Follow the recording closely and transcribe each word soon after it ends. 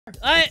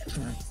I.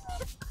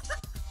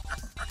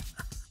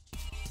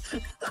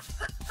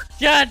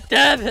 God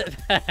damn it,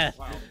 man.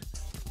 Wow.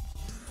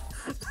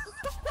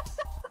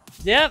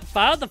 Yep,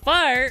 found the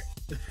fire.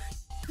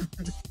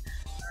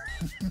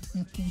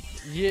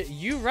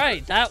 You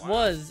right. That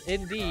was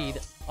indeed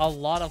a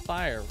lot of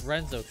fire.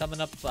 Renzo,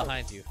 coming up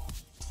behind you.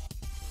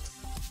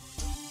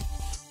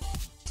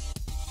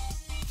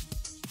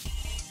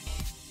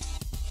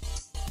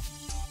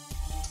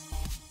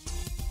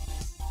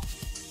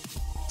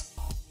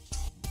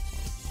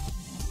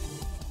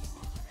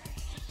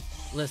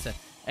 Listen,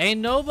 ain't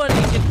nobody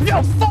can.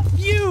 No, fuck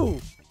you!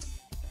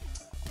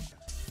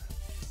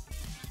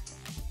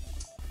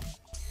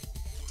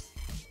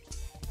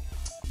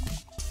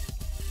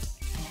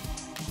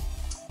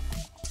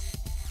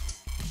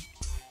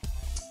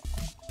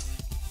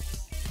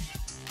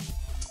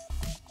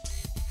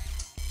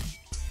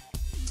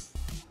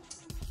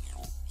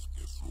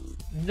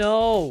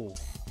 No.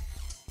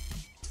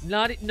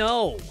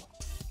 No.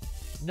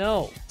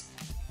 No.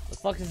 The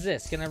fuck is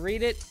this? Can I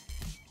read it?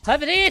 I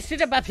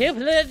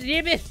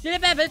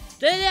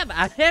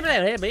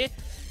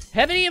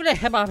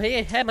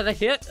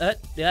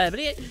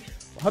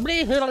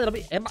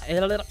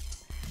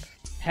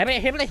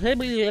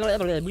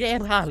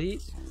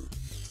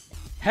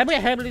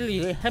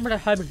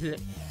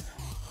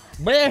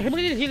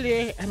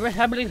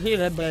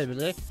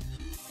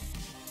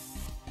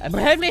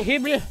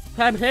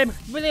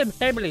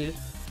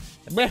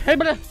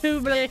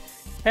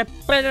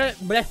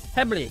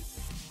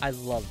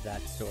love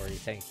that story.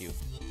 Thank you.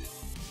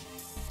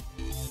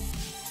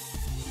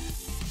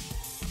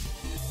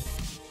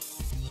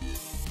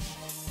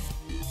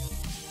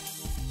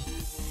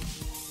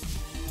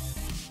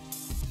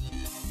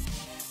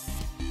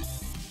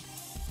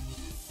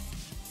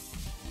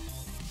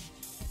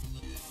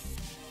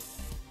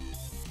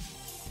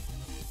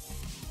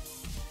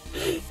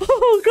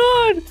 Oh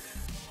god!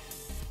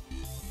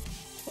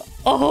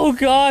 Oh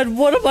god,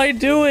 what am I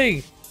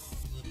doing?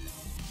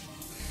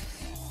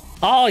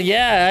 Oh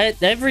yeah,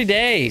 every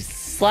day.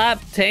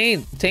 Slap,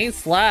 taint,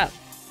 slap.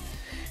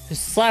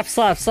 Just slap,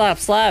 slap, slap,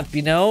 slap,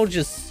 you know?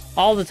 Just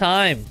all the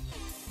time.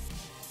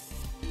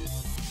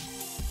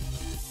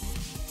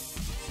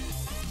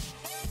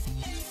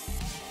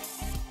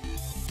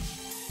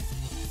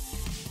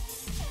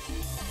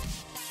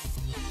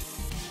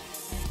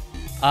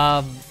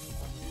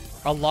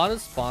 A lot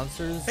of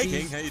sponsors. Hey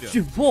King, how you doing?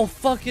 You whole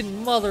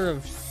fucking mother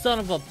of son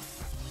of a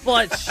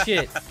butt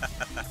shit.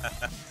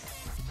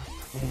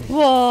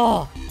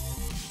 Whoa.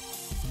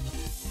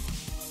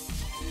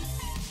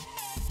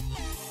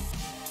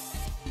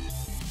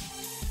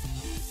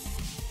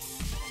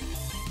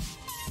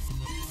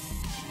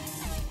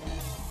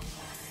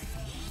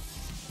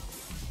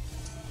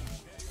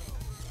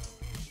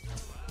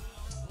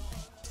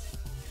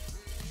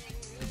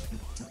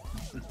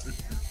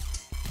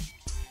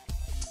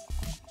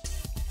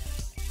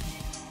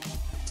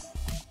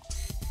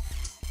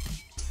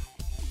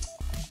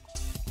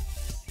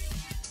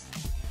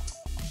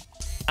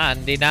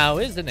 Andy now,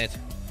 isn't it?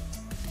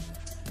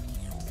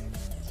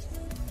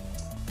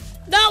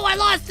 No, I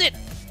lost it!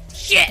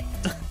 Shit!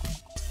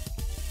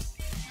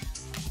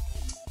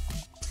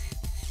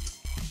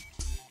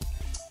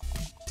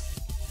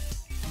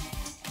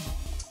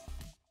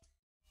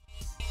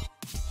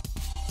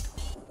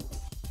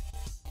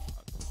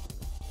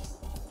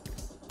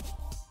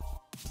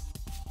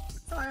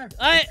 Fire.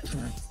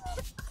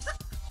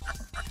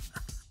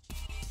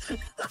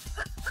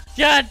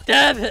 God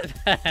damn it,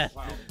 man.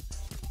 Wow.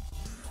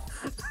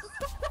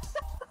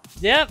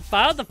 Yep,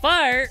 found the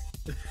fire.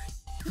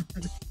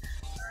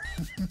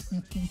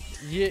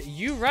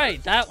 You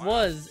right. That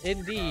was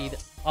indeed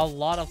a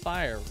lot of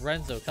fire.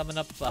 Renzo, coming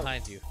up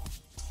behind you.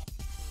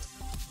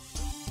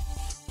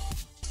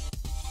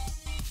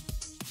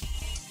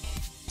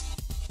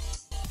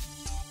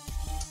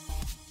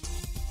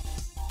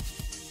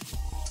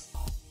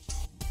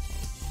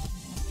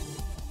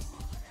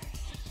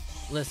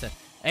 Listen,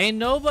 ain't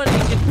nobody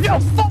can. No,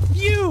 fuck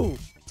you!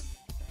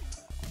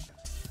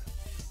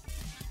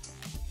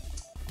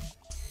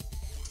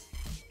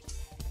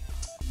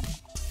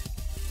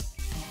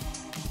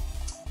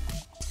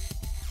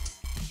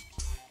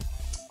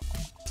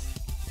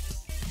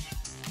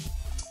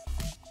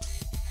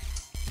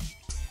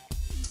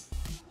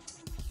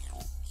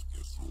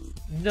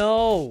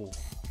 No.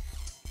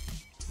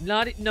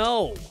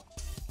 No.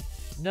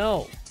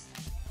 No.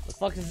 The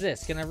fuck is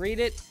this? Can I read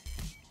it?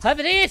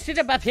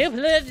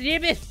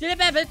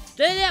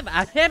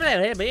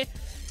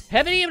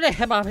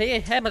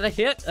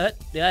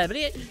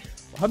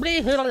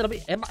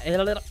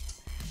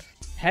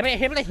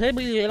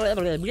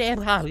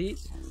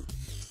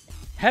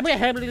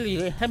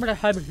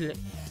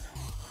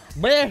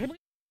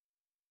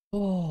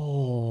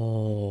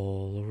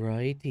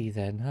 Alrighty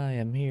then, I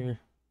am here.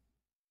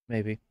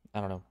 Maybe. I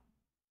don't know.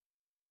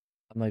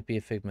 I might be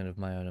a figment of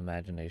my own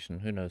imagination.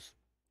 Who knows?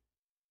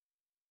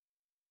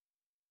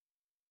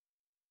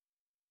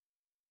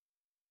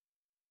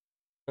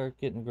 Start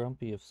getting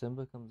grumpy if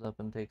Simba comes up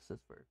and takes this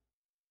first.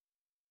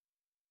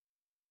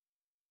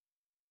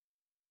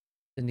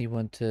 Then he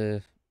went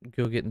to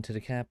go get into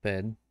the cat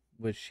bed,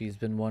 which she's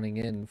been wanting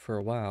in for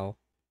a while.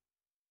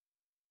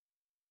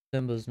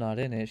 Simba's not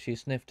in it. She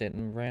sniffed it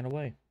and ran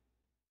away.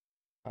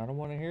 I don't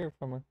want to hear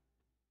from her.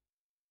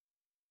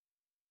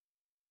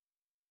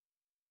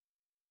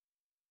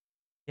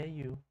 Yeah,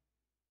 you.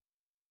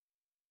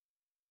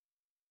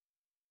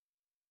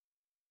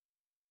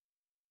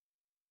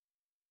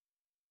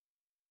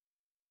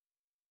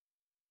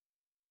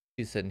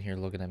 She's sitting here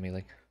looking at me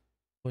like,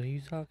 what are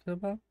you talking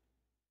about?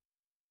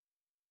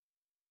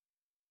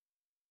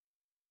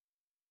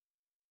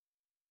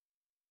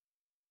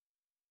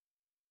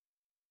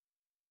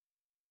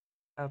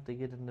 Out to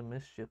get into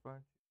mischief, aren't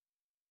you?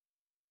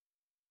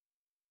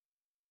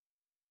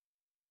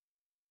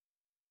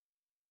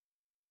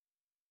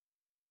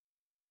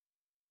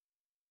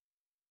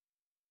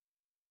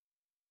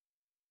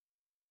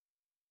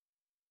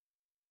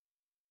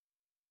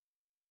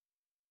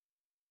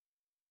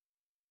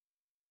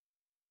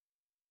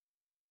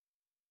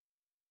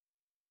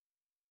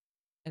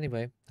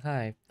 Anyway,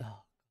 hi.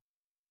 Oh,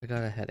 I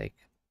got a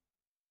headache.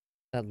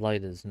 That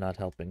light is not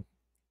helping.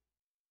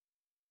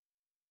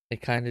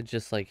 It kind of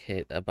just like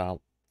hit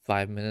about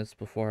 5 minutes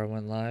before I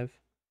went live.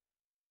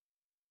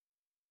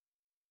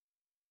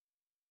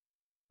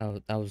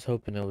 I was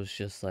hoping it was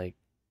just like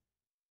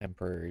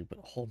temporary, but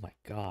oh my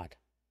god.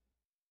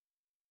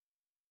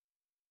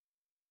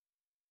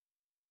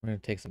 I'm gonna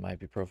take some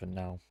ibuprofen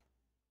now.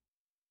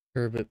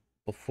 Curb it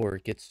before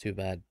it gets too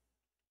bad.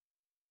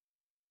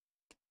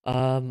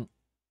 Um,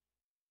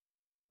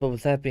 but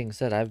with that being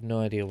said, I have no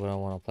idea what I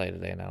want to play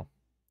today now.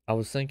 I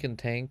was thinking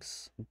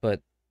tanks,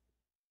 but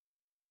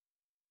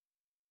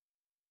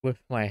with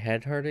my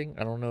head hurting,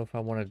 I don't know if I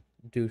want to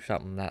do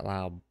something that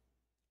loud.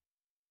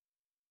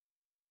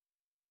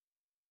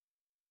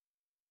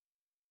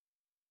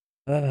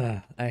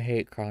 Ugh, I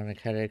hate chronic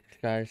headaches,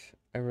 guys.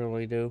 I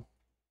really do.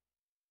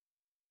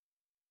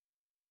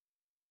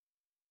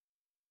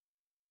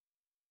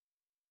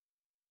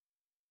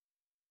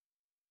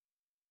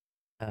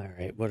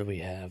 Alright, what do we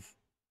have?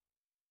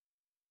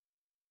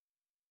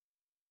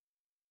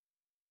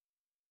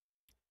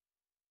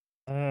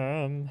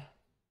 Um,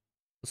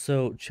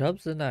 so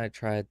Chubbs and I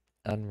tried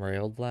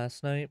Unrailed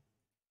last night.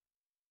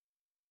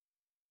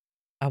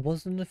 I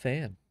wasn't a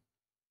fan,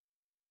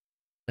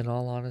 in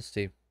all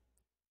honesty.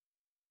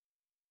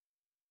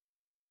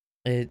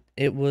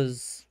 It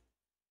was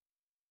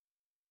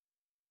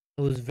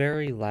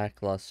very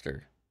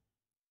lackluster,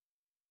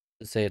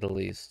 to say the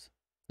least.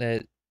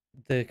 That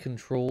the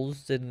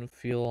controls didn't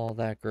feel all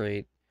that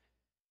great,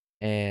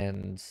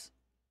 and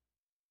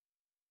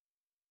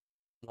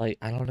like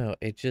I don't know,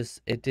 it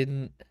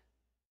didn't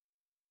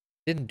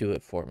do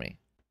it for me,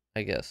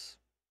 I guess.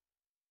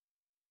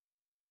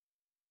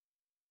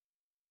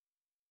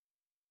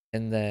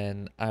 And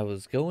then I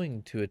was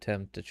going to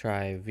attempt to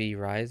try V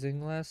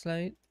Rising last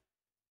night,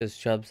 because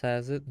Chubbs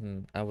has it,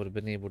 and I would have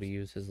been able to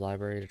use his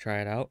library to try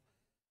it out.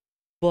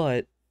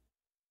 But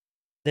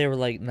they were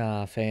like,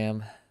 "Nah,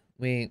 fam,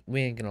 we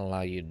ain't gonna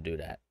allow you to do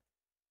that."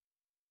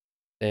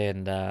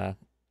 And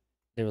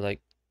they were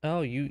like,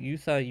 "Oh, you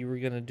thought you were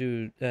gonna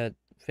do that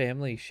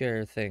family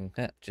share thing?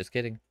 Just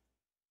kidding."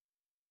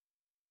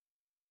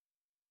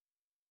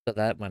 So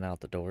that went out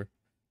the door.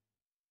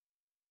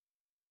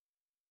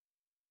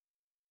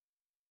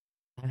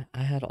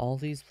 I had all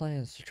these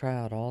plans to try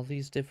out all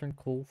these different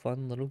cool,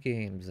 fun little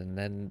games, and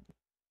then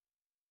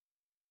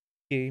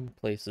game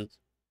places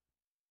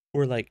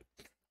were like,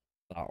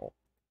 "Oh,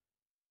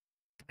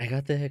 I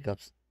got the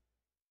hiccups.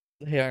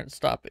 They aren't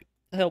stopping.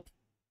 Help!"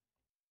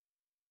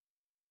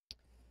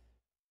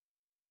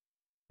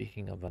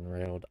 Speaking of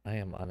Unrailed, I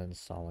am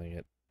uninstalling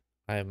it.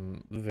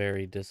 I'm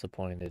very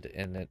disappointed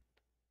in it.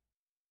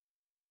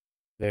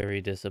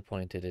 Very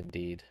disappointed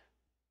indeed.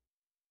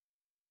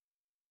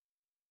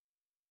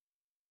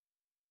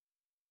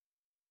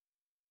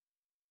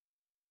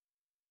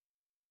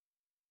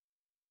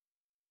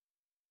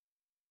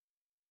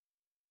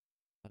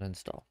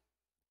 Uninstall.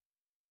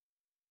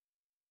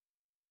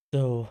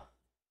 So,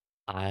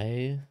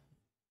 I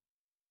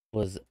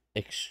was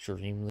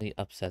extremely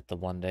upset the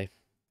one day.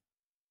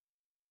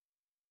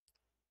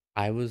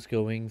 I was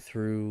going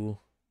through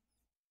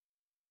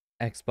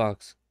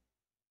Xbox,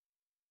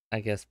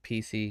 I guess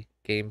PC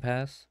Game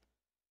Pass.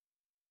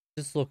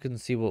 Just look and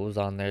see what was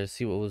on there,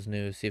 see what was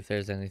new, see if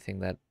there's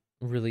anything that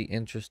really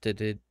interested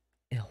it.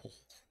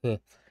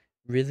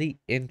 Really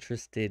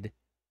interested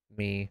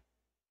me.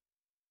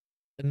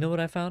 And know what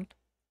I found?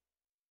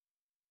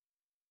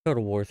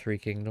 Total War 3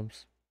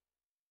 Kingdoms.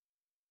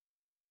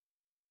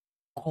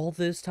 All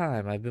this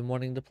time I've been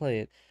wanting to play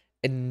it,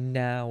 and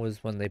now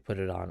is when they put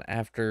it on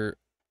after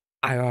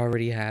I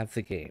already have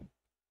the game.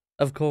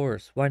 Of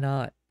course, why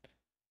not?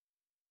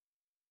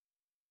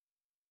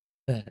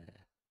 My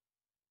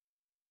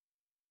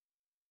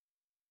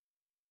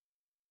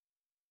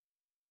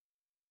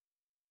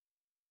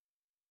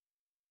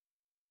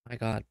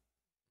god,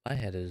 my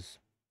head is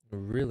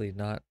really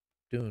not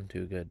doing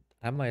too good.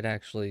 I might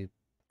actually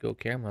go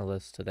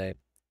cameraless today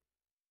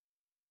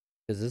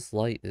because this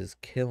light is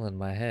killing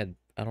my head.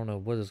 I don't know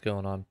what is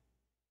going on.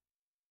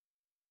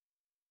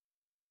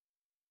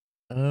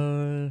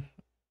 Uh,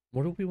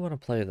 what do we want to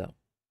play though?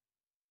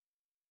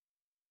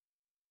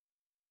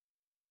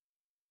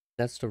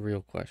 That's the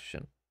real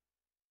question.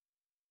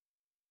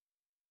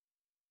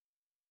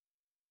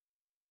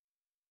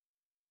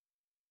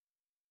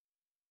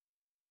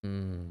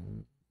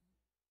 Hmm.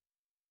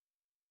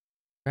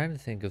 Trying to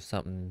think of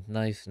something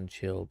nice and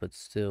chill, but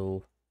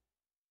still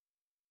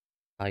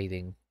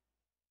hiding.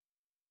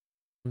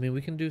 I mean,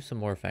 we can do some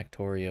more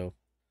Factorio.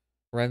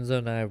 Renzo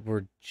and I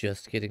were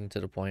just getting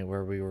to the point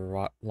where we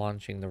were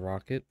launching the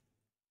rocket.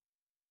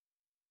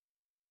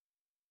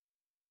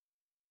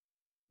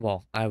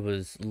 Well, I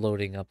was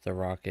loading up the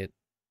rocket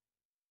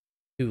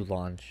to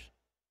launch.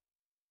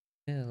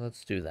 Yeah,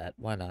 let's do that.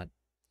 Why not?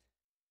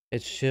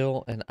 It's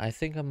chill, and I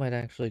think I might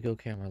actually go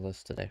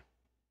cameraless today.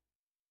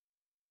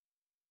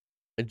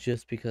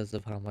 Just because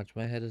of how much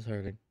my head is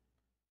hurting.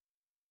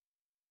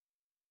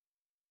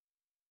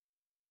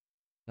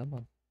 Come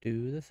on,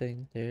 do the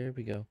thing. There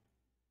we go.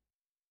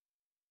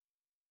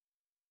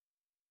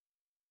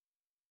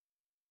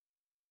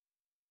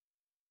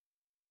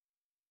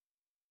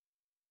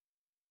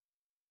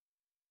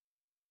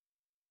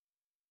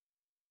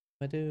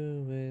 What am I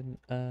doing?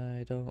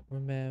 I don't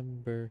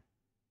remember.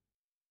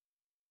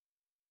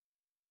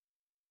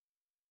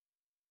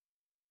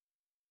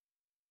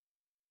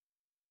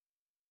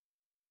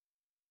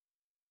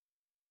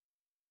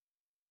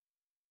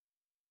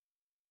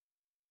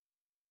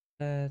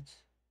 That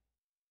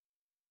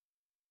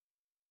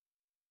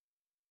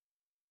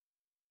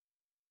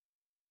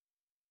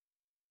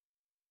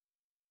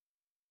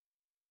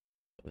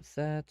with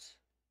that.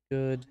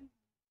 Good.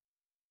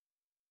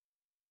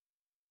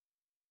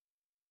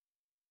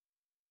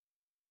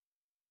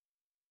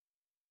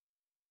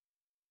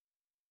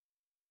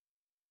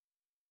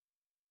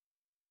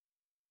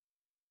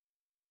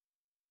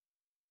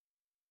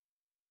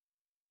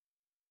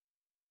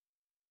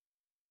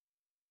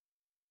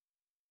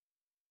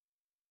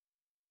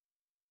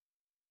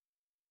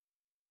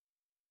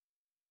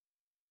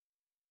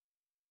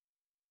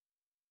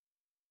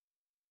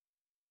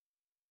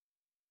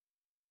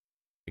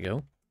 There we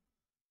go.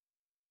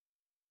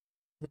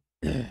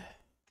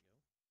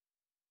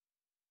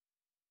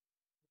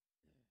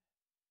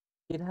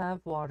 You'd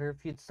have water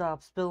if you'd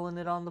stop spilling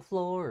it on the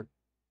floor.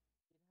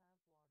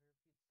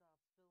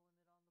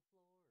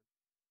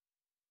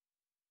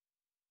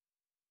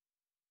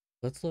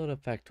 Let's load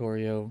up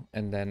Factorio,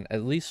 and then,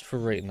 at least for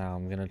right now,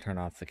 I'm gonna turn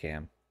off the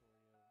cam.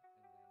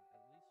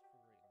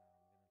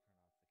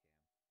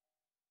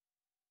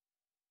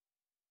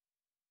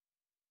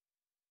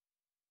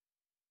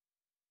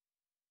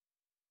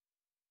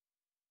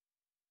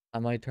 I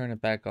might turn it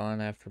back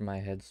on after my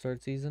head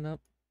starts easing up,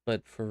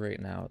 but for right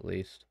now, at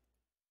least.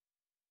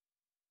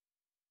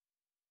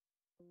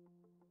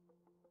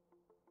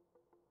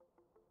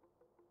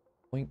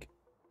 Wink.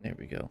 There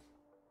we go.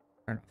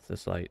 Turn off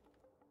this light.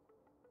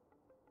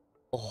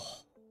 Oh,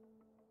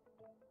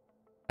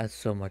 that's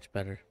so much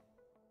better.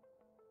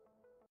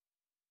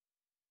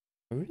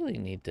 I really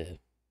need to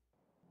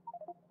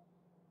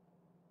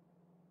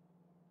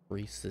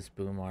grease this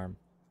boom arm.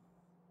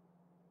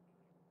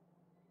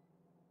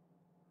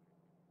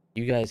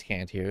 You guys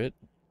can't hear it,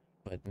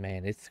 but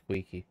man, it's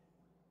squeaky.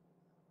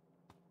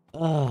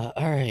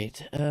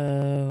 Alright.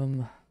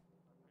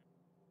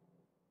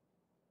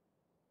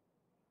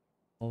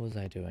 What was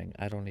I doing?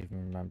 I don't even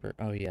remember.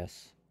 Oh,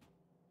 yes.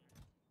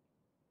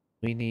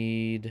 We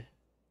need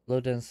low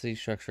density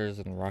structures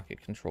and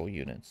rocket control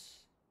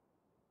units.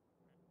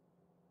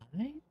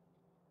 I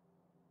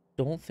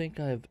don't think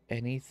I have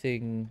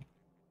anything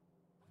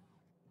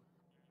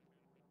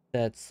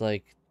that's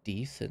like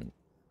decent.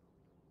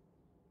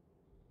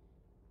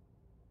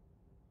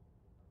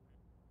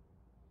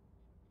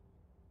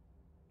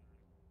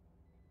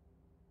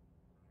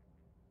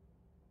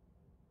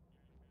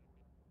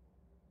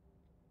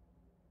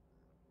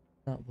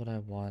 Not what I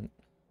want.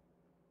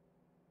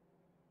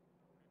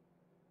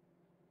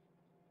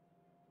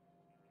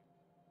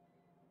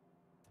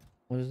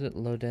 What is it?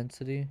 Low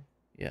density?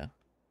 Yeah.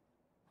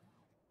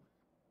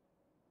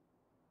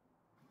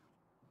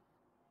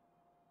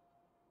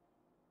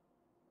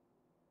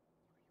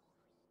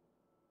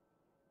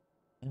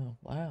 Oh,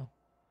 wow.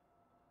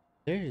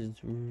 There's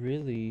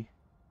really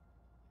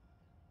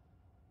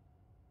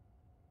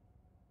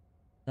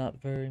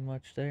not very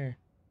much there.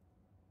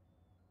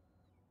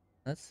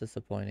 That's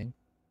disappointing.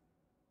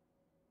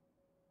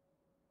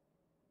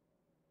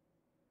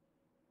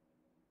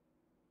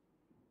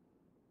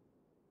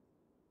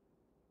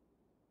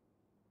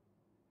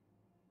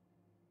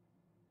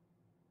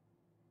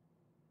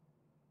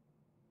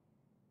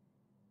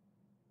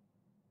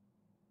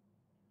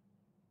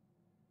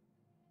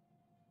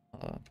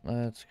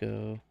 Let's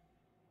go.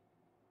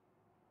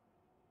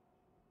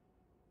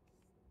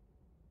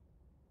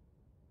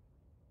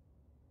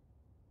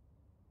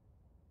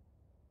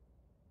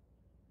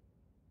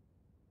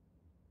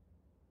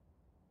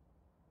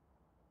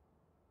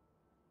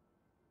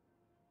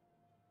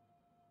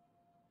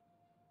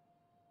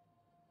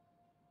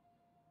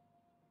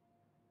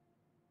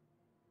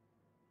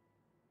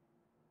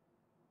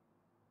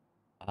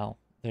 Wow.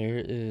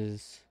 There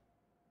is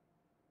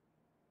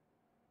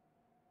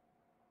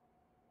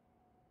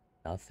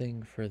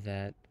nothing for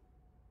that.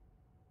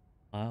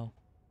 Wow.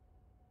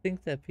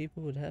 Think that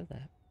people would have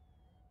that.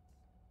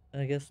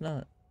 I guess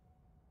not.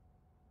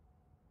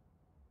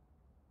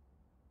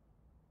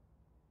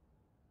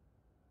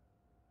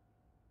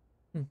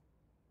 Hmm.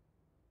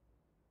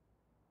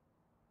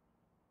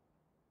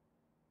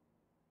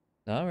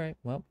 Alright,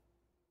 well.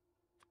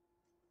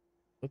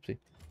 Whoopsie.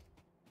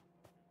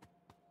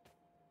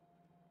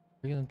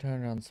 We're gonna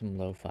turn on some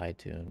lo-fi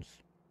tunes.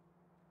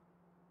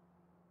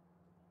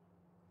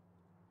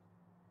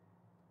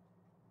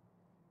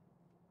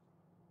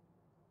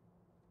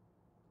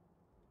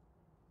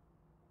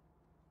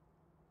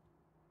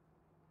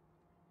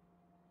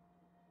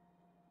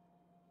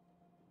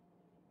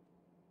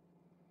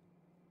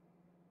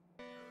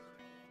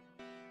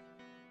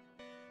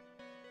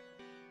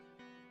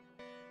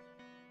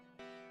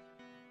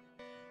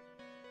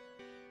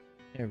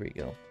 There we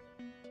go.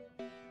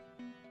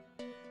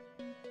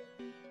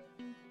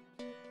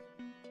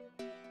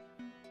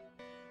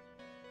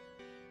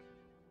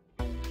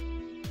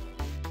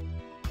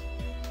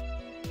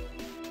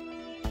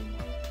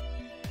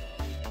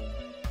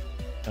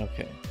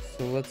 Okay,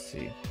 so let's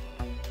see.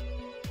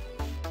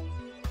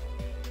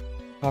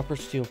 Copper,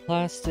 steel,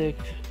 plastic,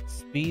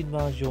 speed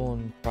module,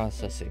 and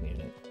processing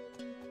unit.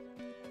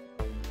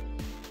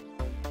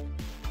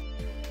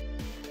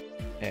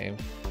 Okay.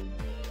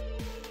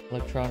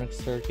 Electronic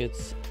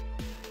circuits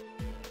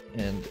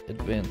and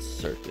advanced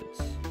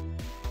circuits.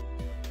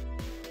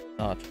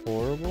 Not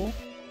horrible.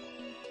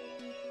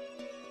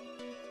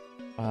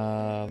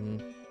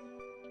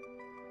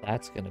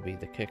 That's gonna be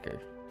the kicker.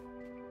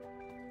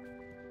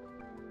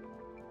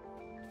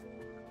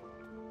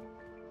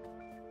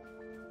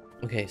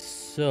 Okay,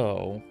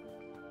 so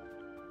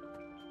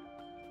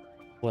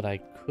what I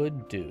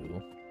could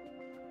do,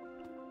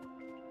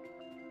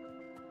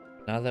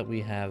 now that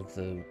we have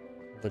the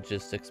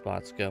logistic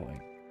spots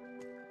going.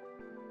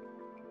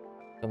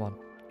 Come on,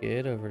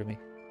 get over to me.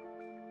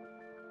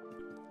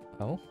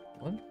 Oh,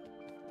 what?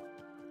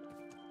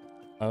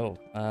 Oh,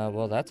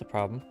 well, that's a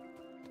problem.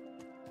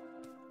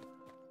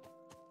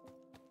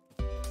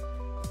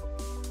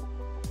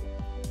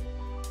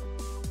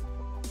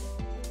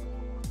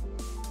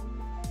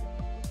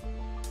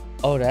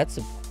 Oh, that's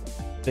a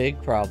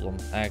big problem,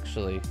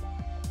 actually.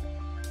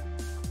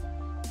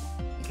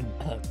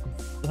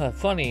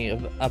 Funny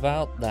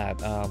about that,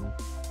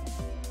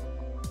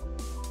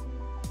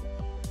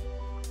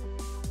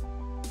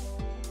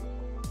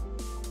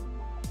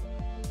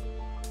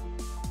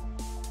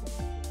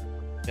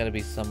 gotta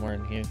be somewhere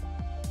in here.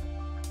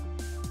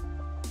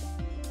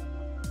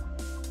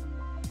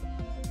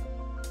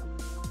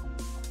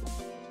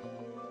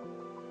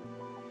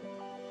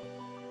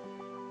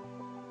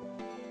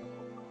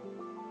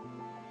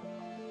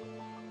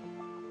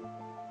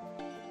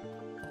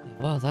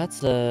 Well,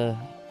 that's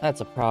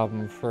a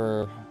problem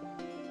for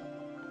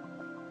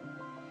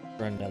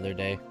another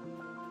day.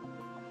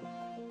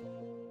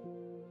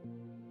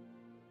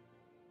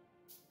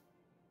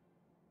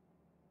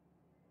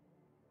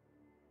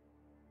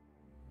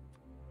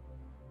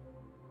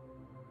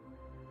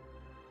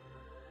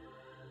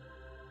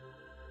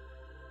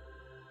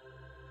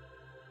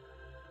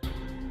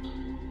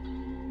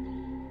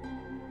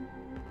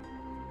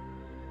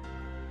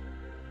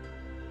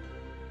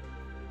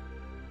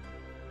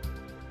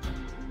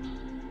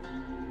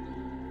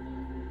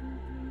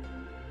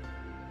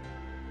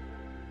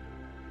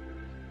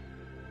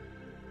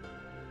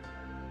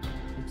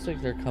 Looks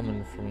like they're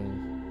coming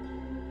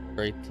from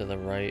straight to the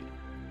right.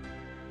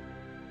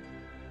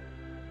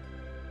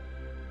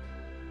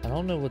 I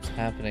don't know what's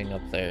happening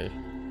up there.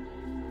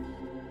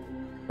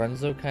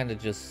 Renzo kind of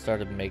just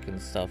started making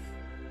stuff.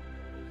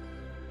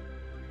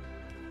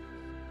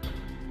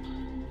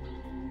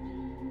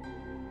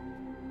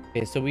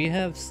 Okay, so we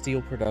have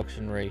steel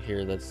production right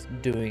here that's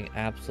doing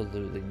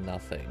absolutely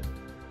nothing.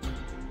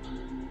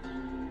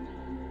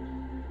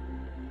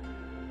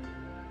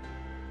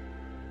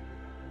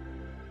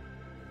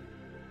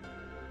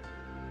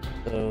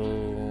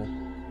 So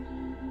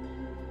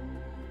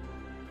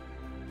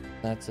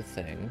that's a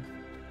thing.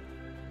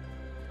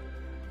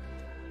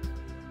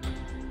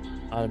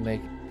 How to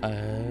make...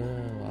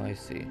 Oh, I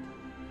see.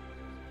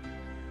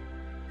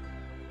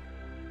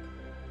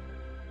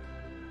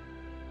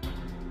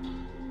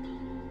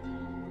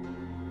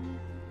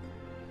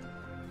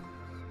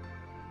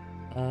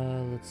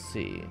 Let's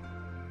see.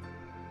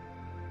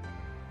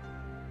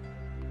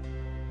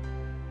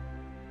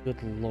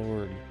 Good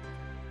lord.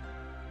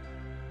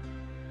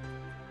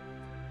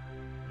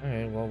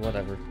 Alright, well,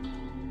 whatever.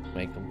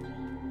 Make them.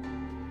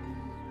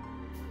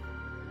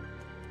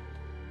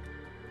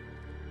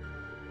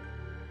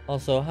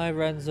 Also, hi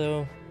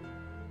Renzo.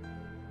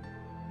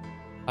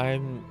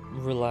 I'm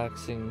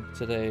relaxing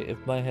today.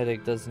 If my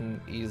headache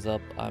doesn't ease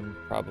up, I'm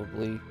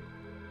probably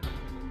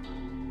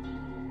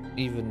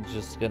even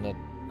just gonna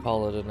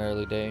call it an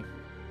early day.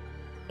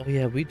 Oh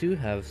yeah, we do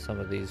have some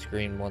of these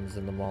green ones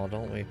in the mall,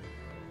 don't we?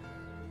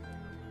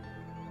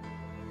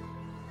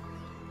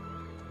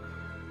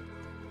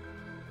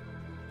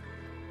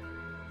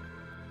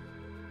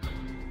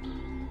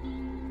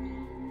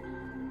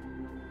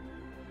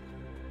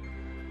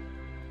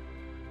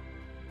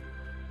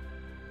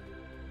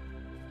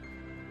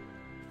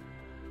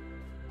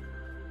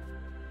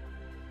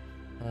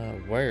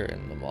 Where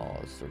in the mall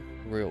is the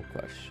real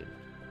question.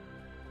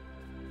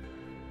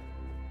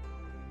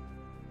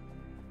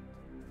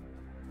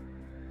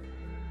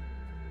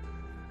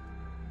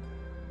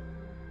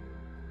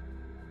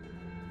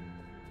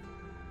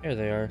 Here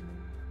they are.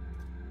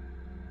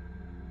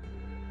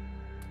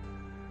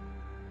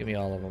 Give me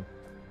all of them.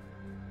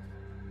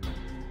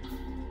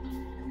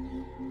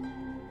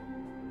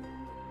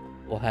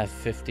 We'll have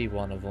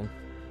 51 of them.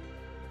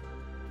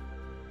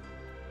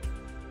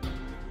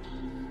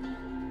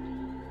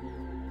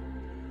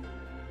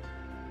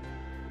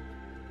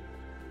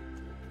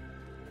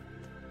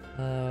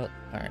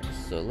 Alright,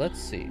 so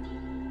let's see.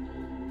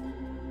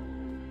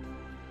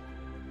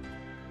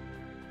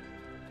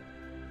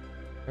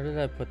 Where did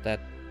I put that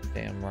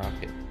damn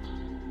rocket?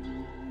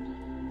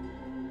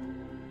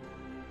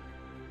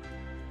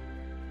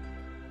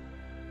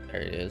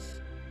 There it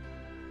is.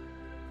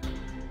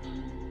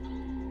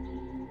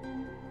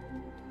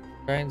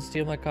 Try and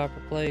steal my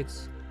copper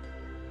plates.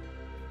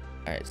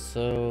 Alright,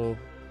 so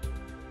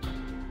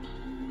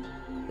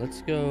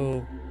let's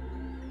go.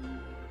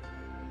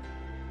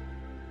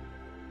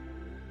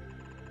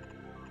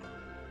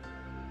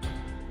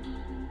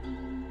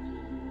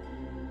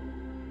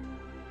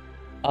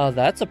 Oh,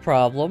 that's a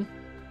problem.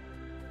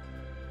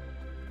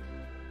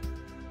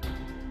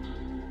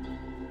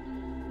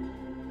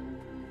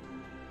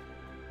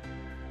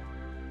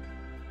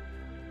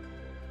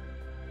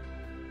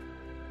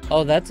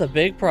 Oh, that's a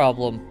big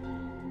problem.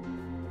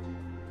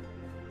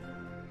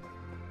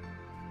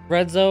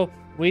 Renzo,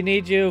 we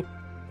need you.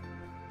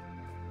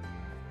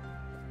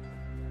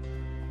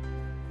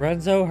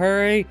 Renzo,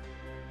 hurry.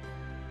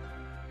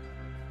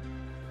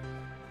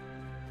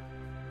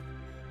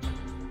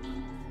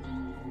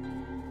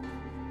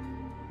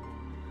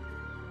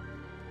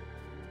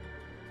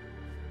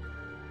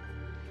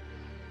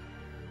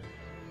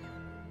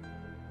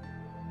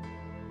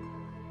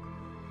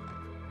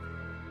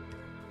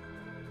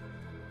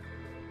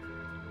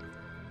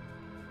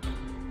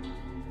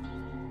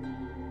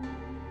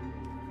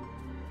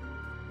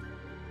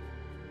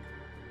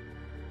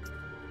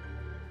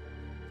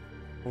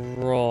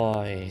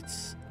 Right.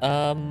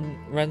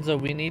 Renzo,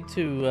 we need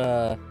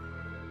to,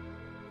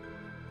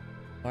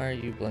 why are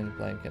you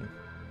blanking?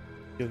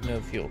 You have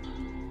no fuel.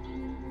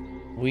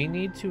 We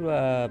need to,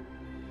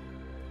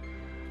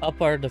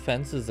 up our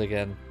defenses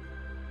again.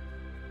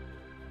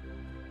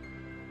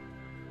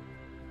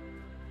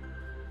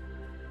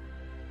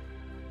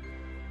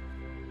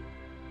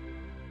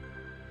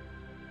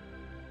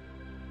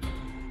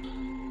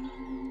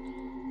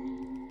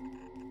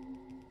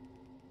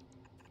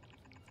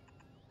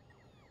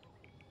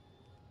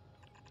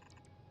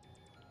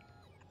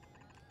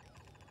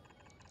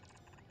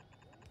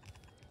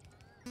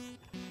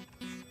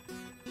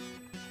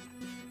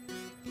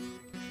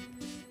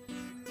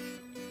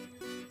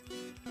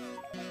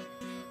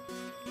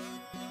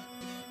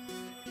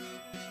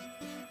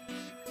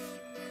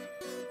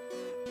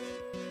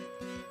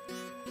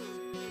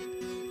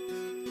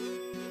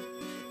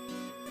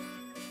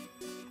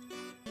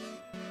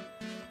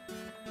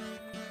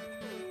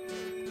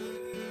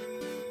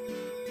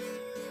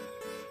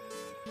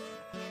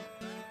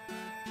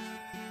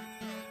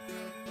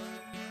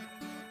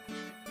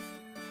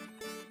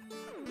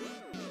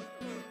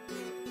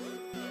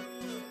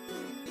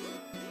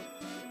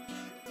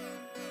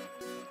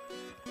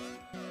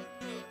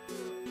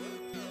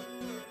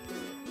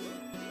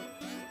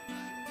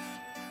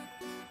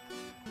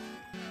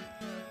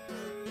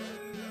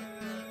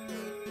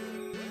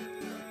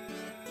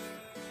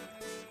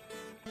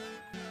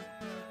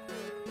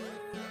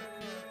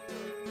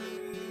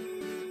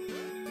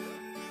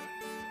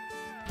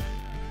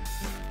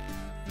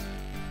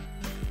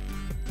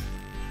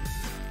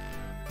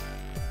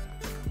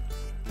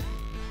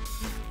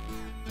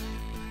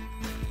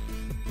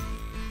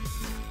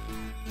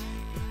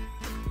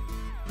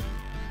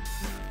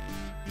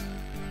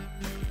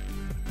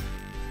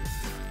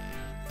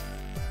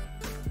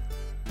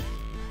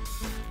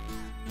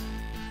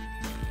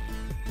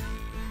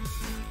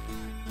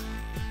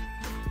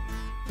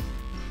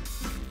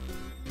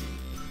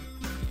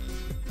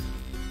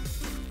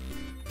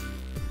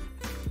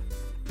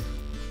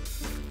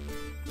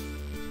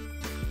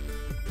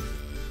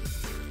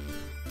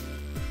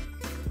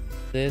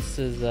 This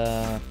is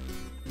the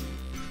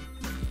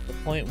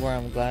point where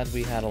I'm glad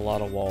we had a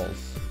lot of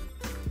walls.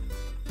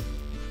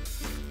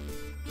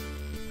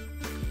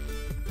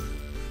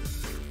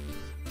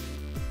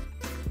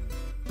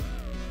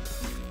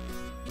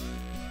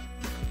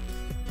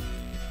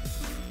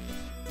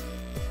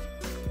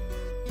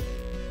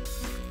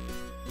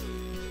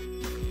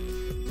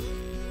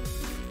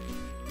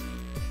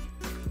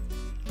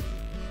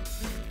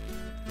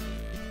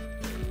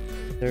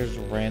 There's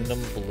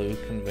random blue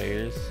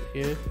conveyors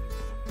here.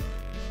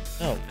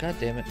 Oh, god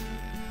damn it.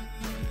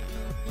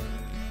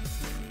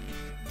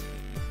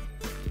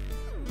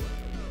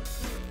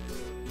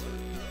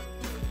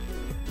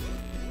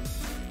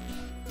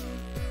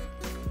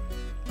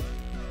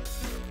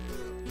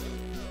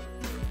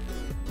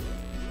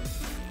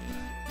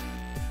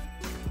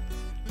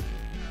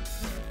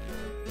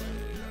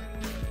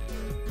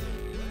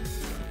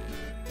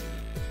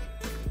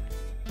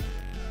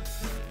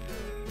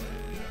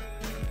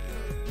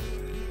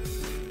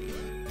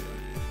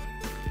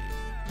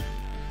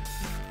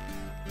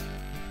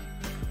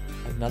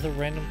 Another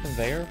random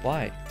conveyor?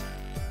 Why?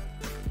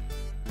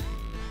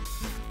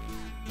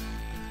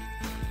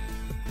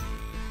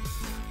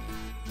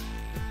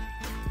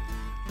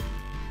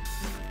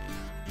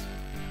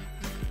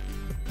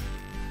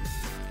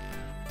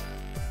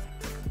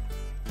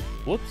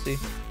 Whoopsie.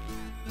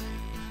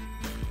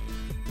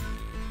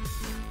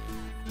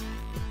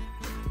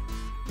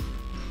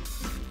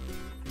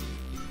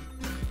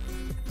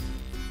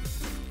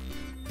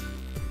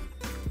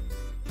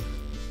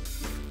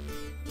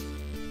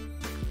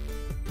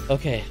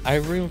 Okay, I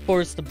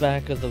reinforced the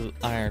back of the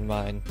iron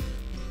mine.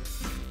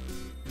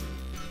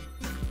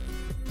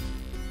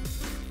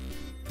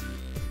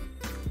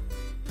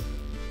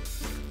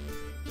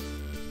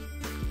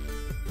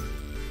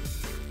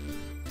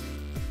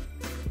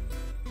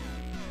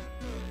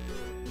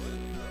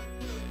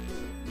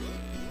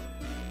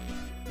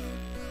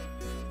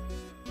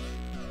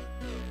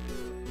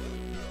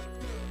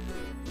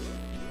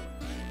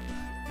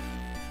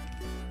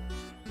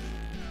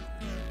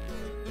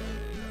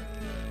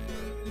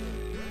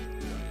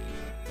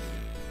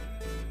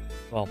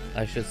 Well,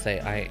 I should say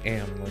I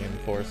am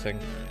reinforcing.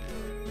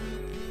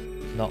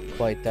 Not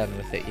quite done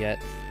with it yet.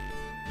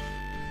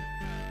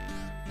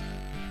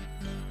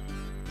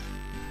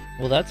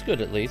 Well, that's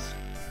good at least.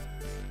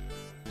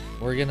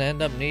 We're gonna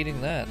end up needing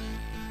that.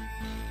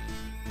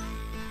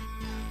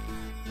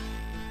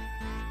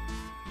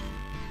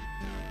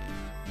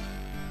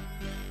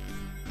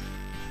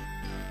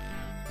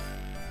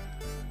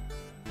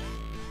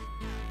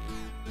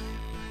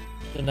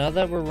 So now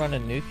that we're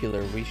running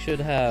nuclear, we should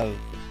have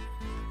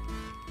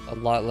a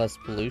lot less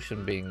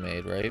pollution being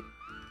made, right?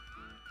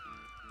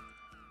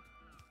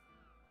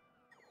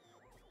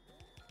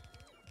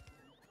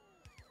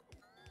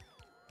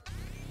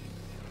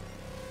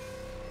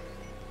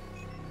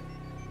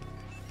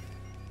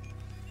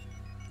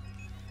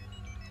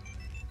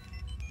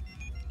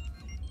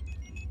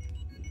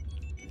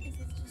 Is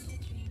this just a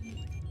dream?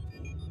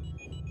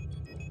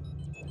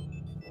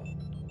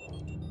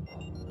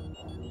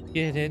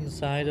 Get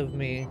inside of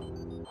me.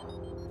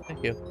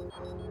 Thank you.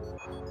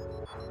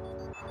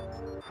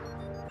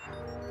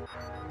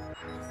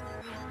 Is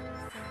it real, you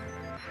think?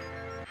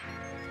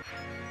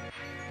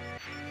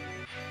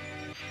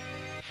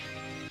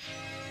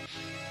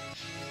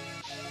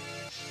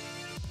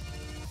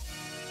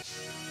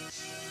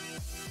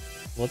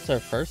 What's our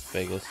first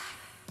biggest?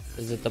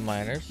 Is it the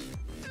miners?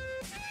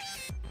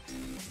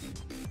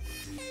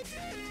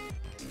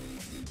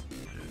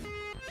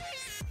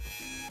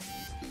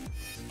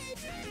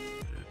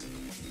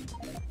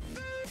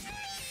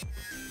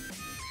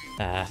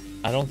 Ah,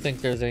 I don't think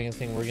there's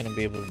anything we're gonna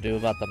be able to do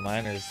about the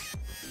miners.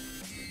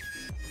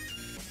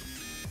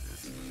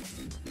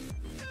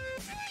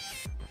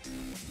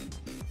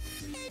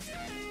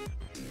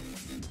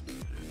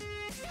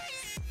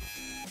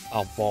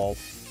 Oh,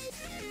 balls.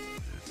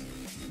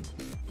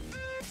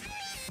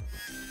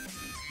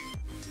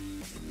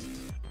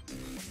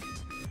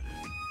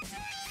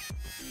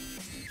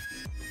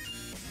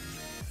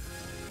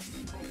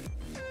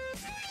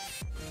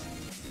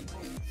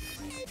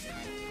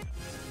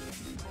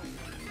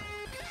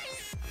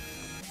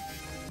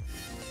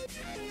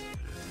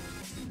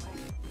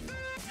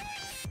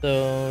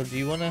 So, do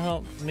you want to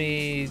help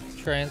me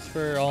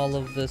transfer all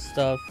of this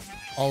stuff,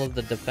 all of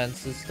the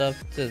defensive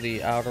stuff to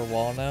the outer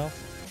wall now?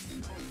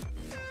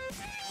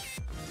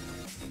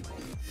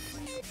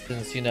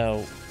 Since, you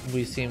know,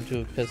 we seem to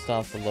have pissed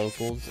off the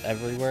locals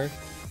everywhere.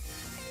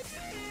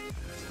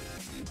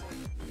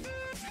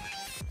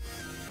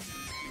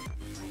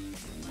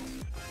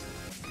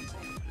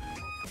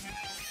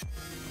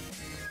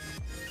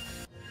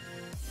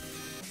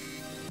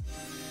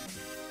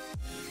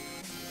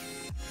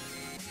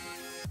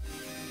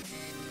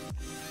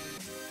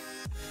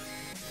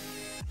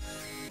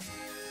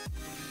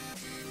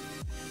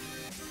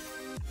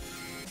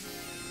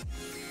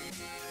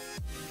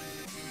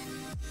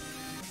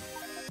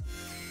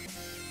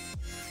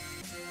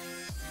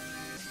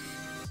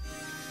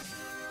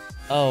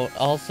 Oh,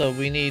 also,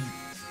 we need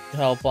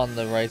help on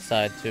the right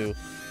side, too.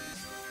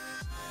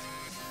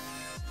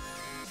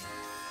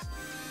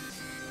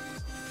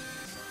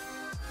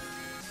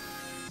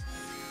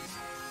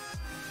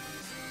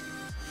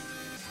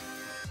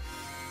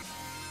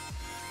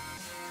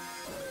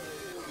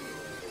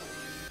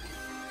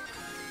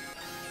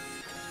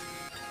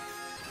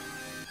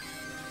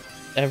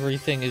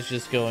 Everything is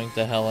just going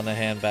to hell in a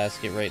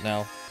handbasket right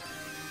now.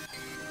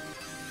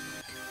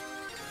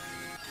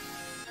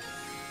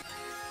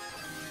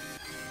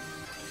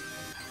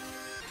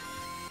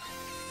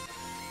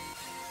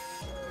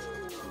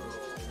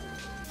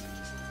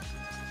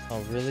 Oh,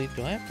 really?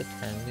 Do I have to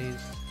turn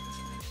these?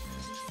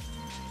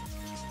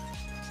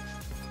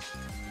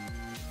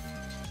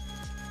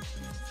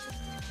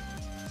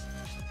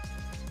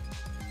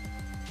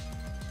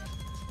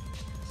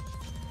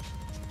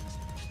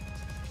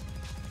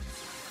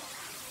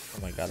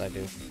 Oh my god, I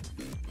do.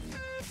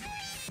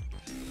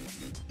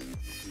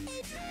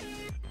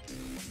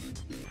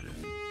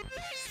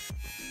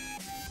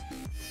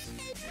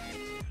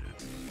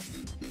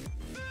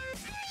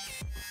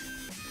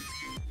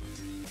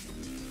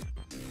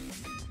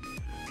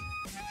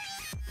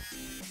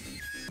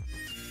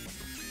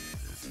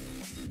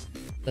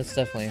 That's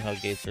definitely how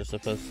gates are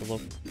supposed to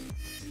look.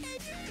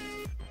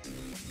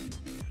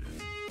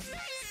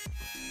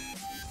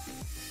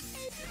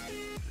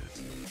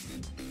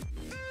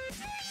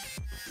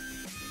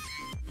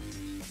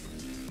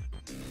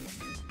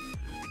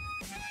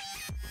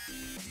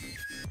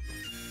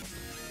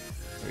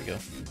 There we go.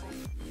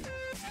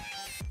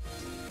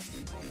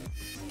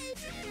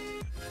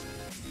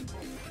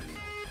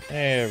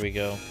 There we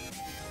go.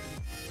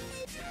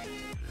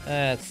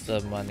 That's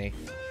the money.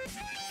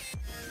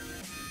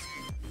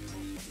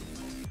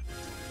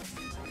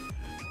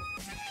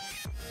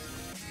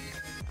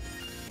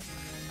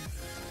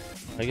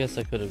 I guess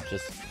I could have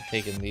just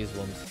taken these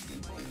ones.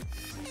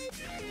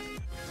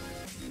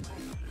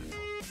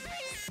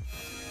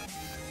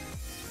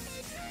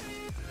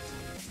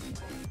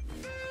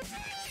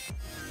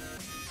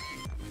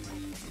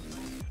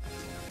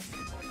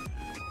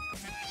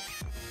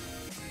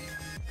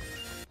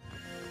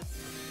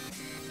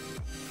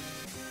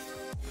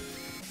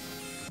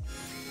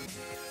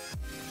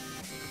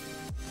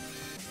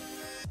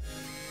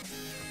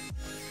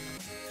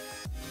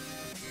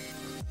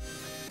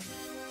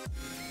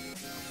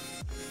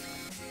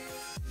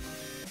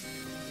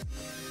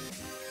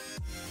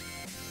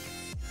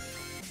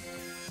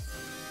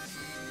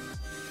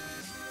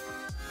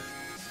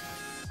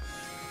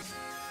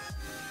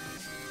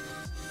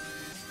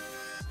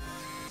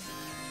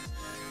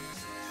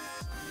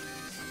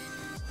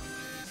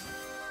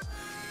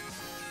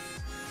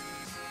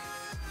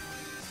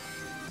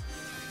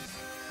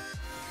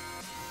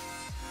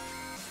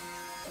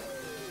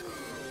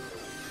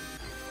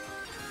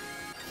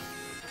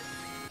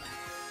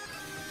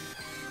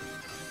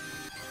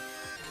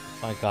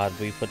 My god,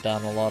 we put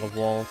down a lot of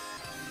walls.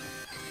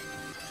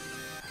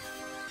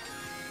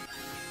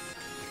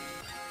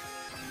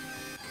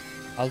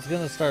 I was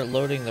gonna start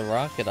loading the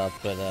rocket up,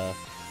 but I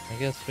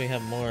guess we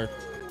have more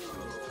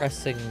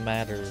pressing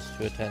matters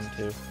to attend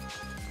to.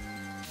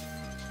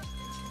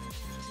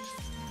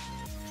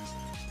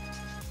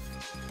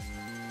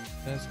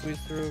 Can I squeeze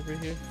through over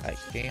here? I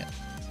can't.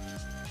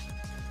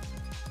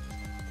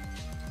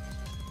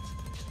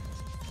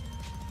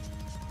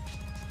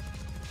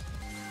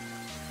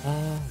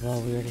 Well,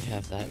 we already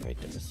have that right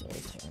there, so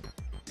it's fine.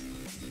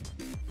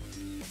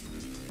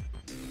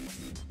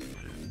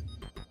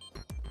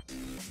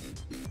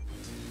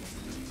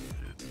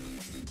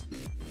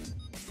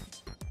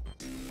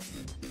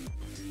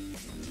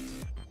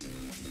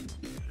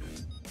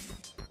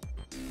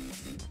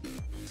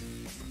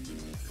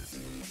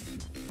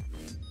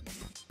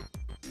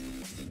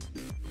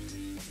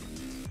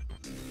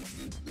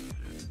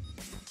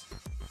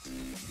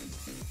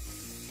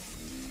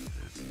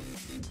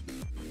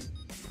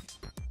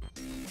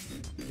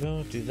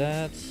 Don't do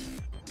that.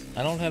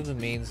 I don't have the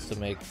means to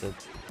make the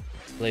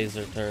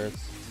laser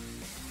turrets.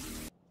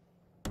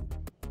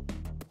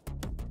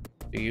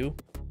 Do you?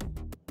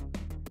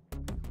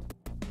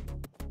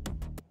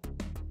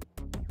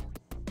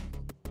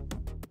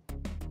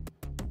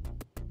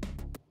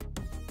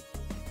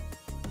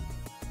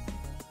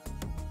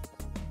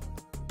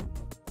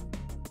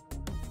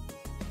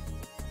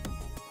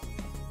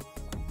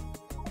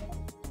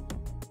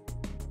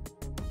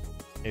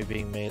 They're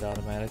being made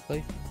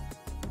automatically.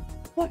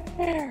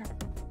 Where?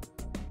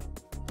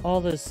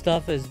 All this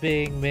stuff is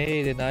being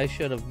made and I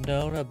should have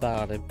known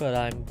about it, but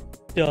I'm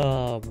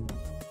dumb.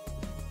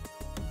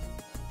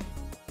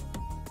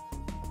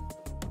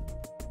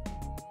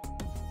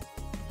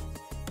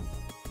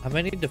 How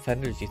many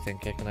defenders do you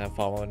think I can have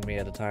following me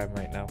at a time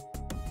right now?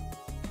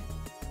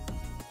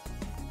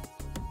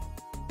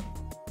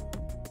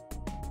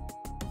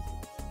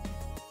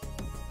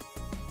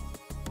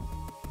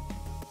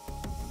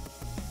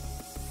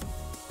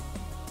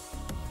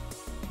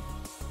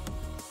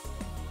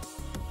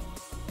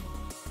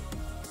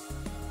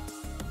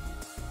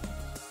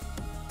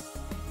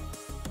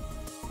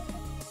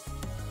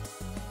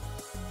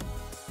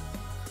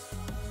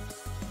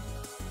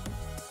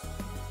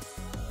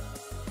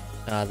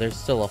 There's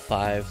still a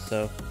 5,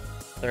 so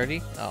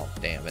 30? Oh,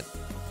 damn it.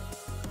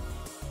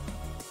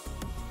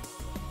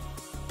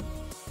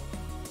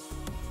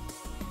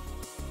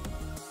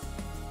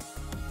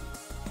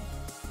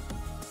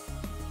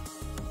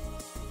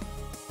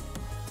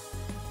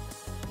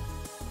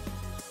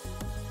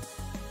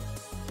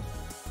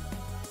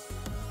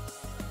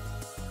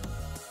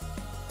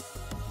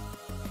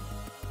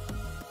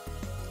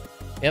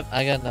 Yep,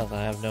 I got nothing.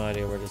 I have no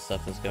idea where this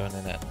stuff is going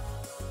in at.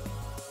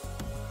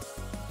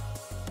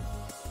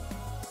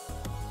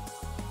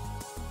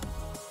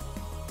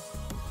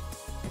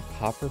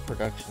 Copper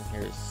production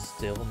here is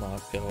still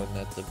not going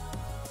at the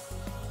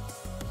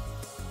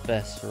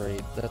best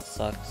rate. That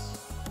sucks.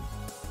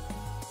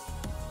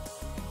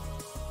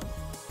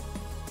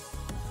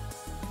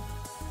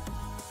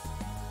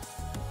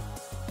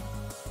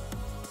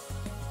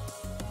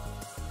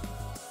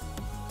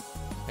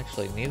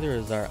 Actually, neither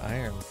is our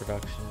iron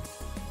production.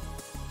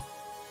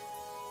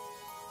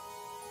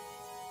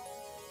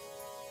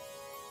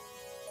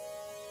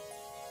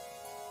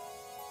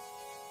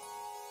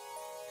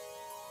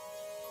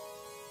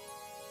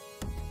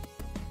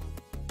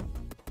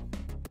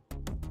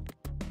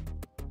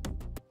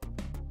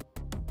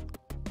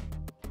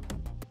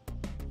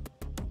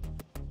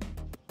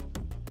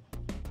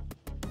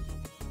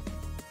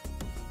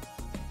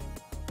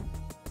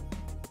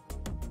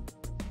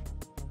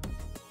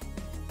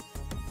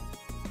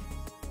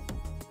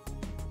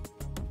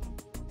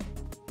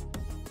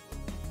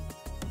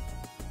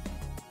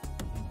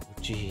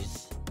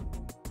 Jeez.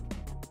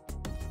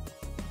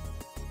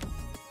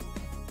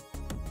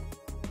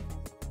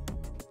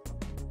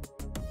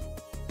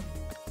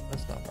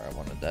 That's not where I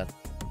wanted that.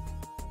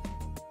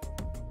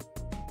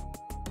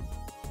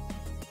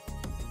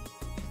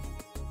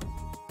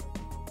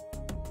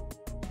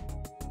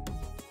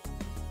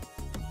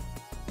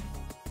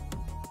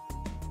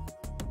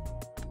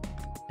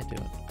 I do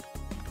it.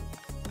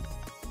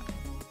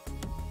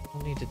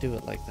 Don't need to do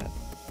it like that.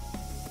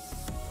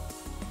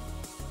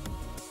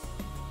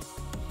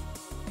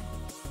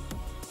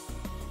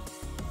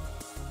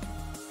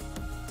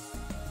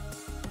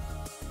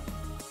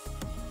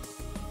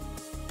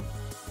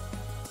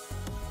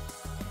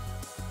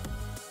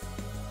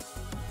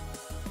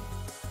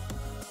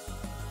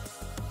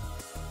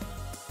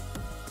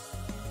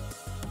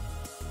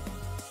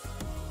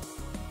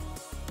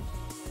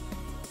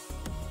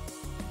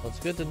 Well, it's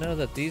good to know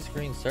that these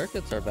green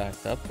circuits are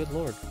backed up. Good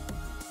lord.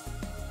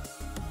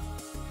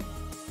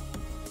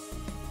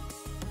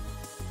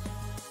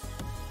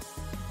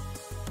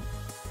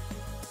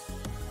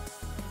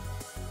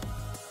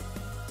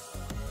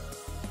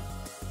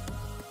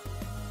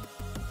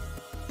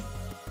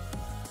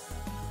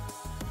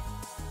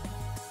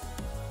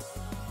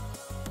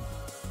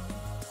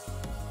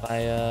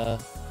 My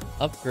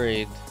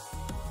upgrade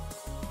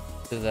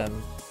to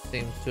them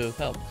seems to have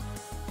helped.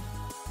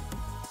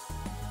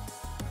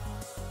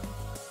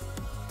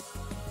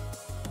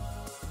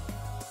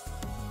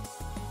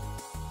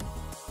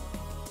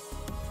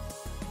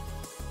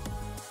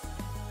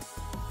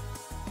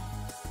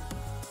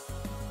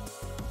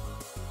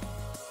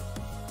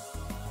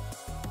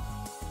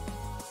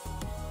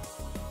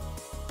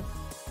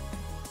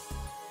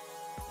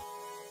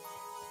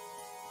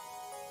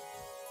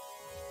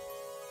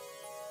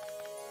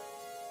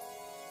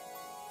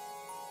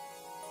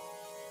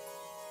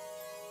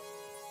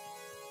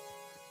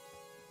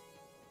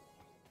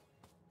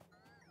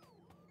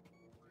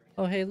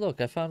 Oh, hey, look,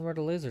 I found where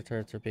the laser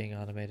turrets are being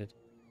automated.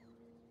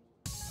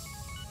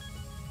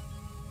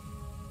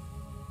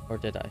 Or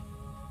did I?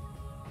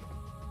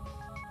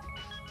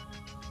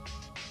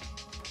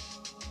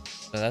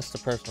 No, that's the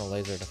personal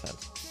laser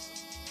defense.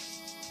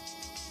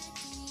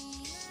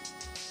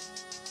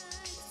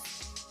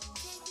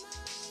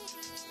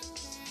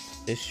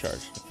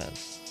 Discharge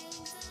defense.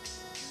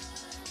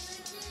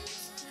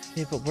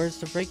 Yeah, but where's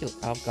the regular?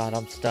 Oh god,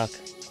 I'm stuck.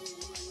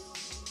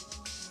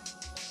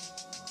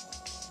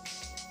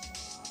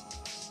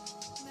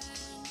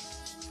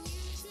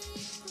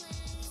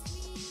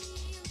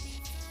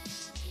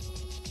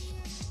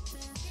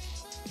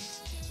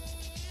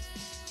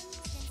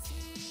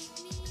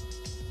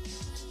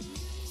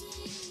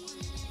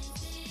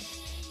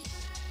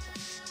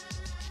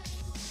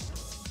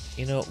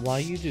 You know, while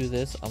you do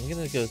this, I'm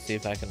gonna go see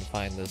if I can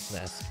find this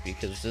nest,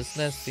 because this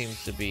nest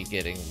seems to be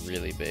getting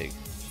really big.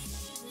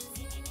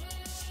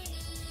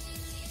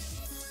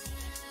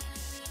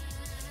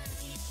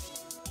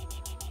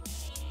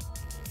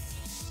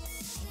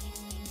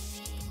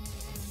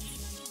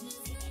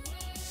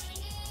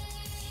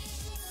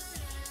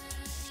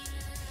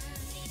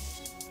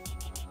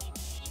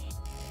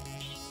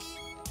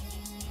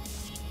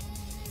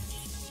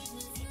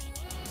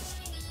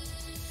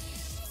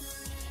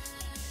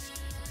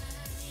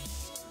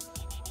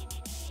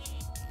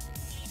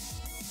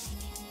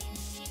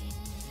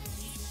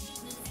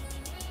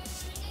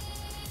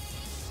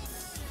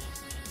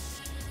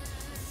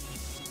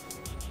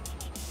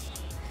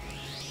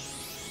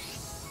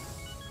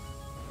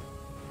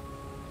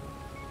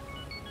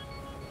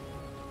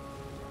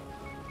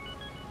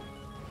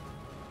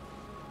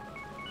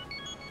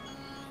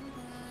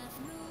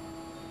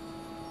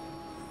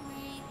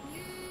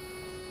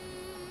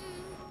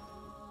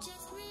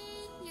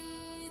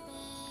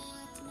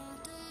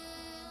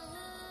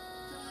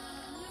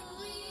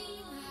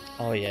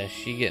 Oh yeah,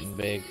 she getting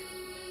big.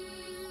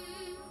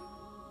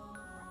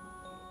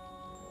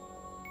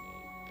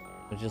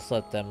 We just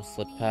let them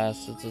slip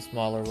past. It's a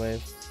smaller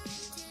wave.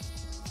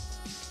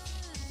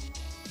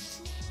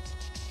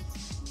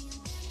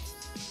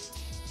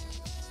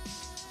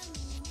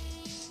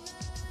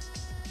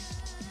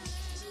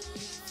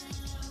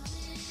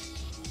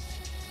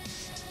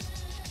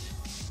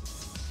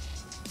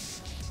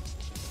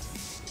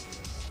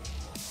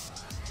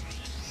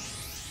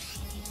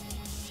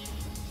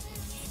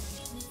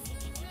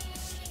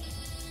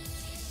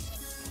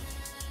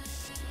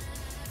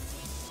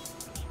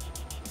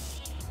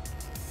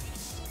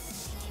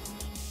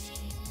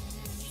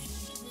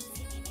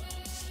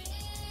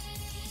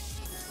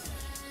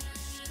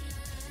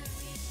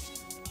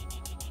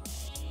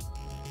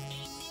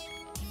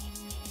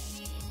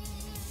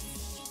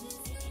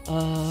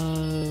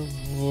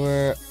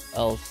 Where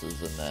else is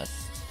a nest?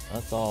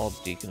 That's all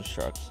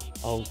deconstruct.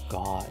 Oh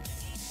god.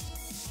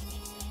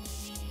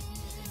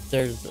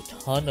 There's a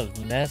ton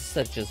of nests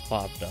that just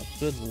popped up.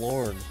 Good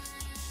lord.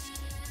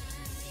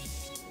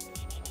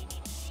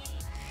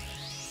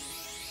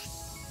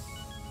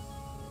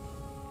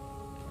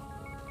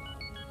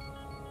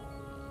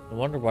 I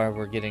wonder why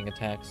we're getting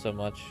attacked so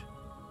much.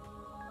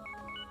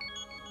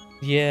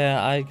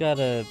 Yeah, I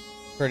gotta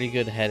pretty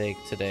good headache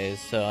today,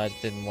 so I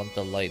didn't want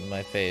the light in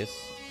my face,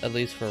 at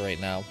least for right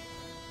now.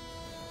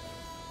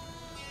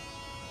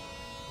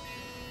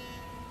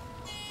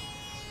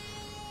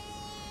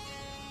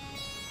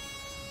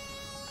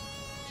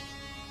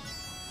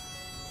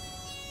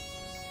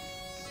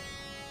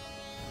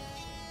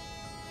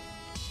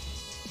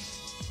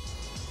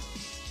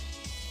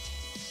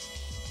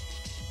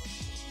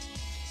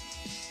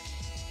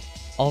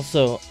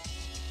 Also,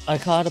 I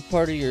caught a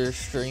part of your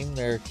stream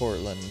there,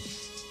 Cortland.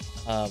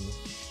 Um,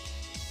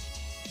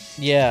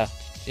 yeah,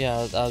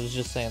 yeah, I was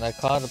just saying, I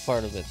caught a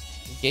part of it.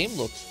 The game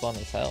looks fun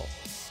as hell.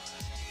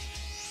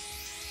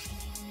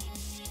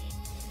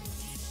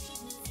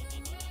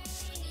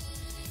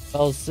 I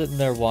was sitting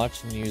there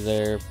watching you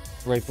there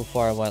right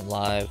before I went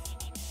live.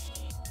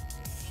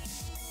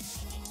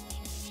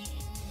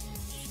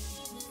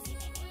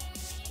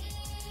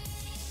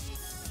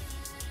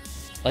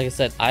 Like I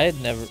said, I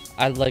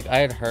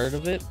had heard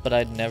of it, but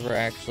I'd never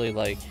actually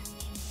like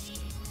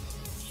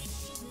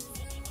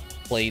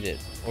played it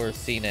or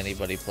seen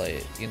anybody play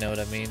it. You know what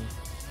I mean?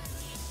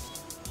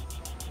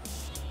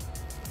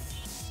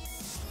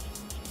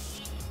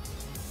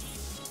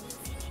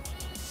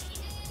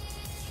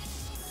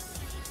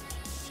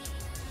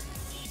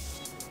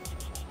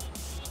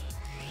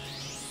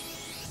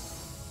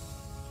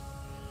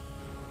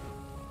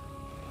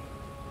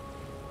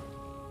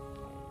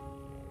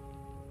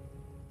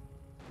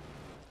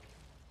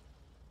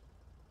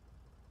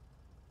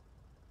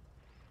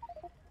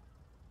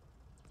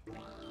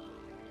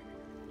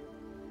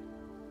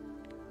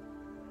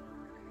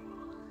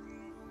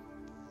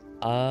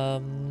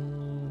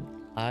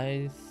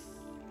 I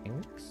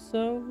think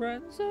so,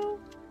 Renzo?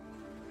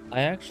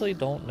 I actually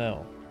don't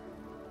know.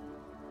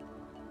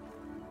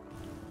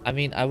 I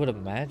mean, I would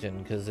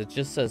imagine, because it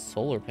just says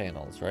solar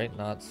panels, right?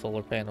 Not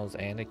solar panels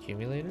and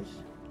accumulators?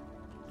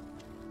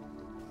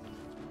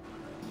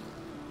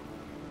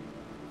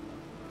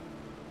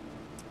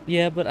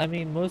 Yeah, but I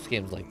mean, most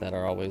games like that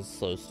are always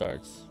slow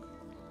starts,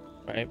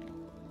 right?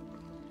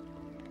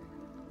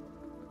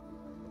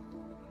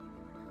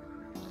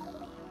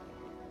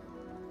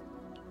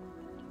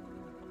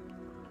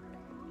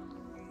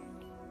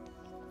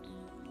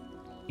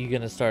 You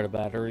gonna start a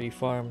battery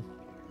farm?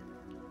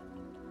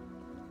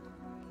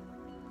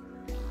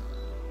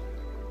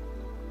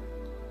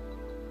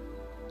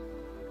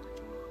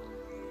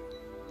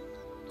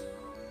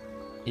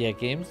 Yeah,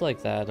 games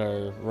like that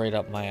are right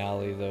up my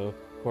alley, though,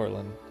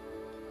 Portland.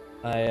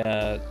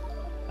 I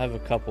have a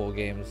couple of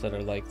games that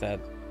are like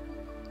that.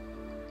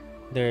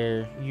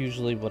 They're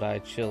usually what I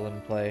chill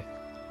and play.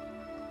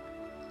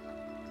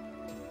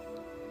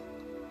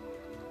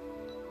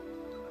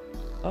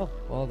 Oh,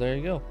 well, there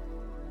you go.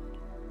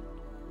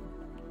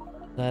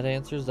 That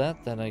answers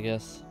that then, I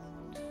guess.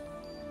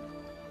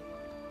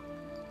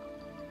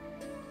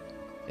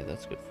 Okay,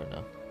 that's good for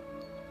now.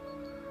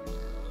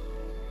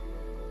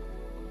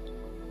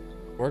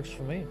 Works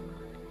for me.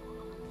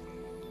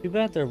 Too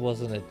bad there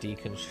wasn't a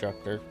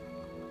deconstructor.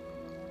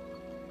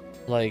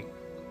 Like,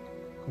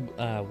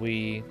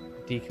 we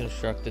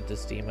deconstructed the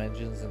steam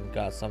engines and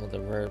got some of the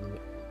rare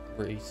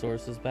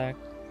resources back.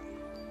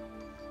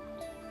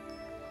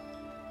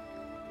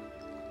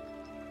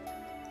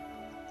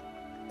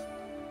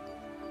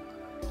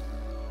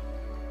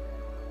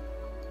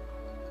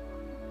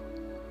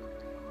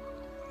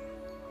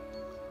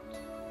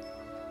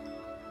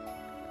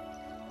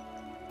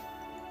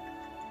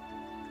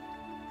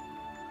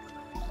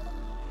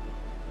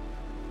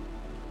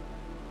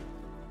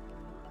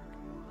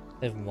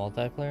 They have a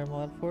multiplayer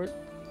mod for it?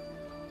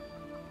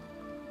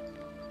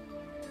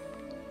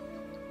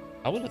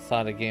 I would have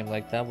thought a game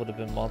like that would have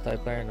been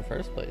multiplayer in the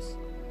first place.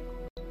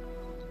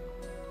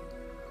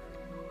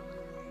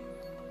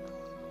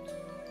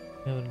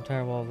 We have an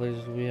entire wall of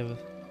lasers we have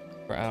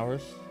for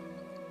hours.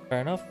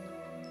 Fair enough.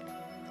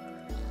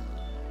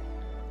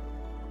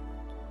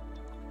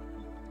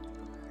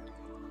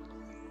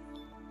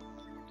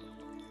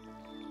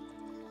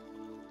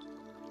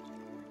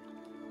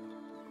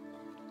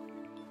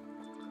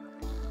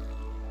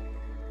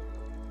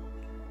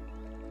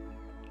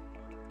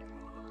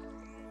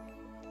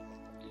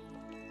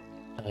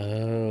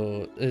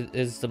 Oh,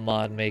 is the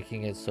mod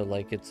making it so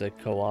like it's a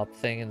co-op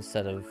thing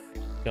instead of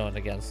going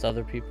against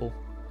other people?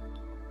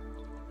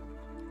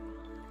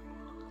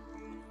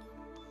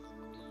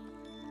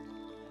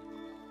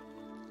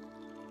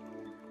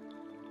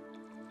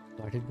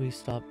 Why did we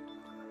stop?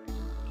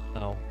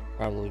 Oh,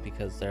 probably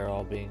because they're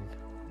all being...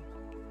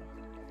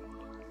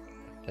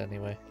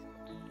 Anyway.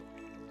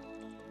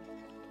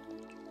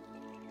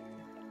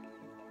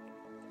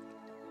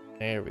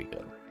 There we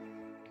go.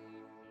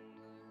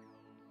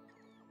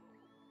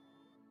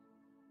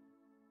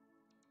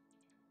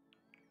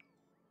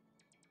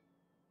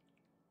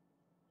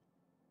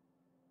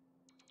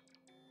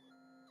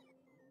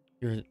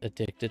 You're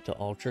addicted to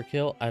Ultra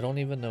Kill? I don't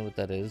even know what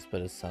that is,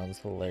 but it sounds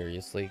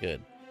hilariously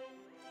good.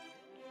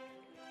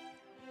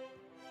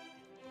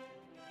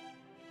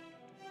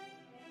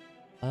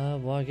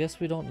 Well, I guess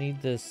we don't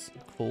need this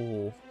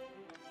coal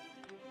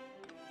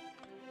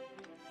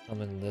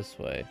coming this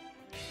way.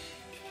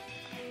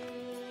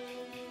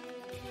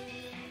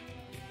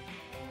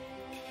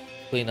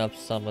 clean up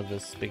some of the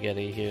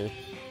spaghetti here.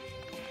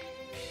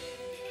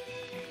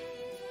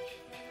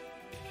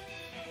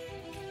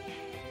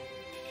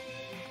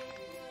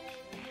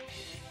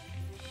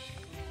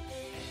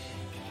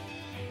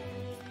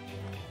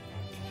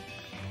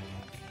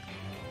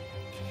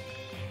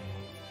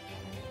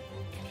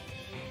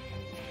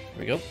 There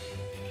we go.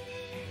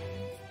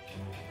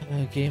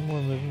 Game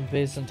more movement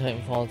based on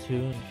Titanfall 2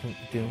 and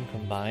Doom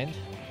combined.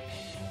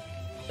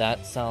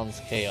 That sounds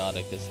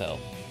chaotic as hell.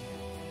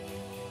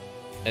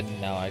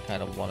 And now I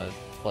kind of want to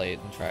play it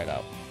and try it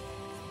out.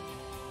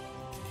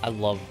 I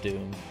love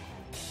Doom.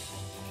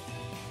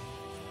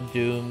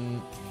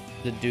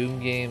 The Doom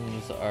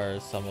games are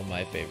some of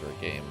my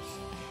favorite games.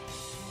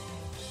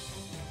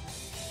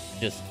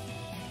 Just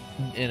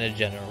in a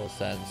general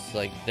sense,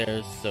 like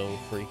they're so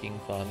freaking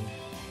fun.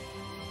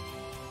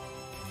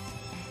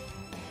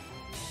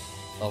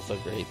 Also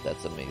great,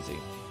 that's amazing.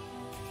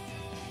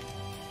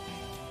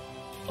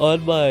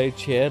 On my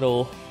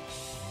channel,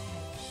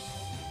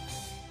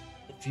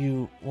 if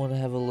you want to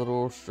have a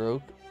little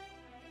stroke,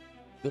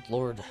 good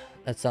lord,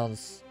 that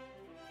sounds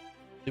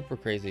super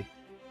crazy.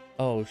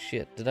 Oh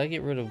shit, did I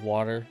get rid of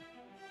water?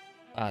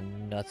 Ah,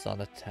 nuts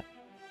on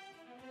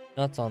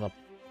a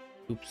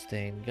poop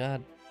stain.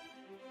 God,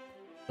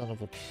 son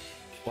of a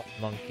what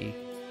monkey.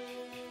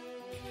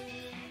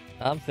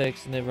 I'm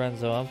fixing it,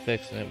 Renzo, I'm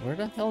fixing it. Where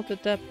the hell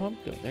did that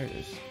pump go? There it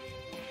is.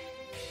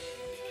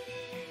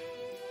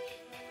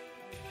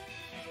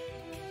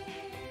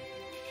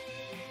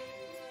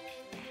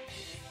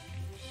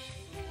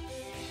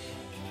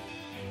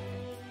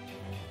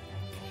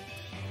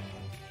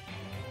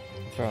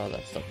 Throw all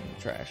that stuff in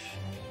the trash.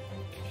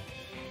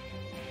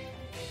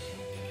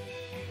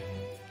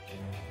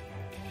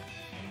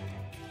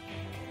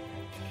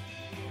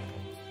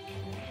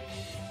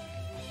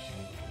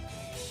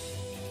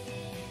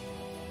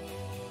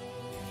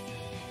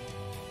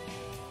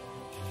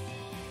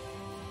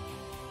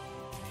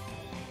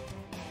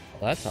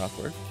 Well, that's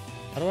awkward.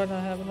 How do I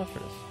not have enough for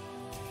this?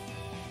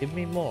 Give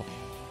me more.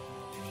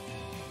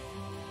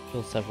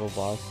 Kill several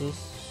bosses.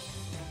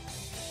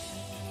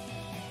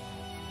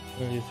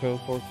 Where you throw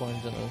 4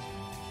 coins in a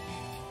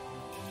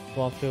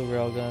swamp field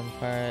railgun,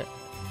 fire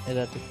it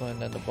at the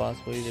coin, and the boss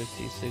will either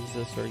cease to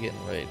exist or get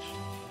enraged.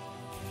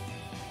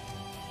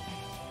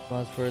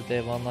 Mods for it, they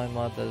have online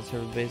mod that is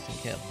server based and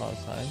can't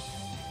pause time.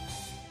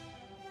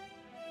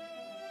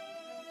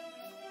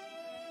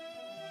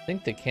 I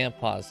think the can't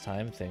pause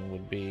time thing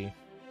would be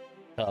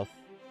tough.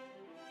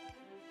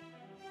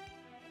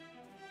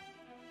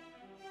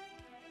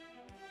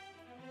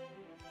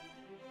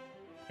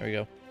 There we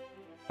go.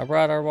 I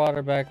brought our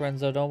water back,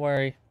 Renzo, don't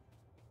worry.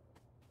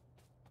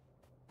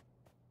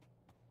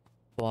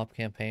 Co-op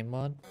campaign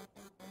mod.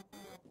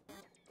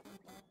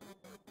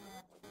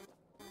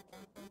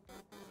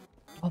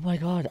 Oh my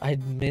god, I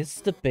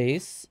missed the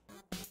base.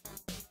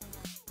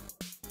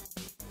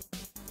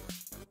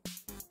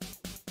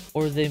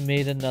 Or they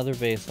made another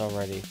base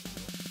already.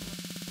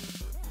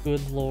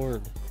 Good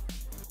lord.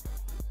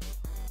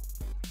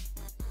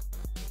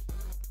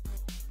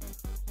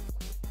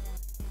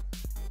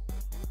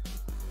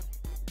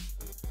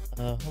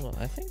 Hold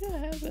on, I think I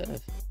have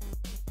it.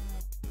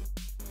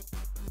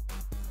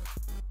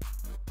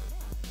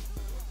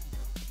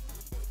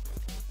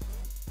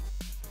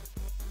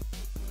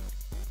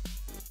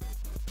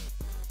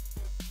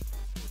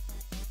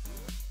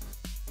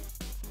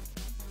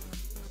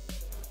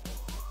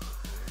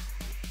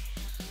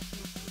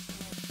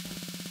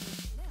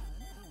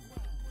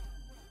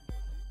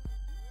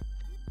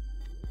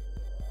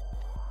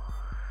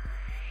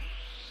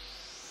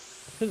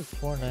 I could have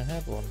sworn I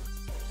had one.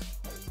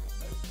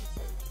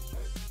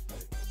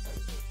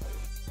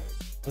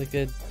 Like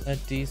a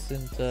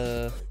decent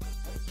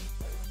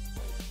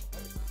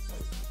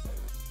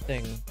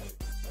thing.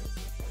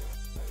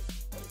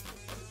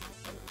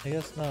 I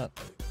guess not.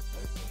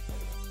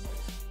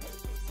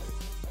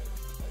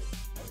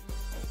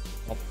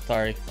 Oh,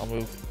 sorry, I'll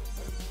move.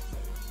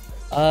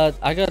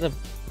 I got a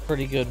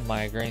pretty good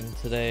migraine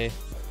today,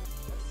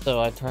 so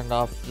I turned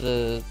off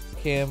the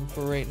cam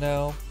for right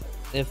now.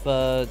 If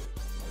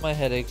my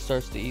headache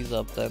starts to ease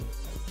up, then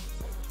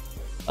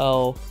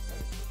I'll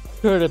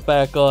turn it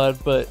back on,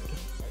 but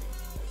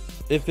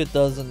if it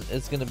doesn't,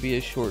 it's gonna be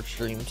a short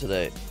stream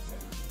today.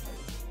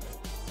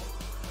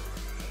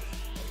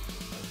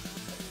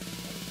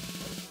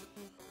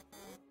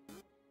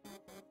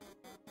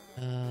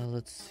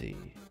 Let's see.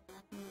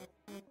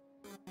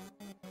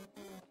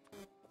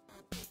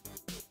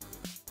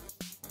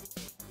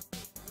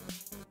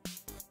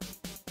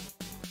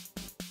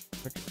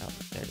 Oh,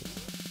 there it is.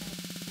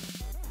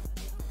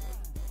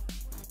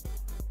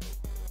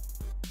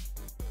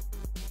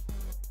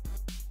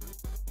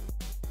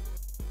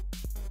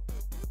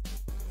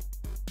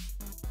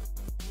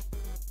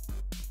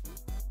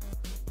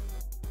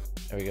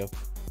 There we go.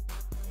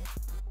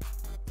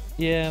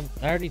 Yeah,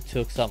 I already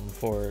took something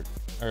for it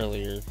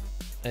earlier.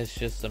 It's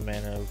just a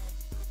matter of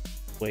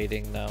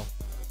waiting now.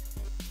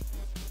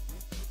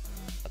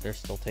 They're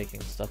still taking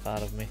stuff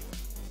out of me.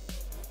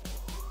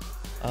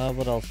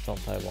 What else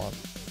don't I want?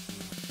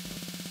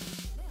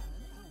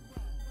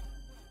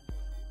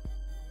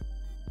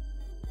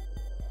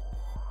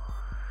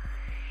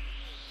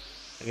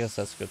 I guess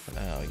that's good for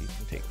now. You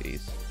can take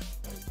these.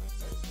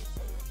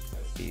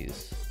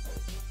 These.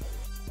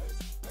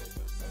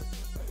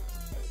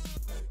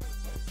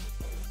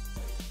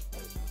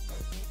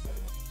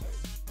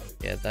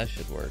 Yeah, that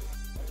should work.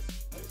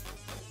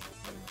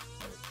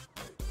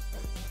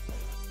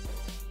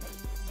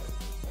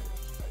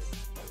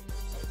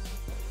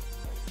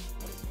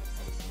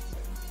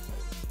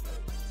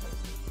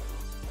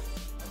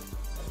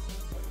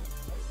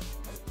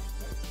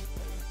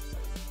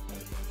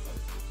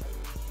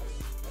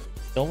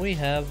 Don't we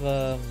have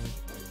the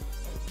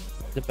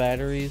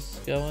batteries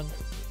going?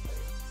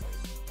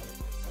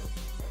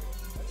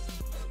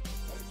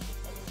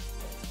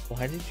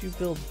 Why did you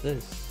build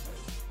this?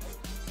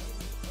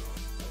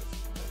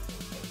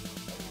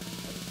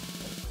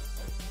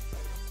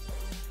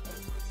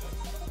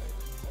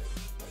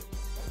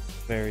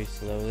 Very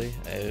slowly.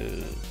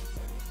 Oh.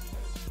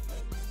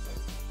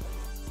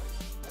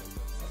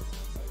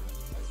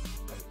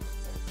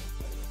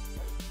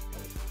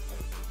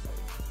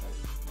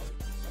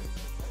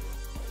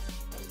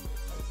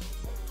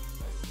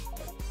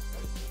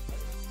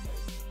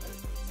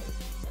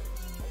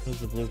 Was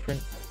the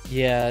blueprint?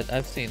 Yeah,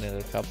 I've seen it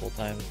a couple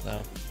times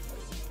now.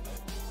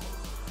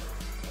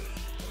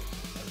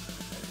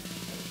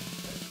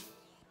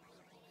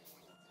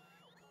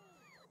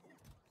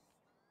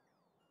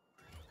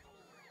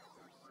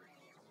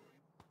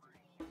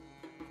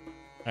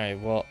 Alright,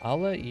 well, I'll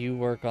let you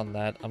work on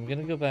that. I'm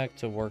gonna go back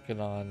to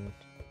working on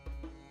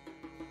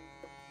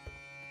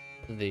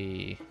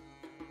the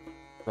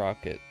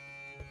rocket.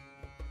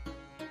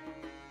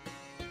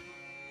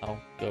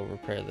 I'll go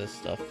repair this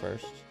stuff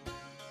first.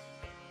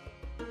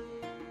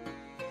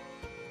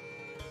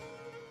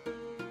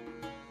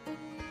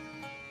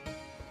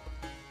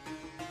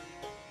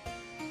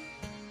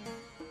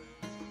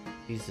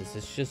 Jesus,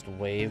 it's just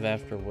wave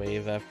after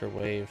wave after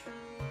wave.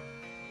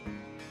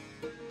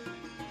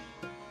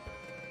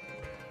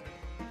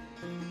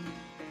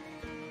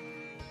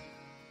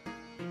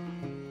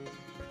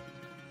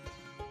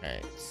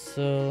 Alright,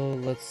 so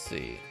let's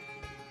see.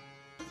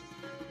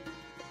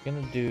 I'm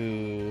gonna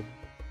do...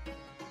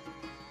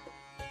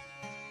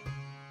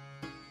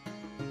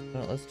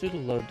 No, let's do the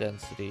low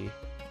density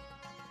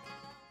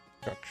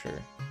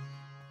structure.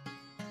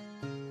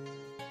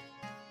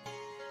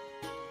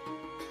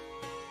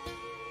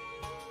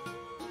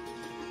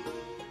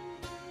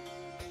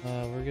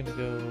 We're gonna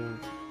go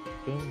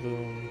boom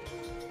boom.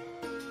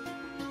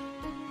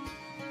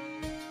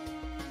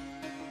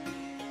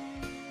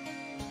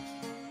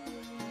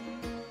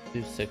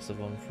 Do 6 of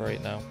them for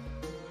right now.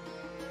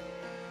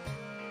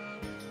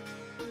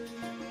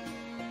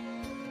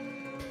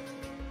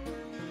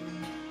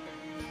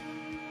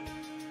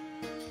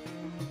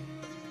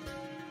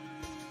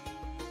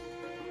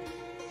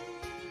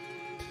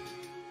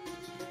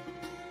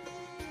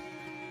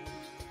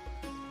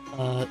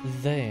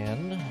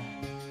 Then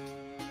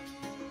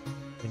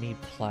we need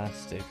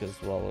plastic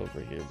as well over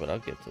here, but I'll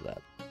get to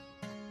that.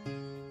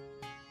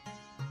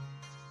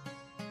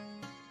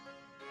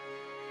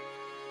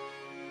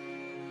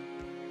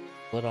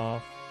 Split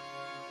off.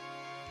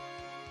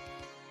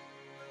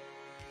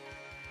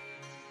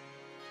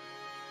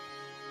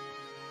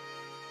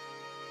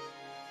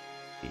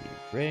 Be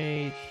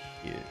right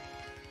here.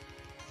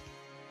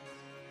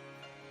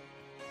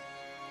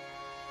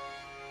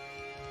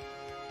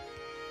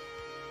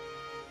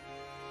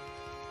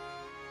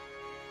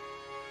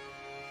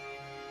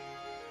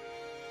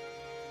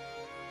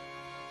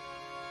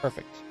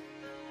 Perfect.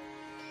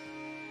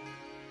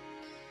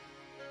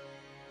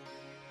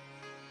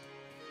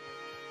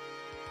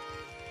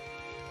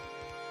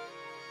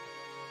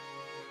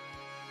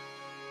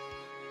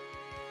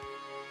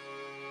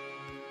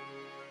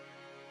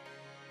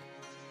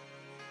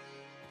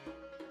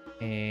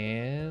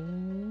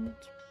 And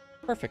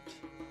perfect.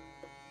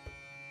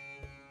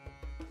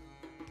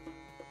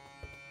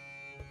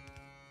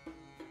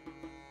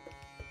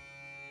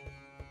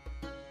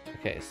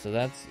 Okay, so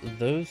that's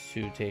those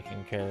two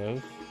taken care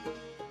of.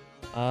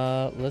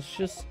 Let's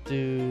just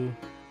do...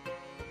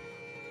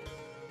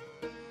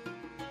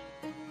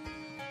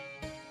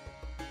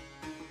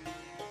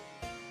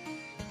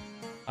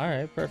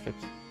 Alright,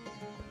 perfect.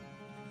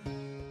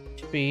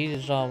 Speed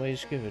is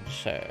always good,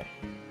 sir.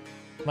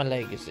 My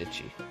leg is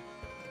itchy.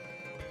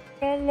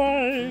 My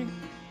leg!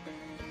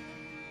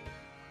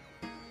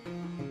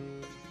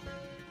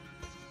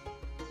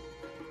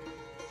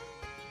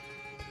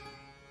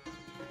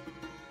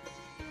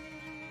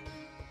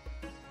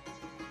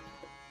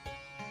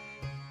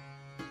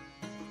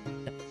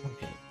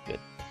 Okay, good.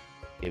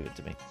 Give it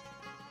to me.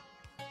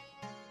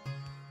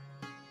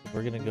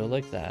 We're gonna go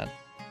like that.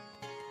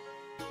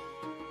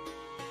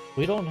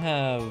 We don't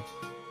have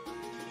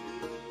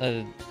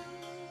a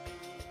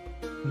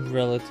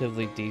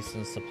relatively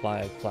decent supply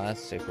of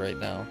plastic right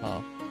now,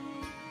 huh?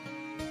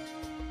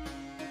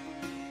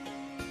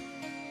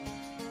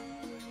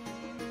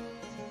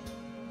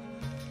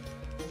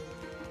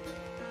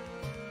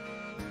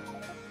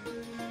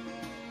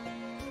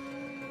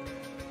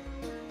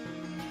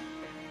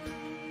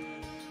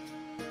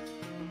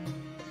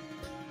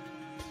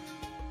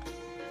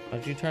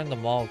 How'd you turn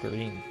them all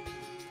green?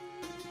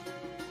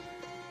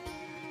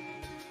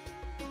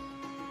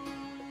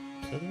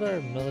 What is our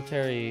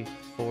military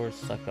force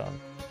stuck on?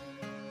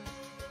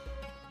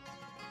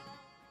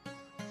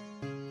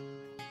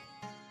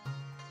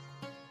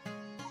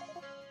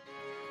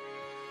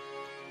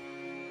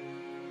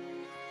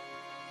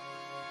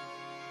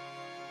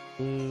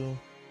 Blue.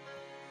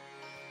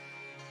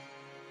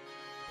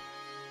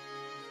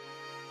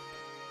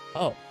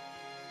 Oh,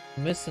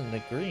 missing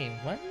the green.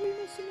 Why are we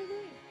missing the green?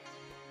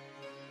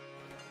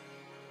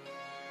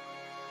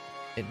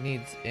 It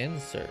needs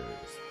inserters.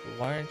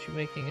 Why aren't you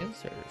making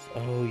inserters?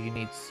 Oh, you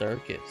need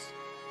circuits.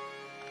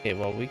 Okay,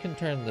 well, we can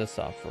turn this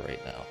off for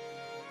right now.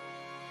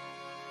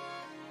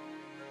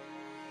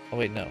 Oh,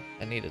 wait, no.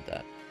 I needed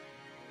that.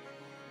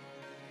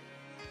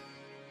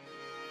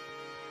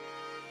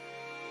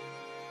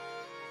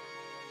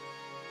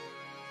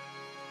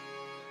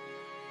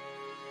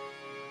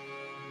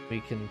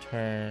 We can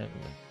turn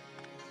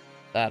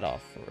that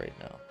off for right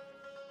now.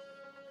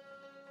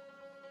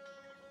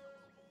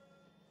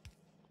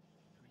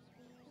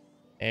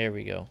 There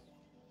we go.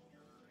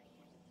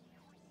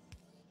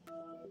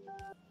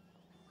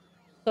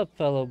 What's up,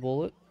 fellow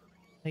bullet?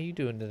 How you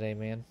doing today,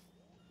 man?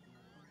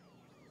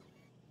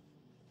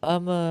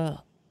 I'm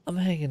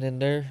hanging in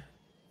there,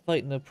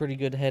 fighting a pretty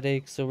good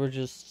headache, so we're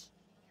just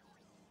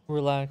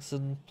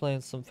relaxing,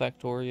 playing some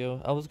Factorio.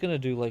 I was gonna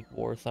do like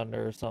War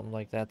Thunder or something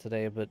like that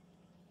today, but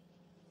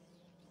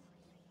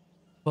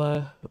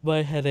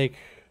my headache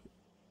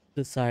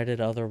decided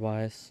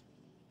otherwise.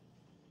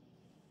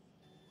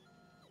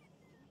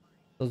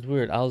 It was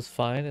weird. I was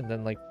fine, and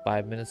then like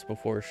 5 minutes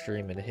before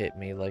stream, it hit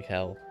me like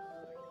hell.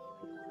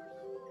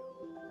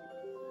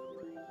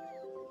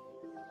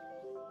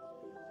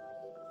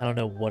 I don't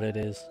know what it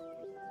is.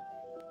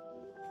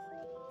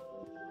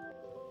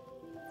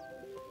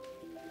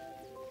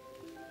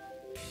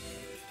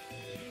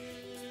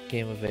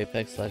 Game of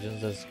Apex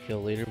Legends as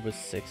kill leader with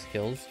 6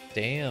 kills.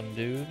 Damn,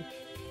 dude.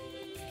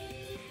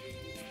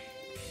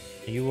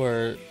 You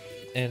are,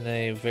 in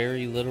a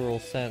very literal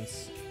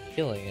sense,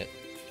 killing it.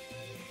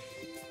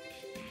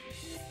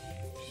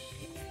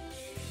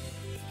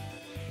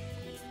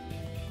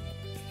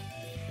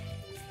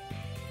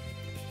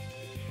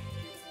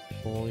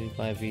 Bullied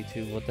by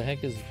V2. What the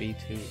heck is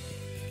V2?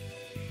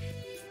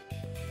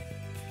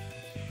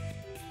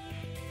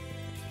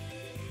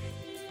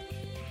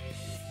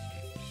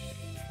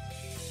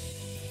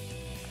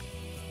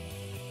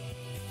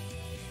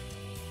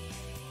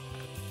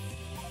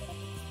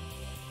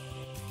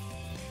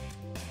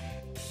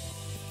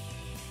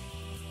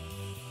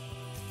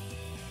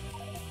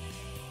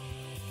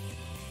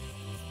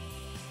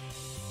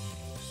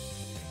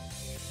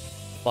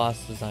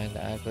 Boss designed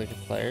to act like a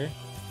player?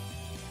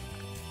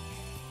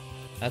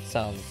 That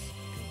sounds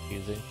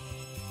confusing.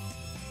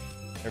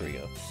 There we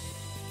go.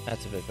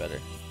 That's a bit better.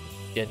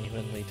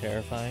 Genuinely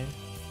terrifying?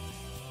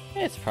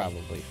 It's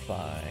probably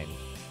fine.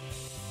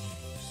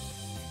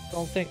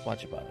 Don't think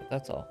much about it,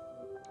 that's all.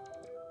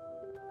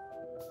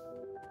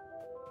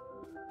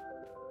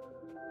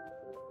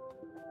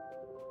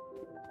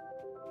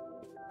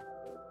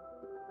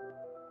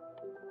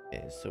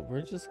 Okay, so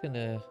we're just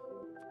gonna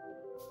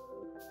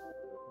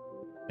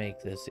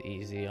make this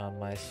easy on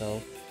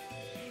myself.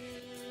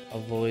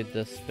 Avoid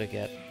the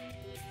spaghetti.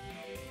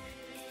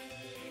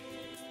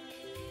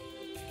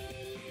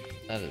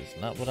 That is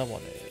not what I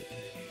wanted.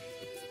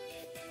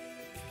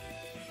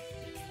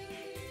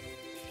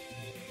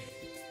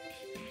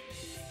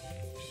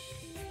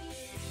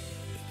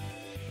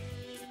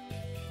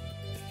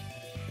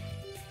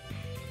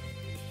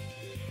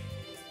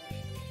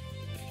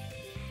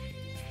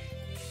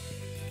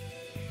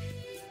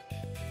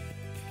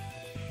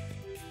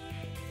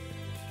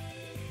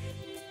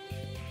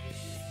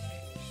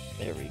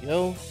 There we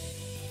go.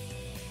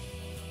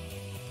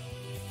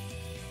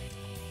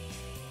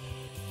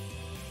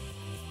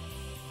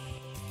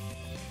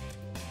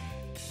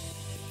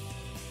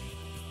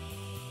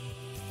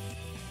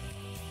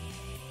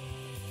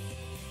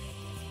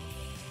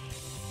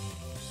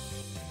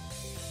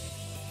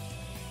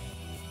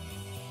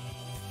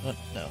 Oh,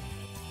 no.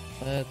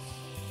 Let's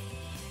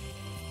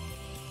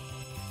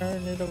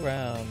turn it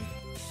around.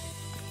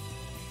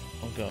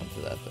 I'm going to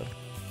that though.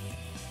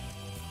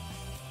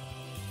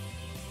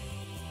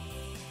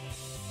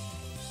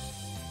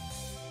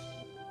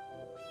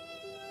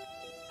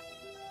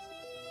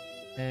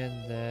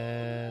 And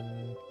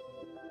then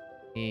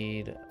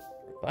need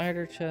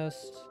provider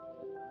chest.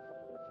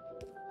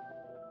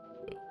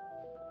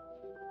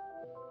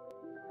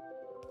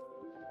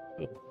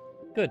 Ooh.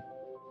 Good.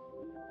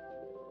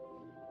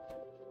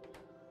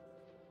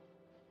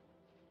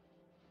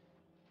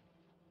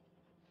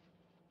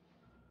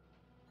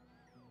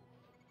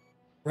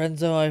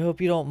 Renzo, I hope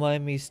you don't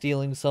mind me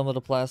stealing some of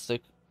the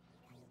plastic.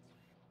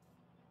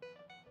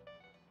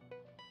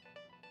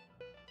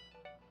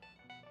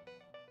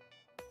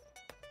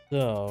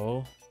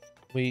 So,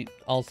 we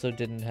also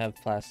didn't have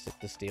plastic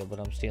to steal, but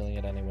I'm stealing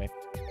it anyway.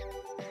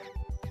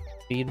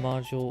 Feed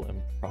module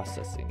and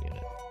processing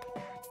unit.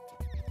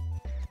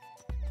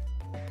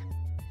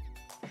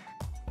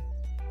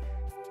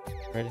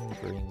 Red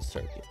and green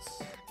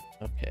circuits.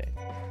 Okay.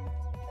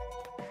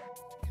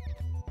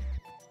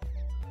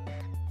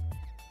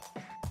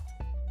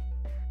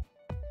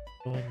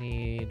 What do I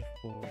need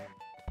for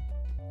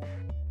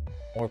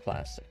more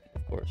plastic,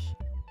 of course.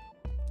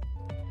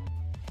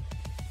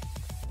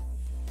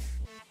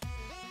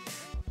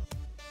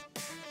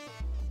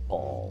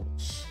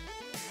 Balls.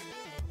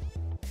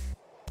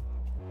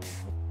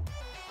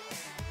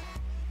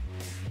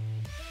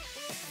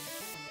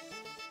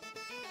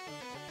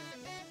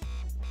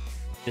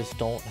 Just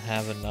don't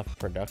have enough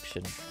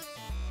production.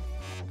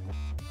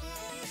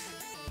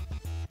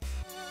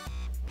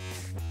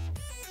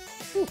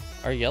 Whew,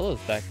 our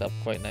yellow's backed up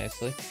quite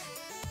nicely.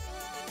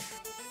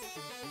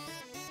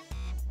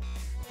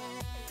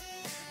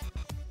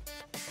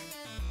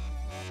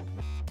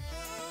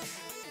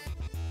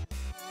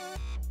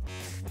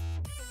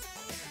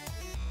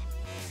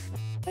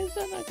 Why is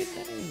that not getting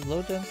any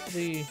low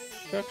density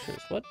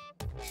structures? What?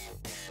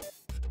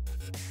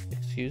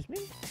 Excuse me?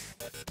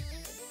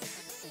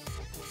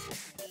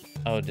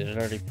 Oh, did it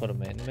already put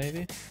them in,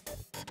 maybe?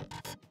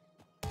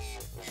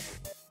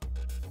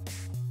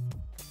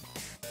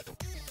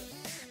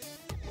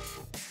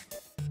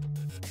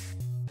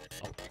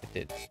 Oh, it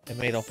did. It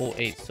made a whole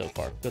 8 so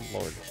far. Good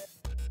lord.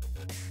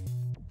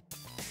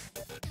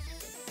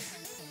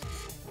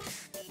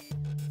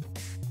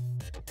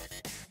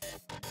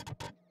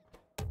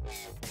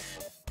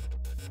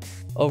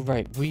 Oh,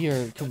 right. We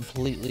are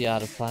completely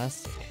out of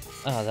plastic.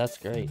 Oh, that's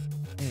great.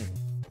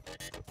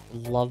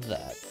 Love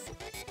that.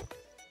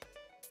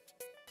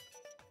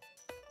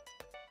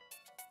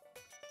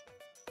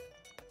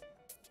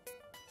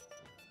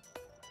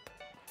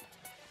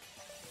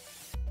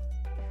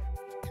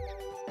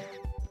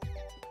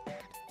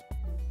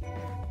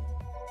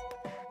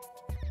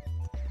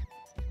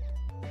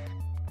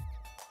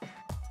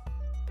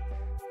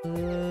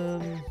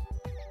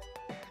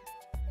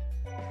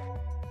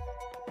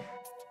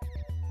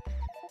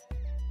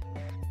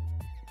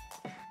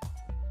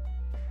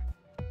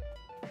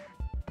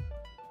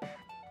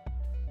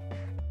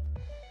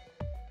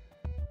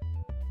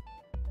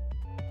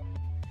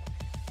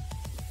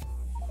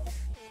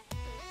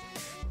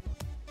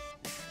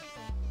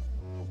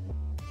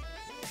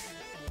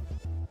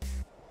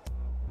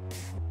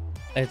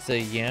 It's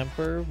a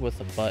yamper with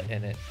a butt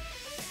in it.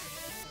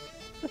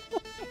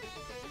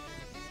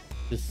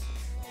 Just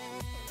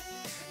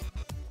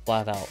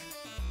flat out.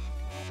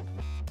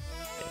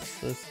 Okay,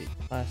 so let's see.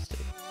 Plastic.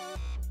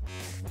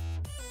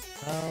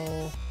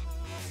 How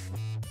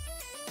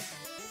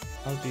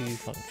do you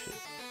function?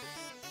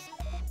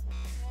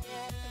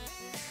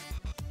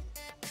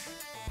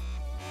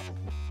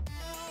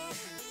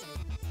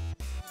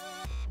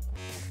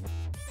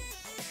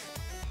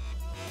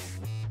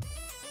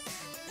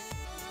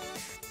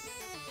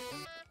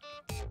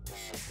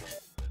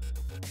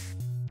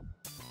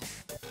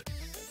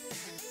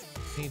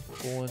 Need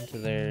to go into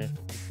there and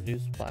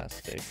produce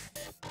plastic.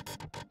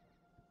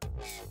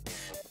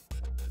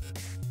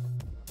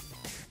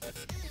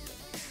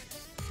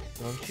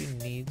 Don't you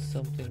need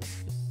something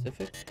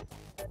specific?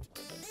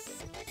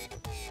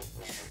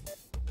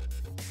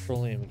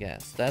 Petroleum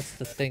gas. That's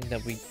the thing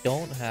that we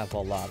don't have a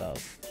lot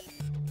of.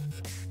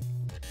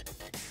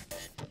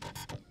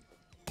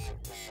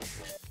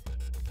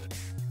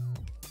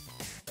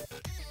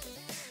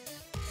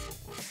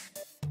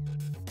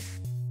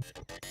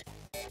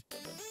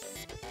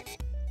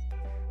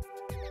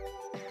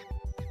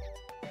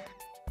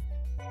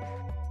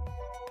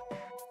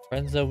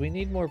 Renzo, we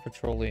need more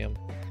petroleum.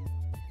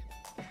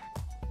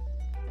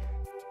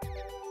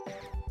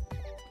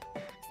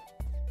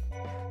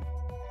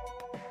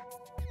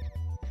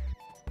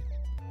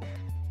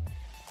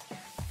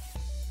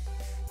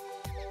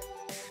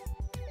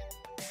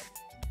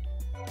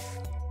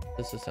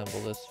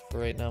 Disassemble this for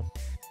right now.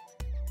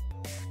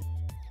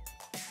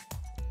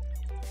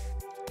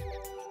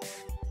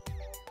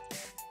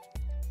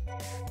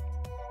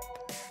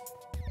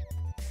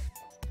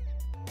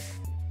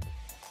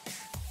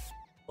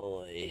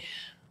 Boy.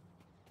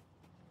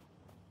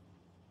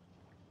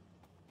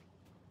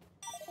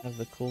 Have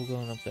the coal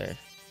going up there.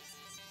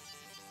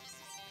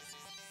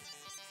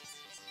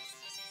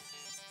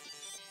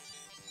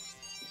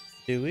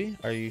 Do we?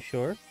 Are you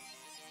sure?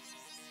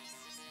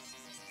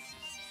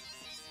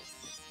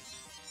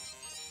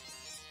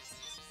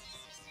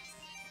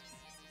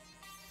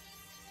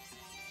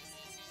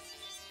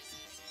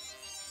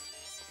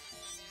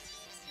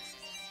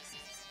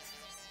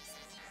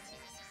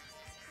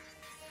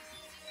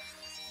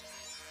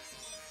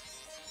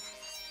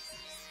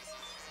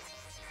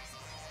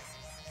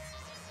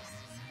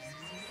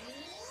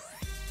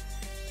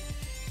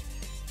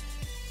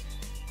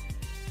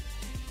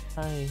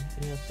 Hi,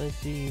 yes, I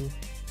see you.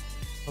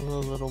 Hello,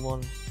 little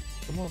one.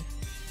 Come on.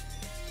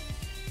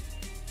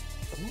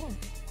 Come on.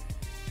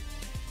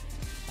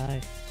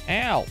 Hi.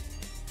 Ow!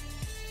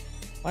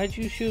 Why'd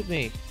you shoot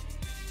me?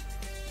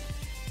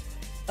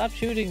 Stop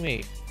shooting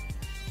me!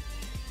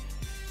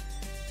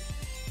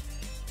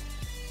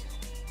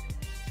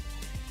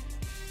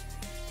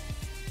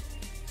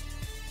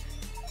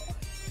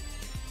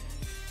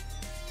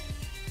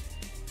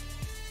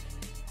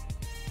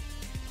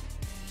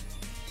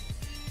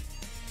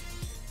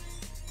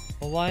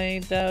 Well, why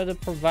ain't that a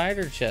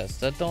provider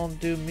chest? That don't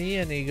do me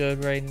any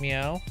good, right,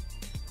 meow?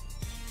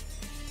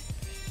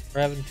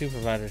 We're having 2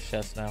 provider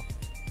chests now.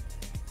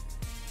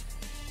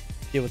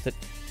 Deal with it.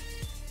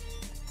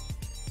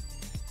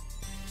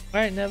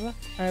 Alright, Neva.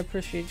 I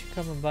appreciate you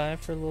coming by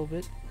for a little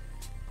bit.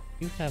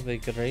 You have a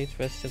great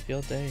rest of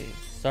your day.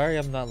 Sorry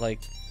I'm not like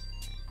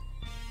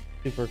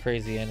super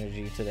crazy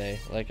energy today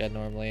like I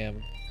normally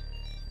am.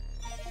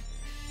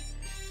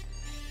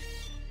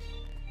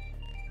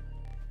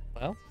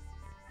 Well,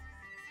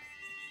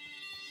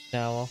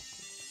 now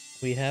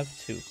we have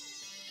 2.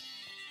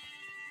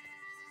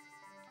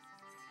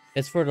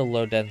 It's for the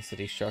low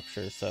density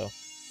structure, so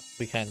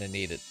we kind of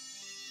need it.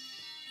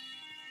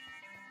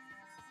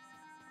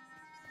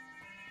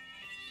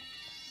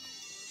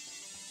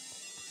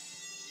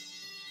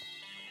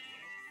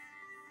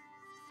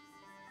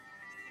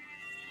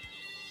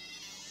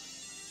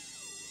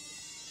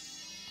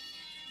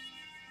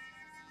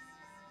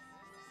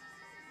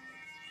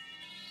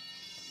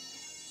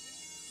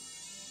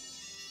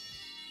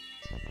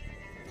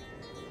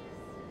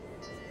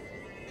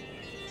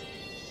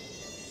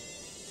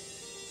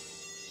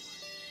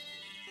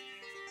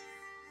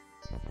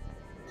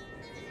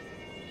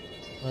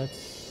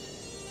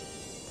 Let's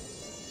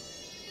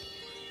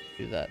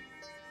do that.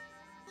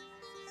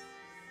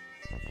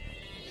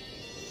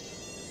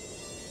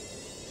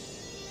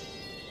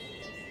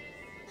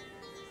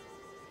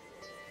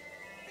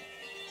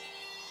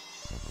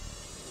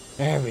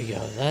 There we go.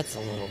 That's a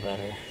little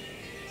better.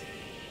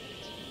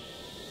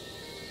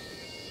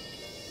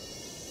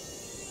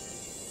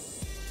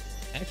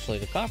 Actually,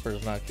 the copper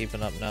is not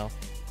keeping up now.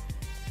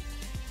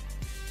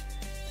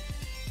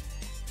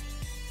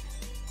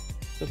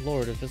 Good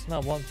lord, if it's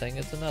not one thing,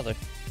 it's another.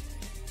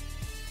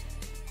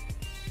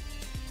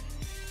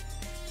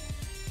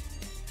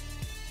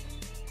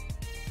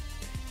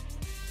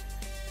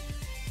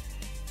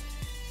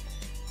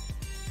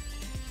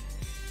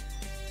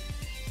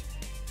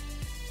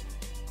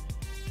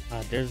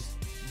 There's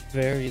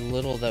very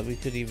little that we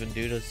could even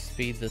do to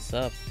speed this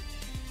up.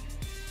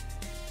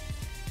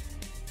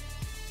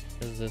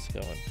 Where's this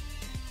going?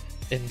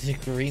 Into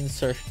green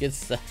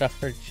circuits that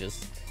are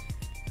just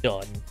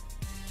done.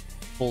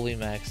 Fully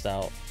maxed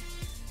out.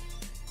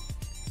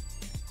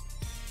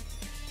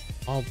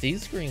 All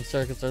these green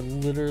circuits are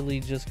literally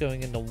just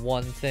going into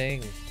one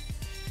thing.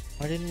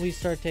 Why didn't we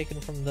start taking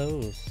from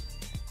those?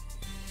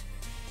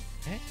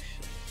 Actually,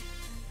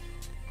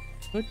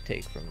 could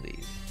take from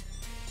these.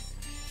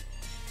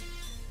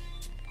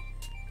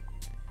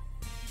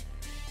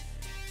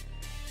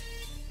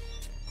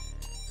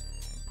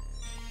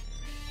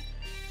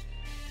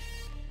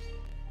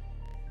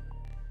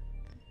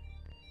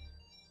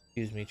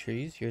 Excuse me,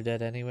 trees, you're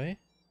dead anyway.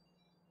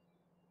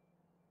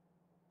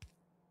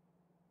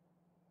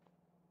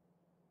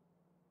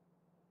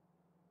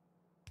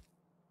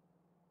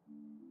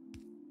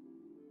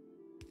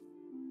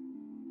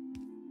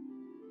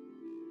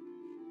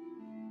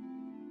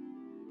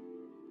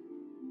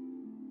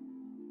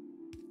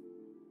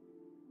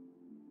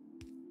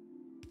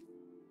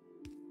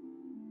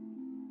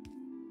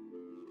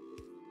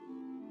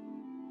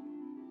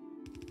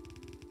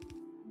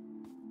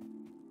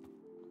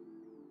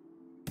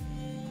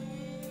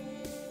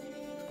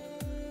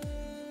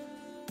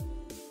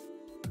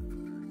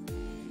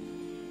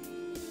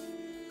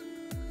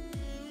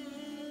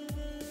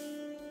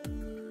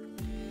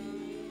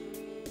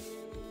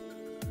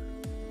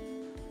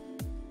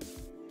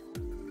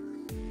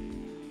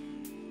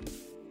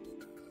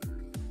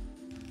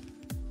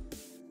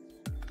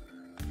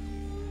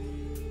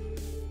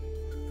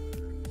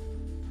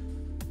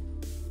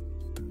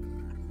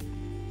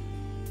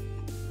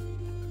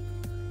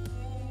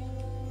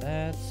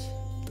 That.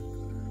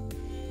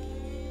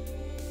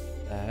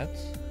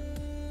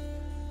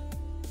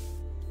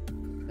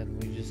 Then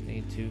we just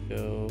need to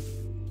go.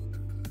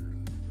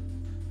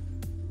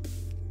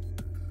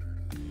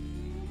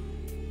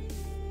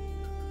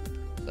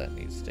 That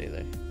needs to stay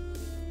there.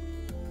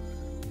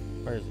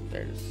 Where is it?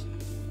 There it is.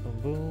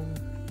 Boom,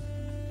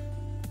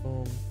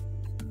 boom,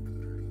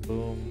 boom,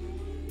 boom.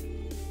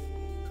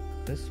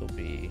 This will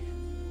be.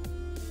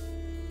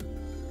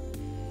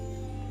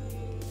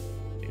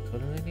 Wait,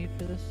 what do I need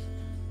for this?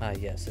 Ah,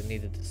 yes, it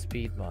needed the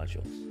speed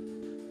modules.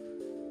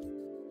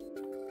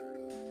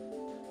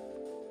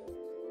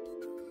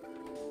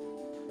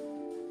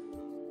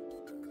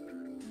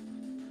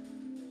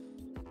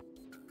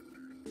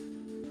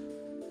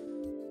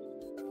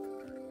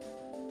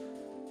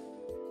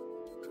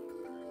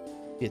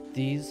 Get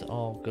these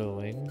all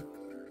going.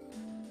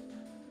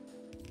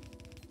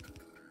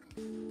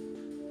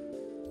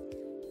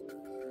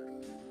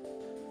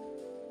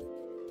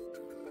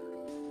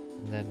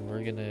 And then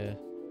we're gonna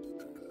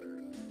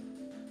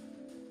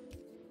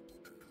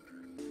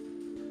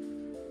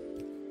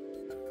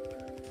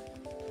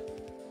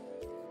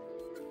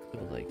go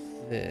like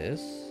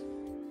this.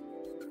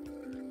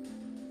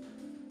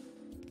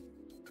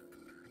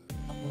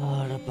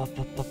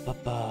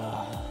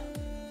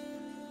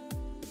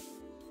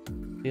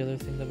 The other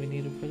thing that we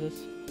needed for this?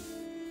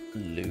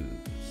 Lubes.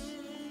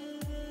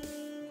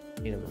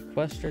 Need a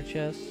requester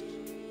chest.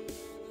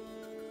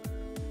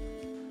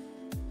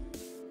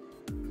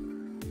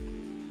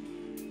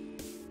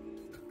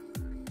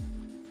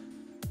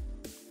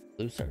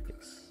 Blue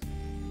circuits.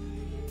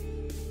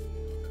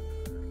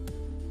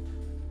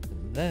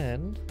 And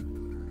then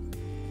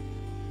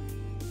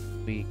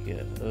we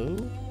go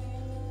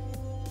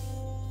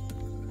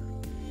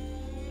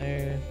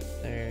there,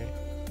 there,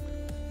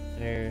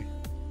 there,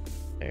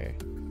 there, there,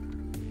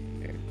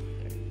 there.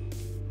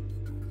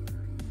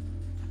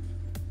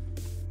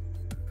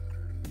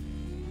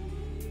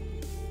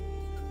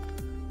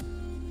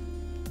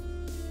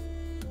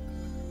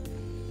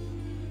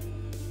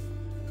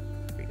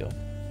 There we go.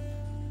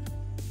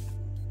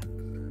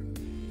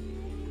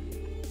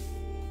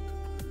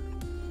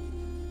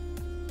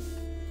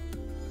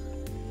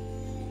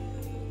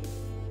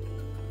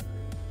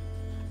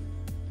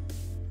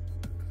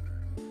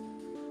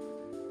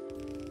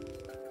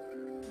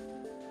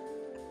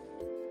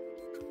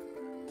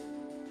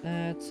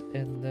 That,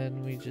 and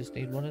then we just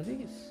need one of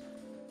these.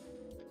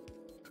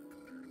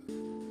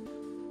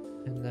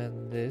 And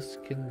then this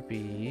can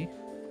be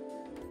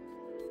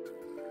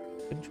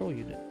control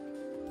unit.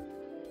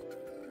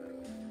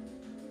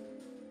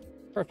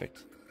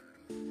 Perfect.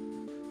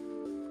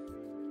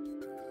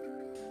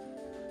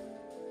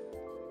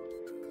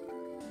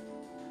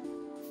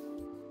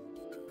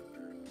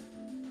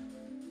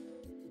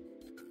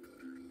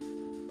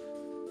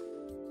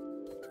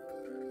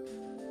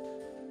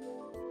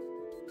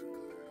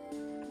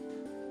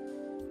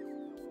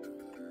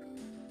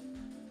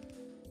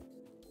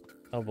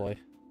 Oh boy.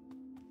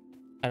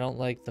 I don't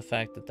like the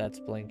fact that that's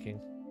blinking.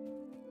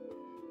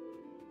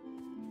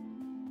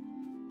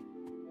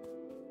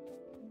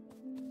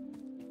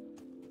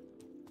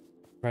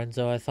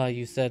 Renzo, I thought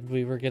you said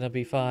we were gonna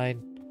be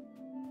fine.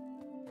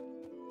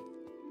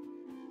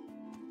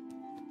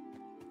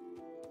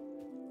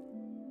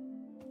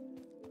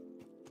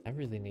 I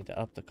really need to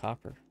up the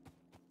copper.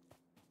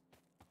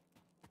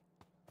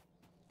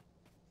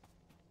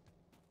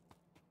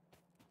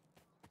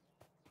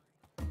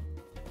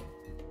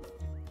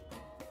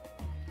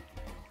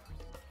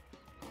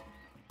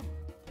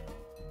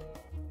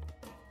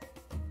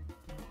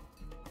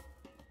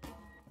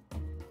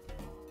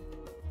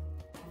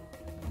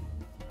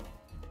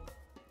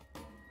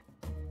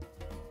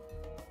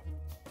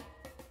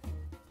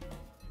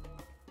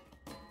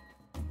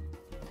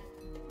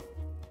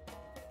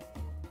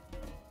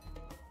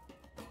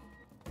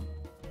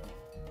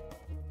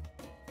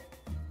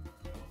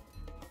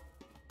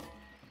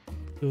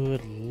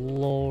 Good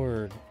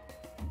lord.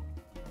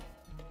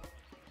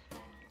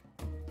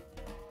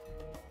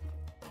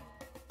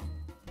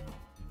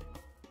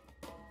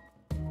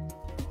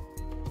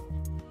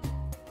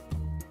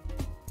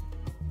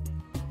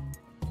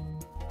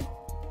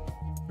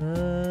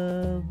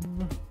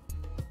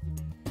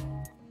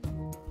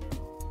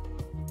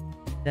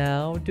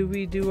 Now do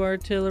we do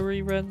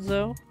artillery,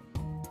 Renzo?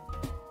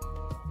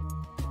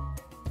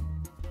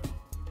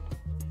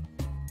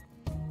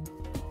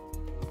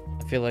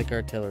 I feel like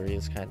artillery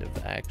is kind of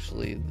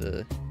actually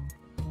the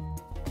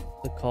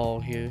call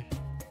here.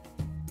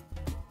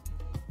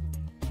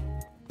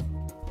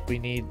 We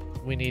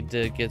need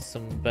to get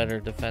some better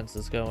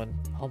defenses going.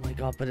 Oh my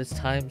god, but it's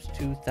times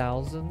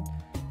 2,000.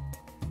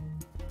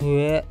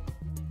 Yeah.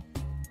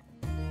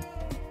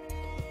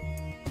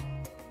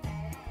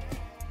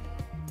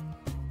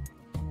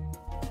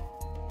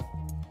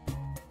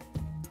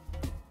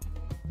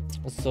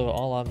 So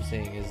all I'm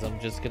saying is I'm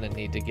just gonna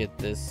need to get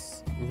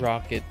this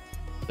rocket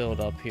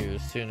build up here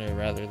sooner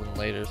rather than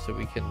later so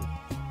we can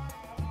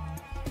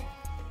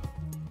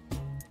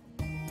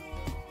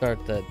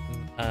start that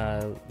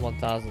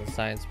 1,000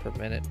 science per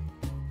minute.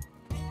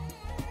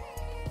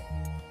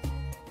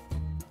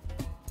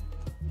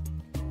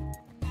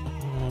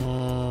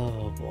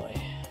 Oh boy.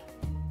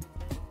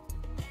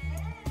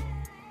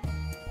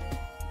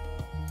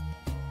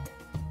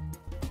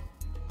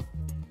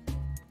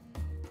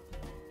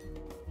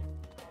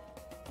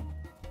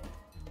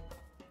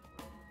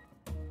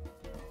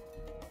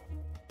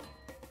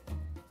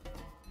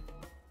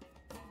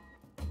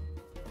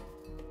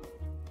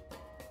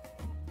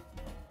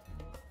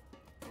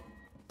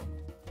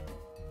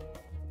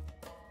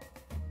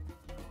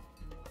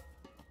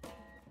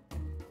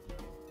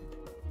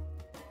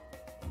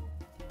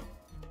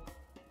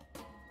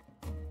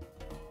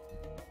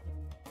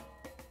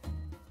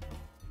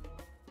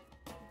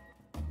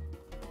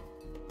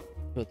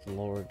 Good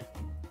lord.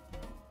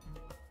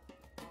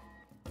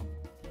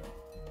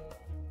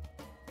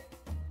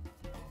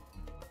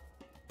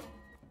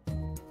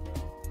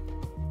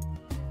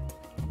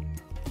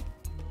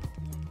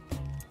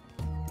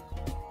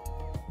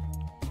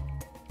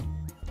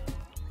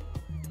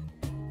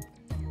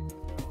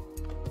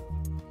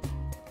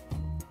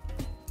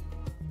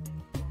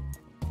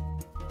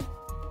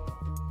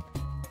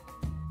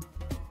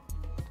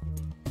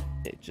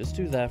 Okay, just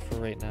do that for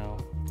right now.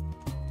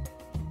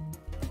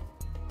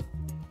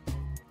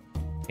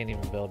 Can't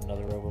even build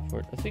another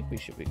roboport. I think we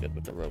should be good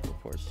with the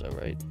roboports though,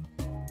 right?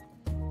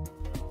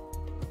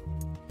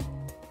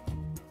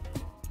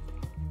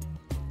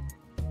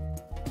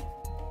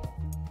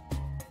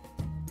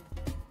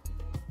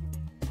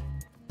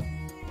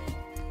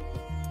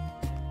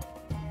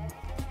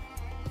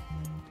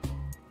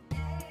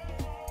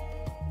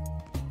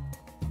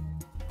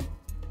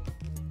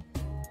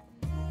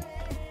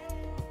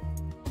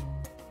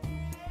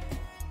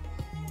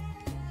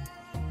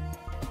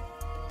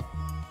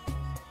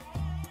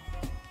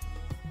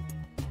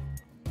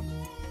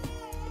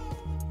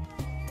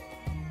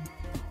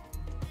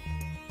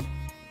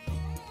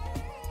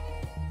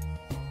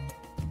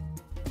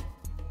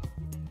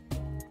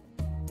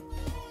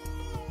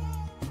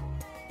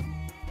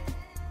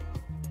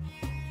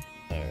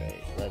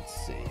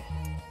 let's see.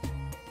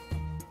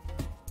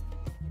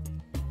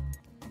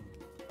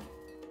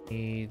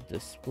 Need the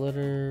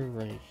splitter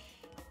right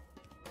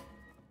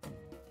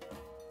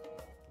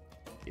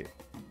here.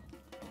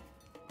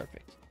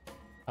 Perfect.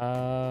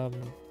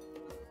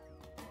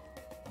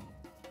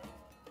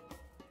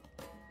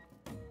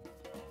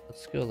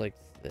 Let's go like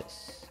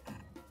this.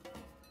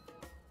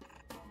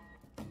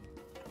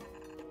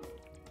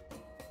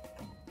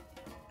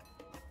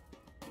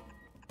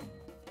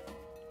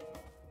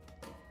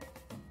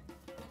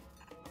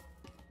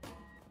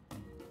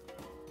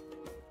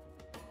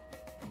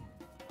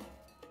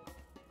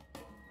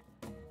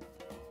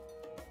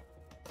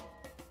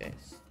 Okay,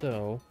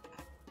 so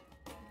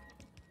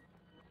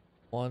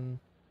 1,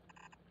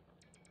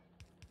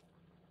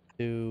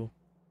 2,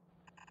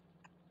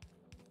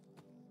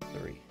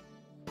 3.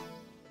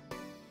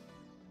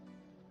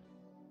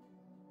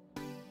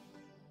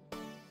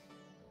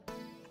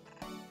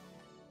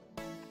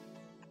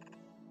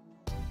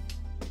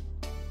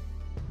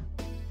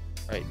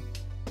 Right,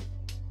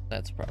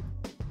 that's a problem.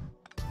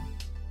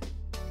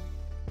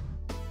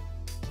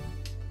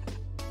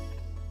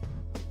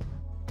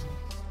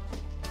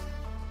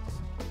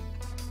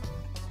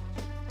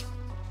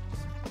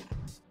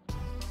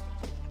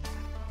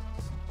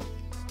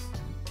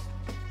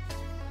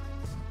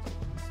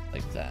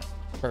 Like that.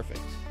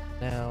 Perfect.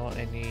 Now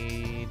I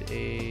need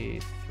a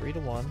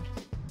 3-to-1.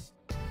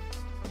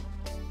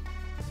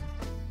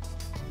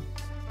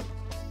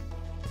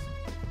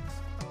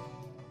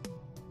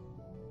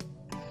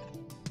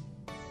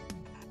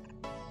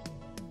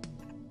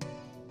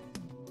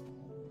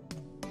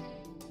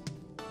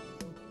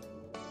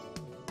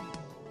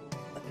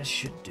 That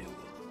should do it.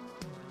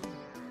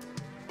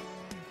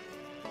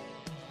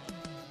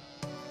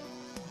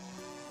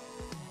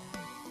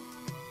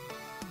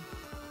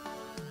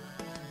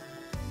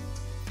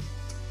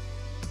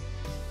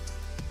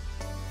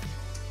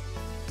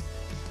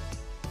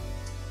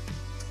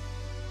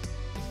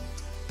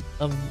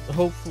 I'm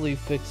hopefully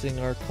fixing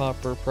our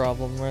copper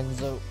problem,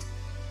 Renzo.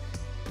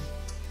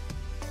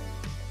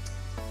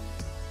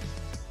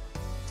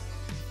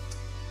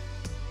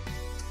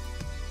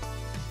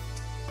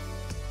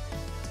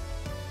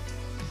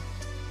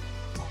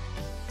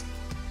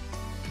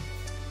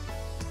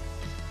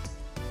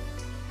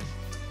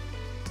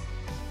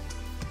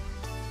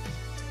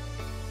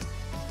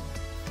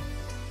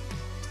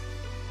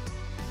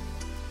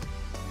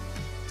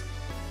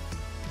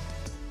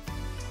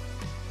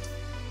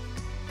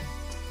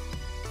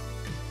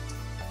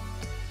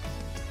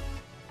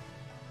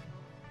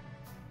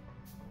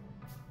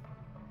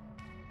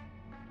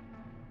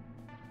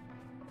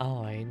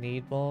 Oh, I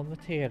need more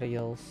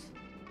materials.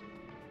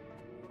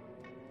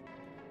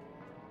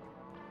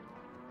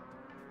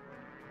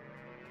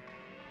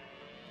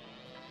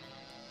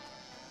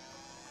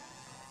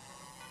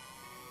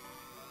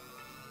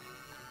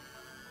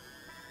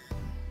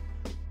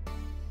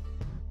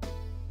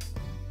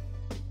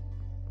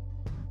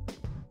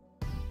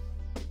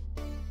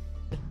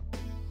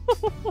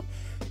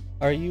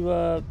 Are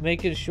you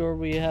making sure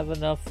we have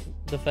enough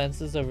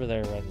defenses over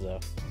there, Renzo?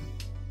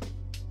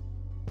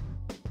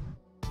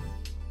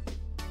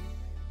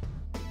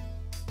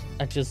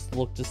 I just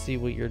looked to see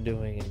what you're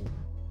doing, and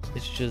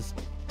it's just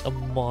a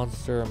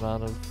monster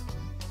amount of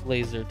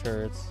laser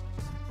turrets.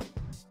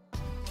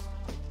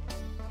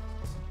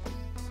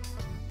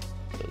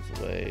 Goes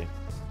away.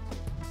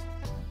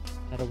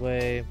 That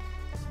away.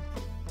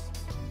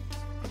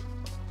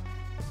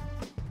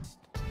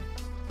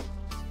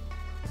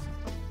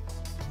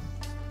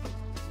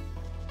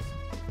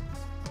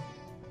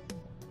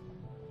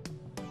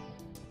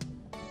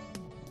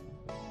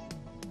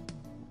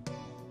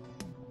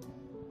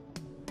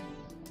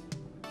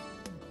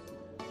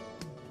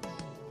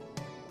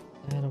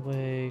 That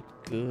away.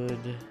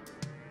 Good.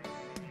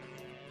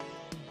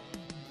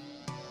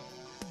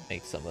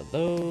 Make some of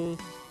those.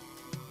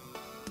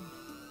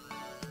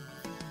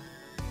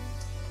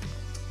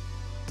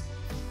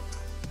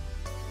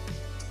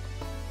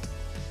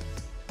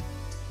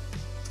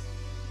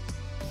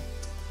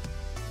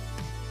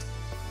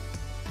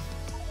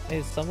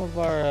 Hey, some of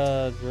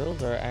our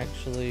drills are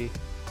actually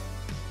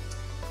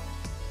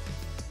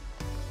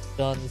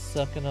done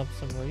sucking up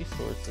some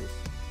resources.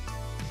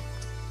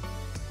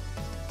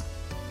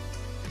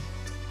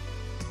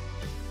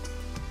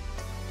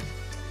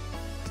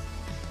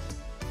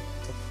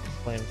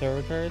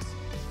 Flamethrower turrets?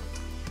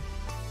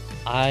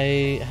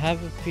 I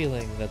have a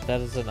feeling that that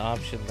is an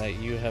option that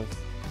you have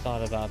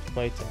thought about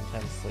quite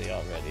intensely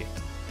already.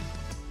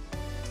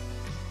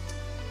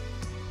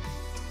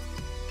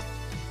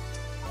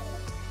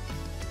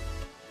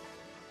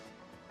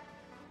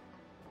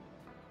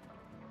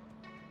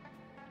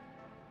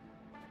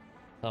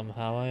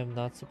 Somehow I am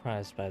not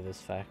surprised by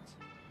this fact.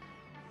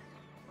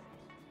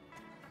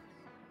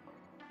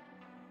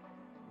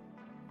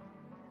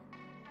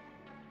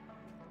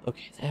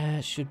 Okay,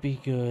 that should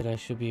be good. I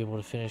should be able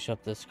to finish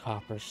up this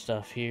copper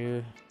stuff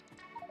here.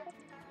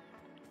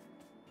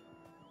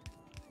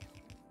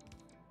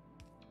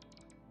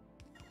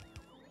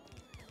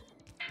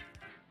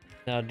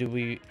 Now, do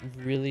we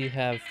really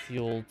have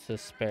fuel to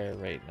spare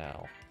right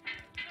now?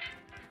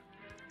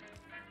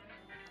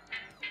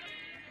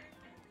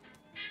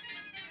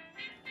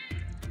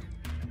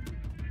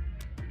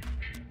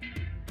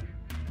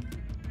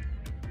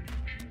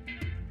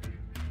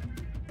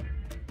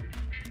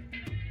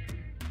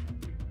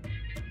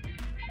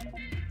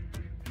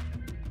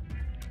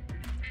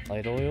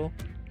 Light oil?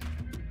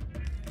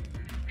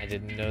 I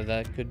didn't know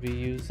that could be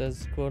used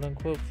as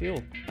quote-unquote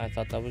fuel. I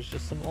thought that was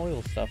just some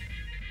oil stuff.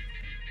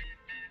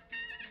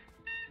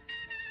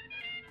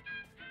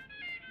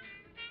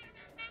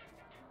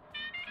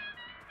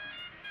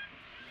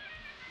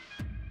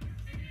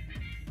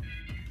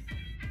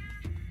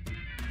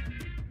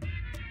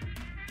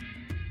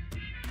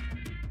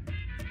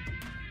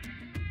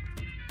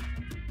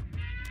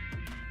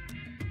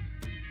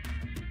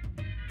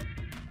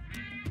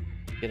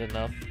 Get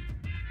enough.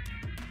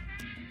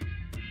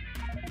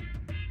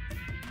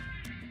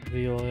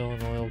 The oil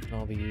and oil can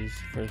all be used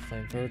for the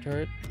flamethrower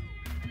turret.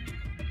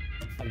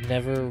 I've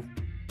never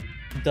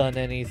done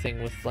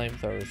anything with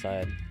flamethrowers.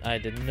 I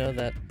didn't know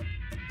that.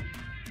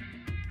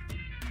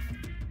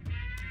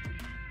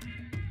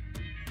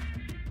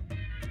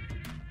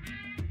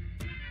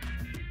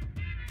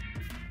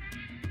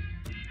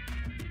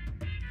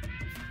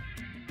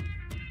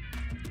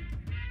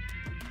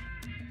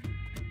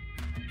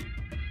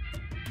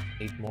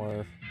 Need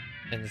more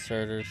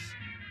inserters.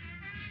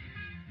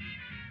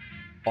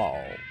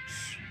 Balls.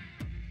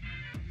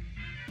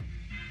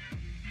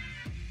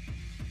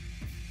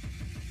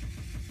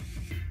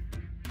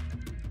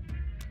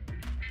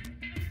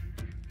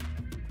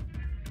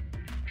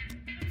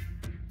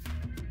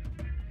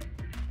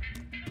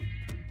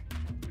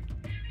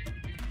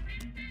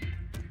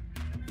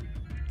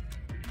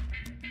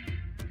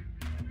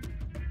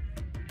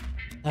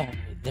 Alright,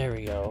 there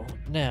we go.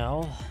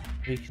 Now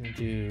we can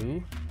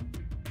do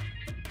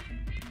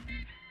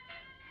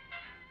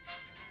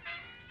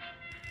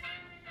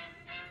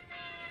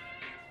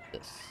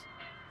this.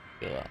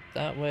 Go out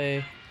that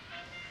way.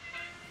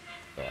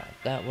 Go out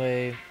that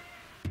way.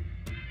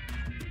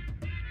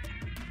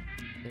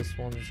 This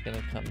one's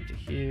gonna come to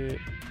here.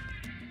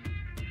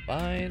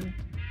 Fine.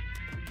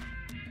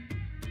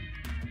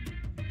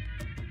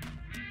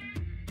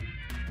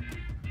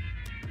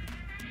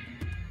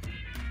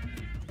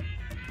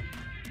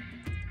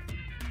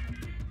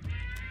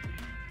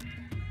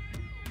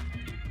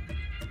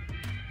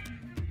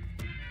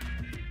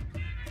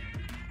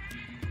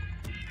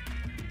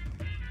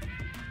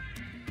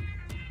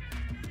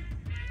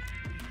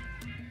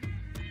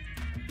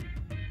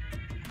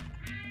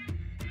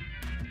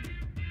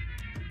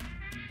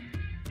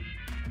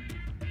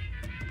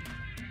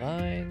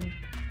 Fine.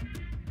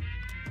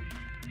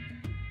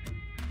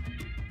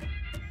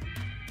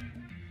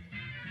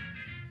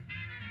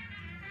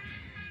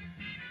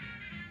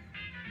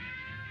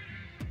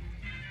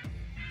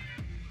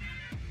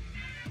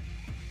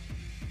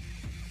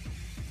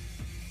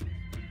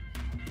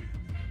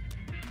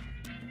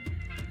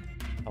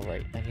 All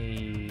right, I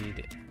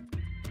need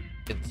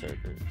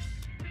inserters.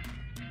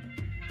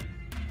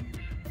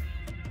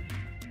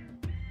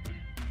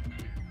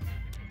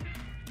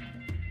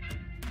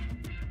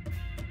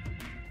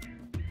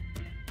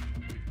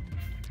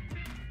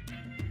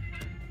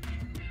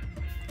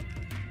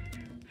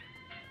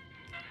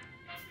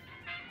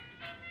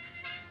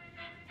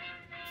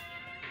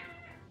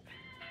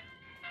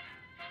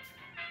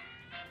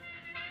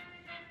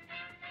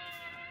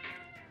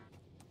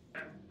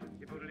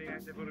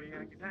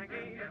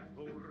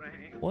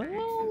 Well,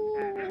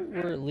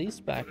 we're at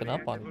least backing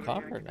up on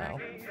copper now.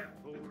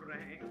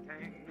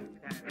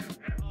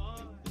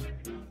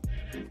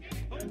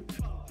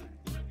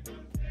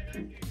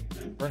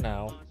 For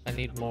now, I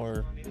need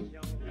more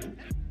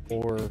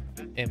ore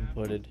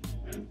inputted.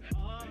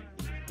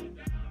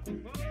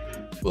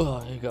 Oh,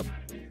 hiccup.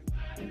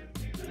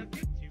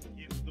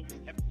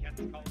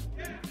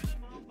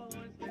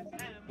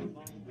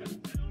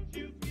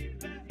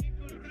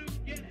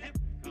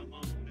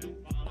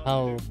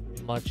 How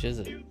much is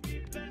it?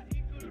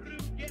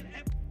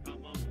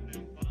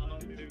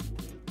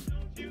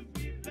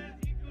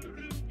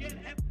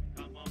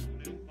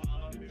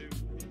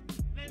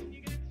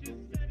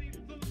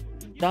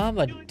 I'm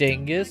a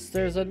dingus.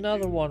 There's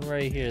another one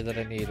right here that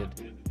I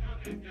needed.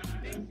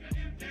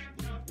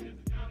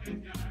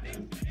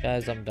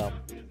 Guys, I'm dumb.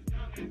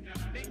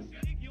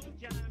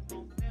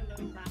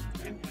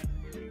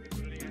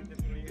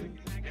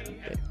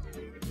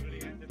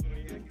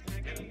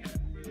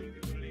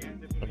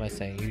 What am I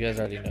saying? You guys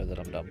already know that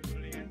I'm dumb.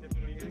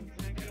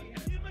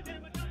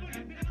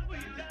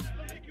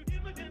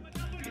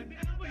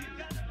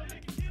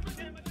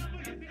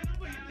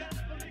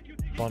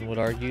 One would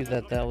argue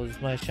that that was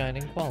my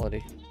shining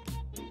quality.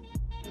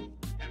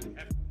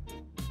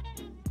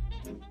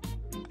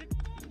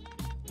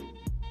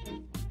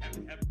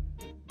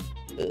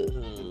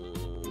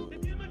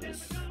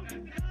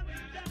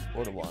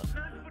 Four to one.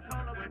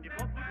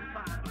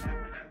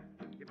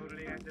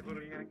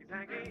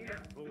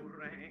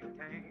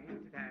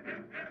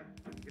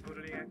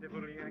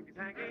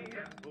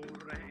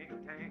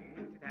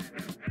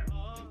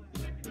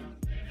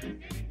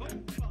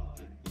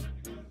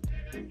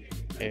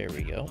 There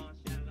we go.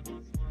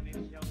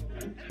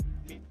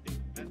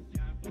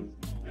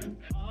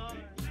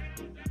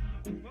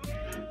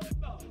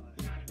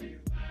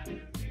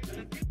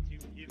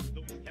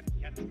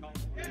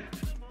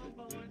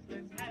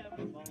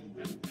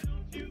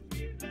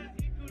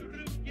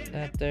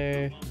 That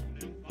there.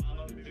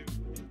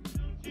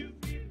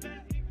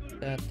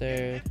 That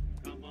there.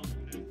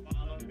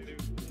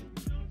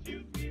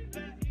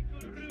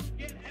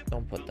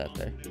 Don't put that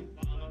there.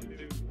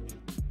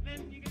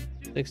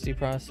 60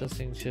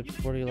 processing chips,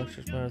 40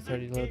 electric motor,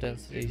 30 low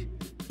density,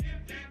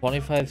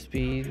 25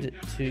 speed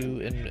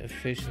 2 and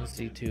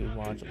efficiency 2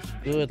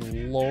 modules. Good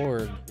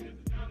lord.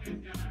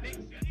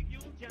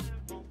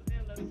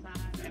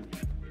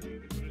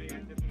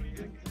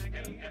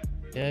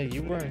 Yeah,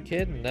 you weren't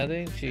kidding. That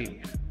ain't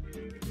cheap.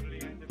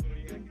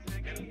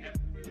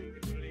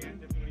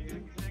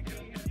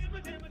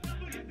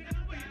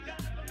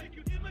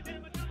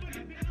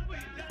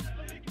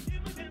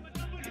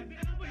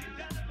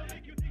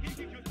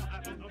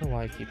 I don't know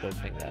why I keep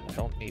opening that. I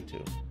don't need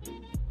to.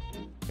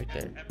 Right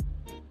there.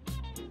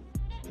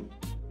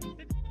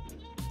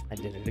 I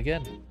did it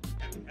again.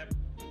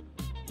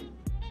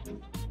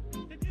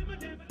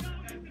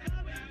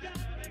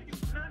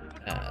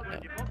 No.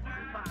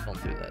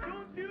 Don't do that.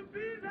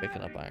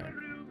 Picking up iron.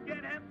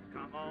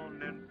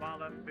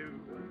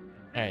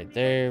 Alright,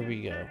 there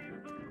we go.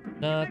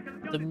 Not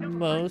the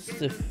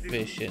most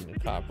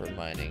efficient copper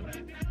mining.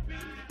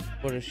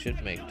 What it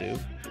should make do.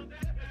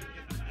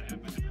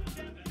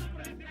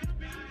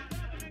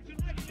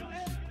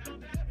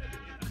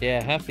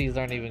 Yeah, half these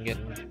aren't even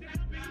getting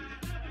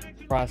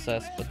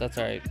processed, but that's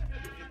alright.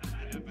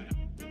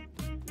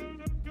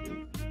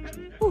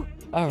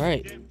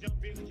 Alright.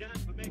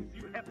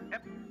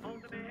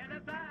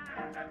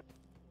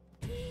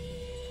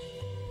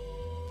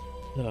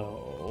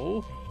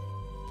 So...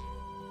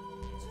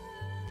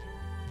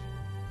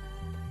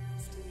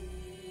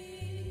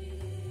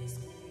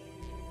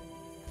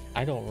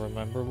 I don't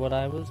remember what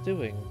I was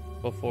doing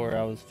before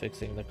I was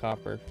fixing the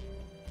copper.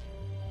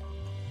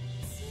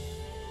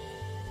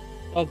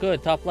 Oh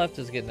good, top left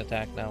is getting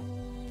attacked now.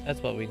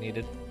 That's what we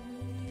needed.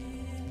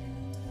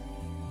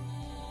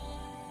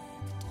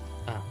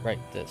 Ah, right,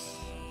 this.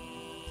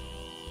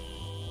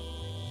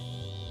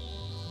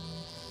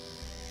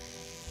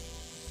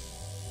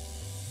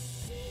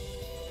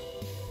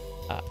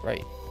 Ah,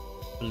 right.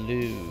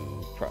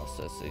 Blue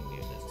processing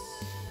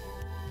units.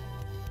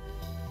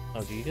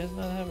 Oh, do you guys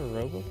not have a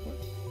RoboPort?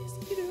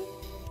 You do.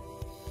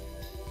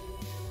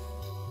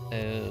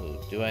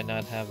 Oh, do I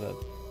not have a...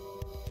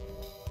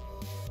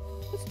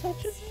 Let's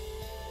touch it.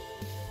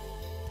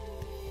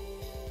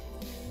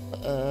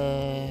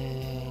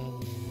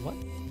 What?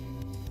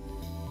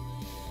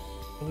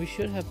 We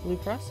should have blue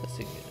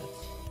processing units.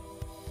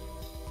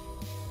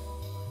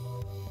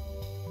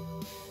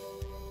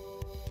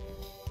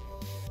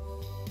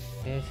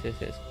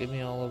 Yes. Give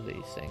me all of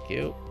these, thank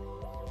you.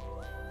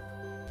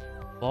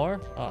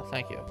 More? Oh,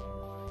 thank you.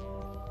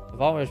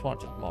 I've always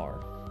wanted more.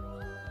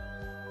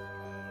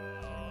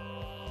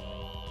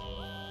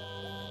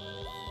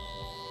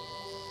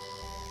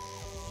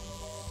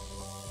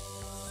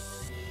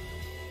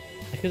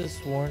 I could have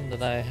sworn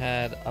that I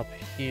had up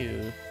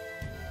here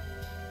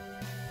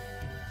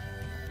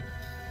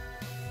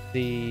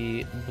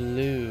the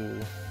blue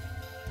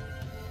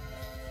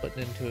put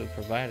into a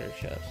provider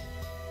chest.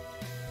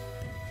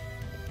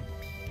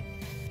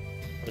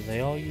 Were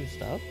they all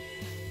used up?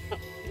 Oh,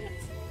 yes.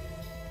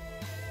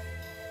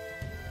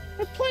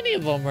 There are plenty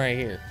of them right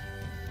here.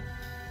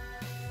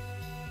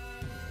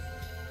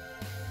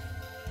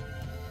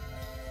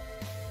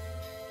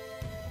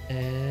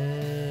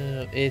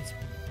 It's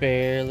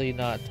barely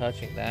not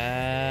touching.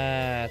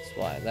 That's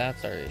why.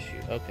 That's our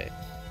issue. Okay.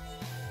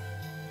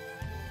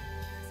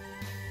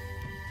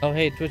 Oh,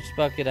 hey, Twitch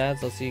Bucket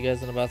ads. I'll see you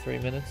guys in about 3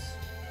 minutes.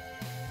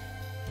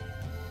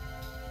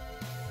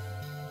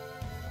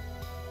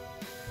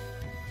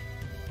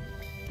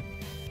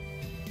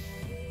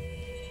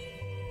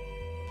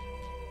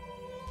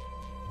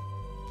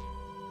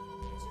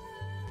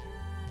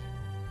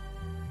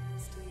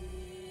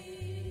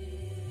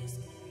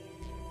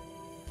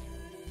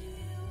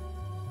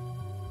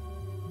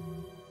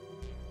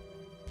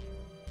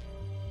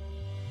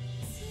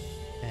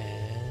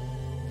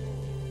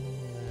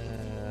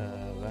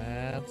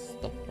 That's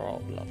the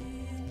problem.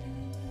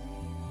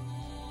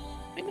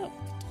 I know.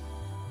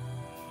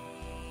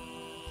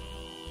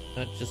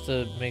 Just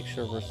to make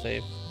sure we're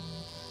safe.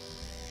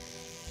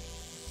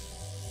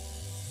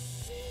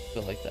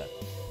 Go like that.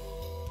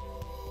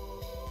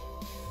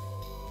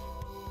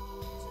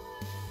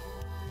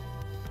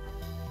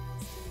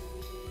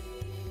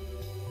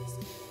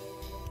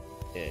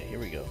 Yeah, here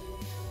we go.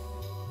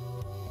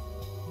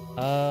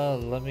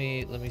 Let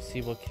me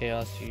see what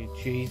chaos you...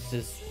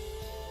 Jesus,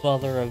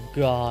 Mother of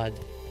God.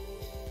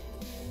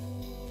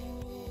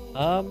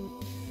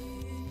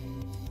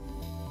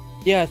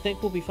 Yeah, I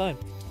think we'll be fine.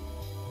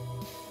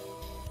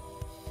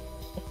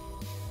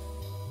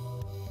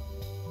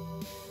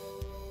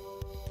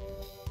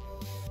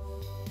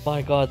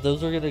 My god,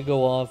 those are gonna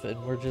go off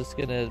and we're just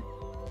gonna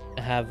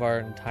have our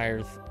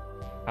entire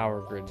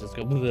power grid just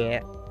go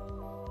bleh.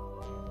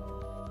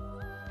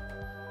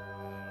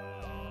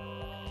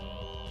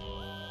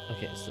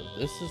 Okay, so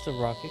this is the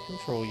rocket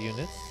control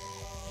units.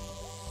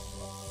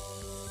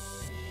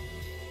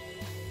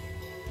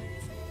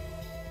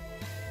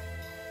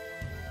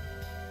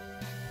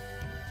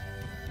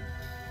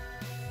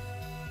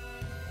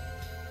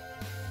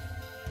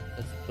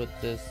 Let's put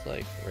this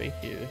like right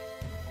here.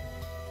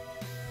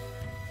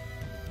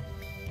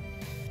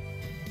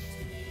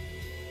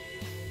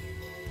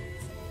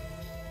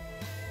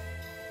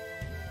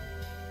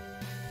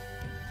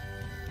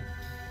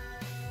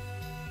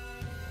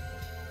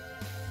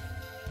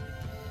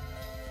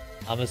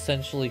 I'm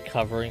essentially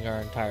covering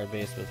our entire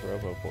base with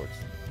roboports.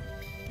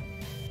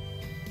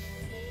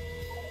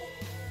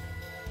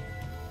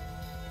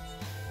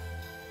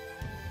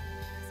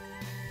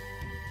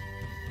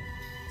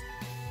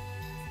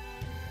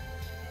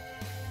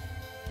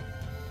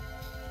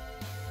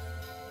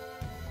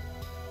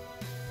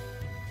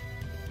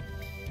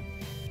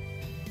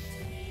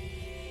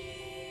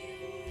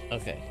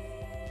 Okay.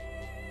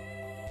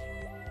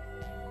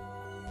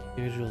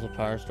 Usual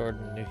power stored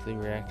in nuclear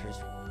reactors.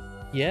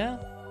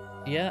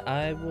 Yeah,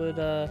 I would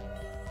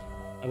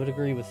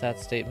agree with that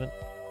statement.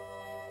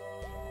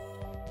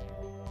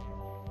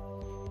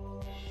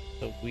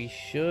 So we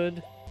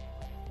should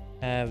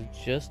have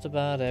just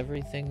about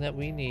everything that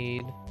we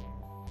need.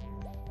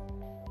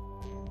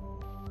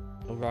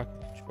 No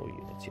rocket control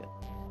units yet.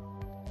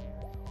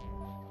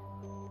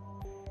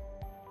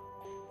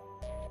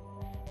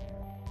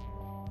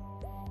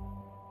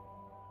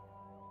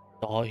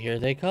 Oh, here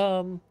they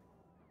come.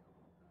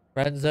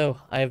 Renzo,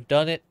 I have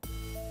done it.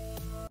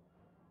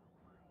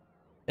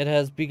 It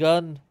has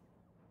begun.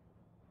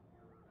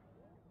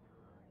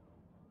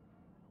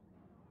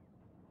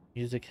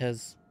 Music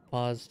has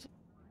paused.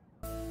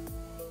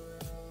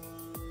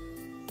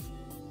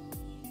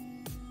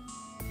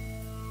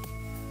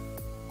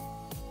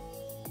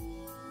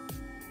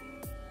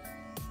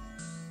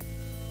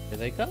 Here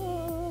they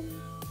come.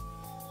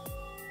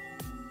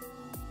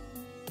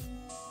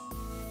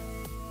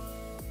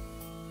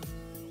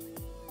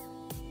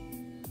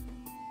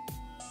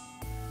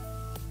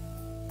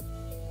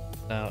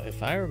 Now,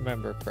 if I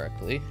remember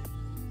correctly,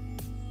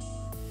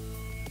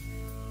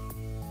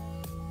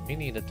 we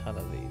need a ton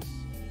of these.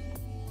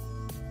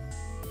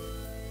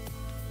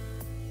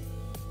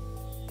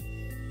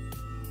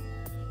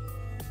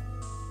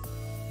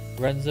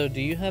 Renzo,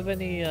 do you have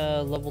any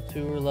level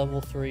 2 or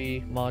level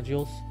 3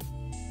 modules?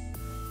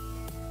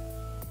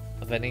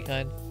 Of any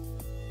kind?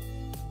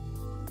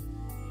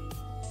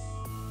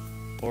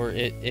 Or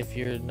if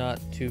you're not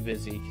too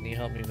busy, can you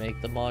help me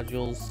make the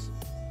modules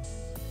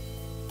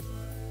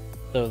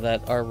so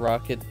that our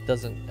rocket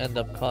doesn't end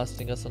up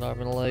costing us an arm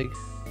and a leg?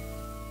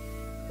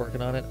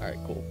 Working on it? Alright,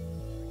 cool.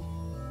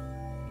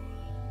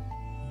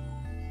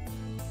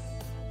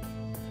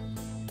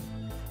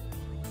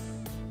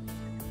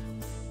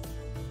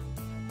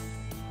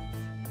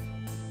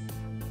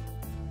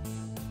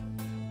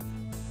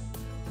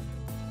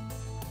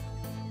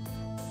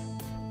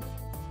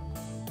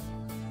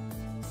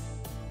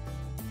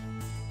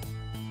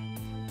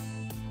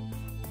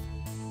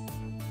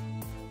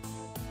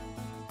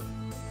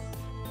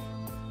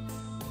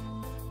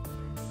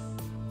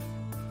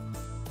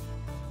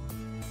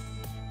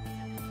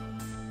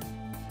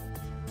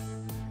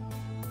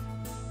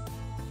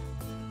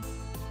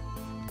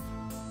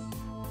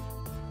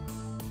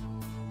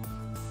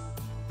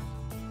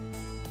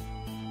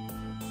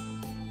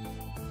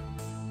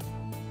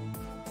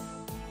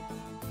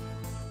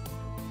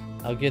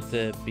 I'll get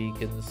the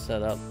beacons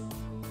set up.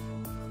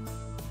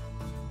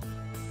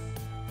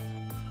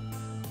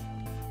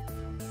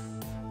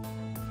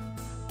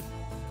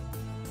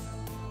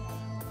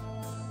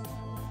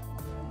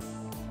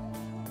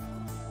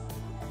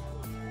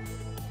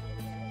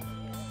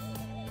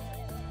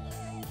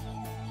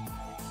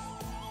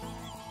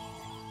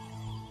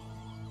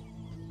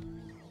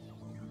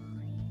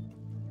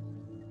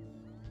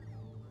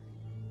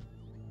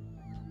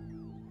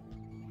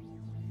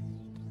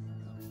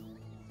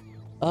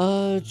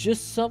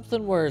 Just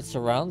something where it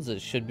surrounds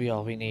it should be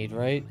all we need,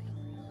 right?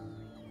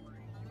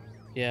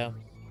 Yeah.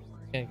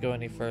 Can't go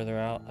any further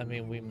out. I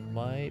mean, we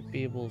might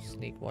be able to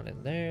sneak one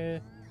in there.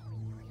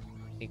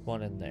 Sneak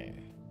one in there.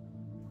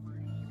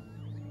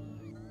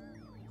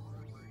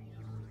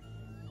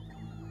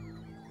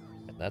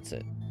 And that's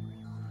it.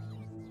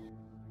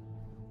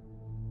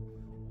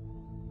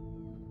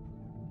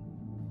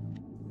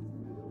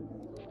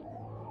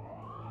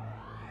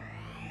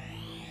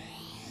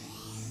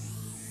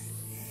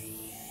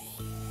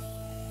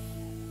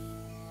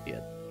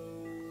 Yeah.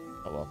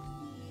 Oh well.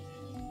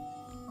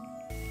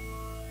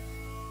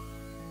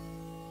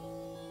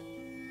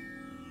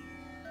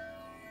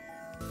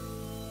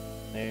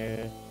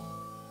 There.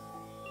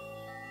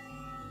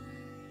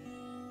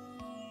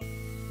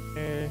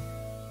 There.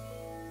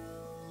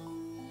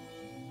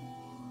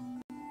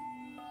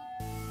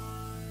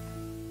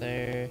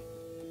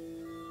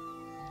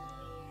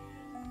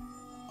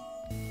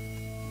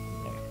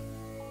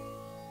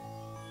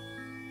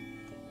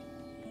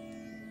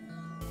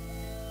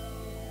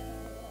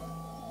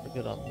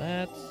 We're good on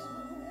that.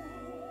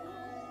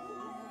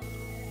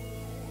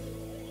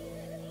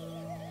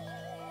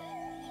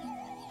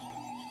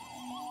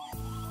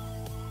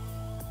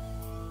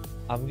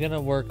 I'm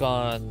gonna work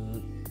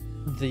on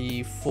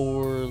the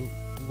 4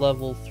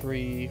 level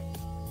 3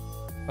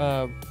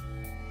 uh,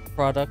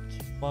 product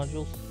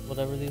modules,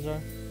 whatever these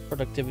are.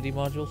 Productivity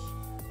modules.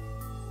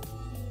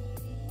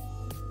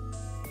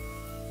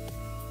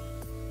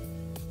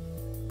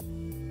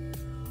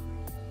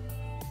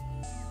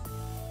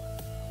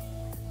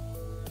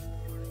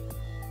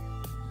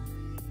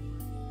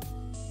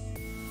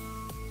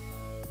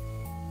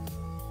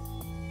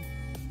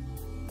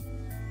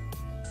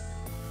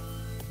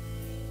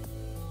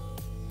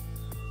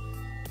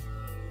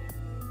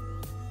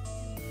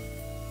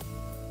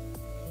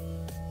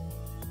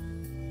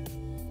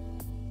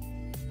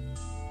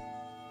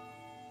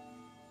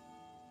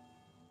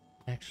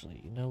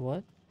 Actually, you know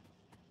what?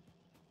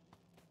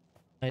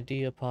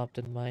 Idea popped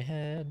in my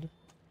head.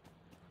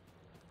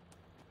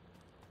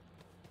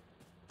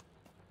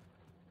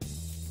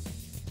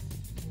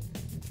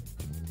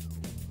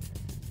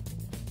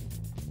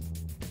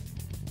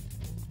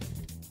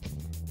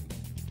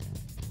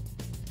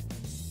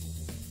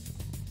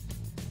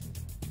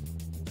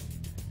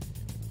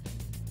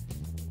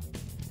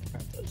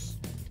 Grab those.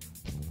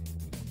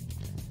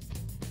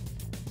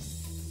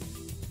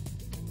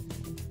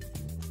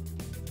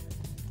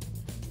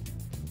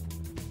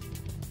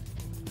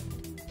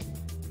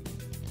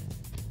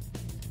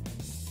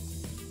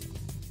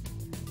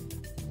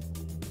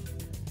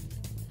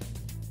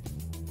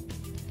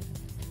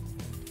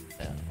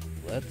 Now,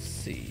 let's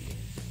see.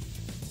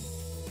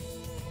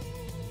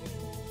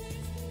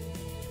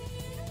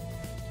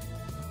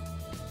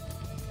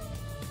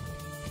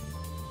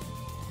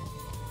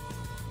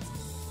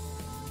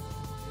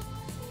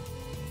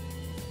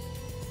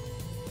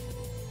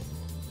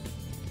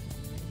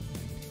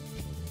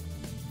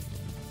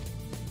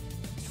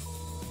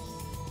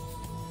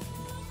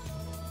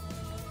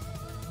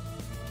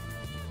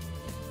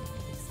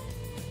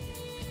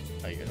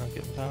 Oh, you're not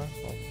getting power?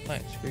 Well,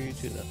 fine, screw you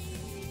too then.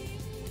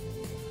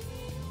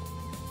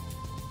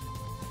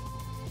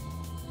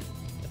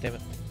 God damn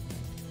it.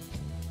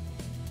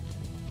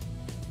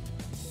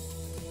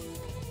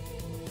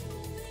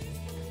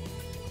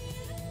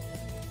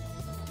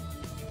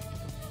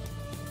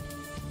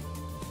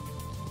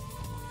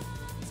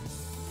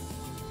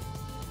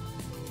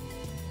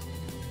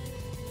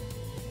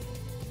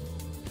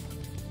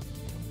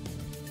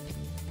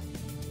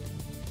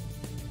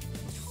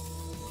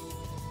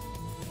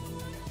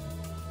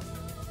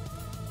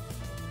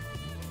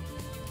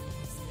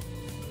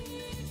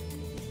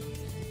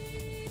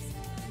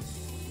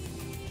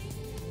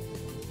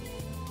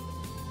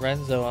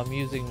 Renzo, I'm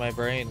using my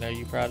brain. Are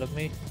you proud of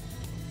me?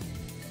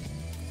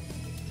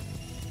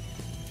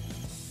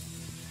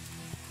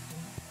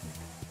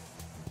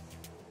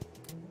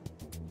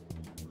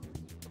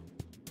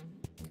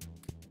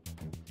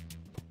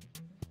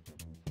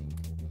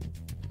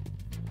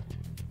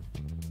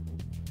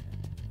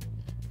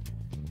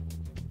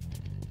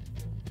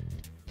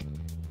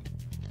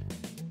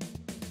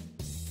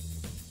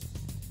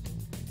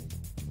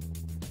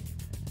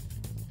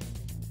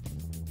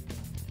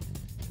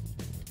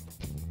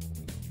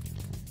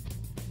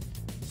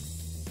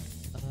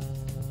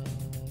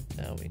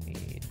 Now we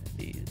need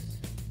these.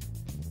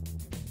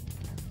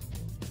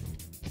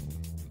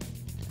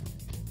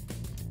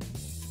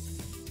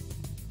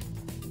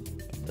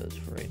 Those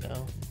for right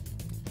now.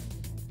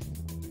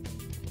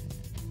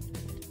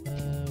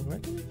 Where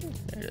did it go?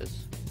 There it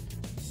is.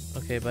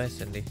 Okay, bye,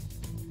 Cindy.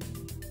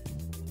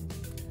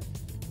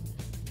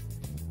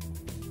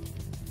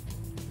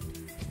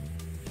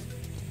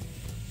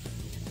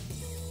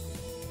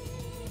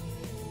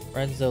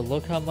 Renzo,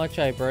 look how much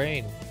I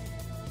brain.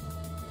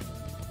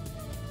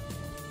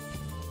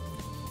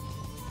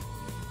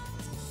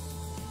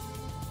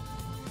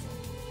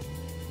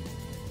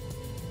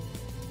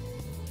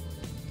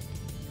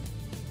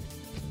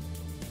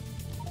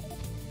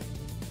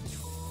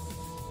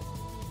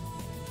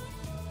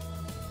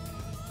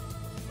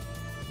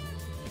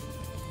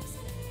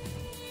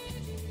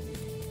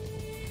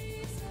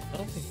 I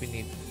don't think we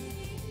need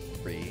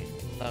 3.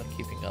 I'm not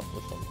keeping up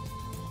with them.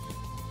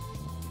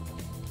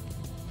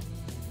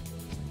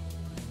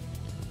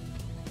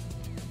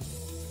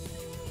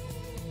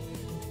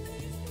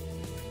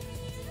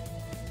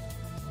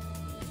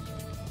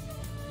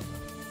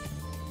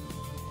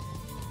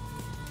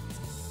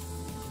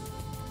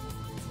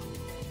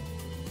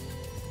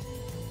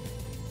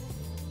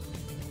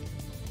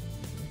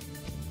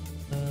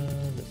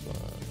 This one.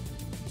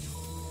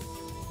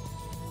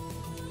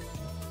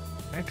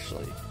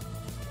 Actually,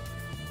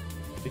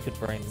 we could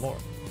brain more.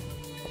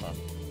 Hold on.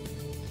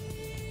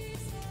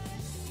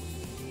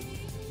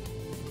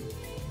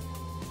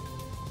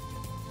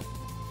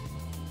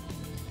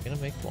 Gonna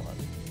make one.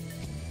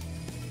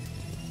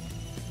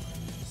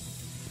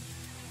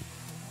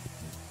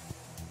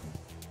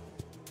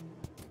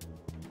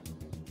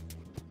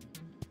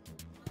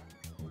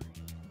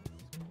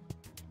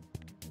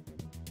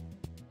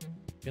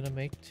 Gonna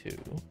make 2.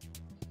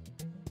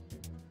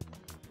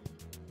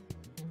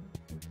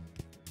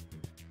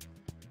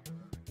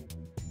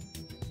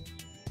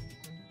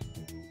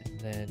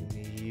 then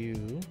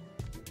you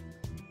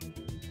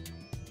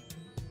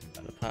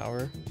got a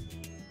power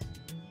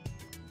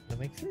to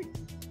make 3.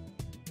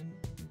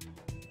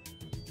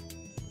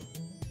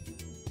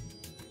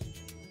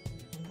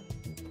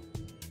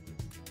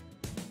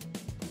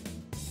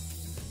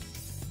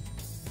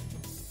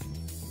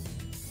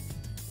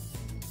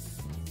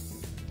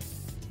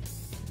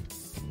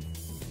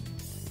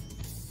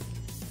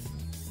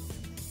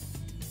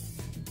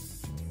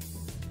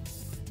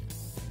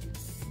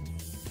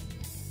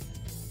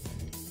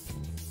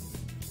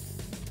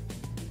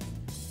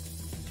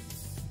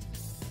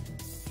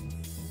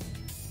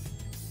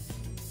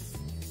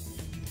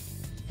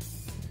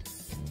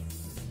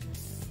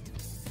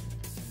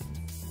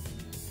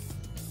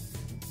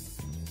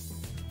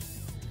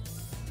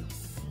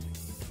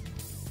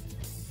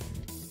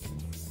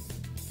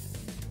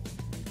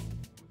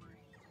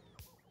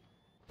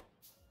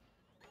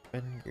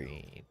 And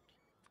green.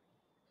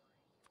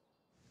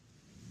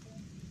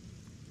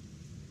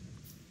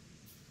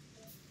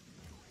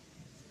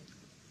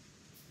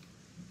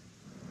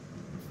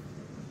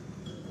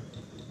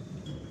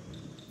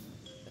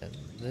 And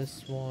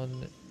this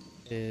one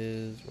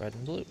is red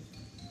and blue.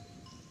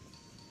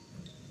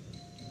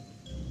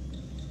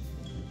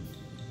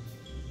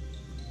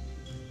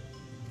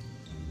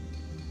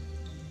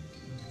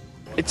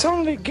 It's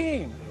only a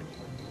game.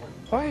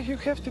 Why you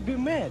have to be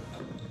mad?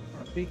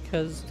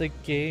 Because the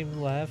game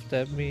laughed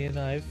at me and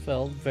I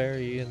felt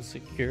very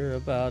insecure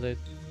about it.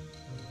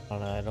 I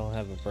don't know, I don't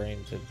have a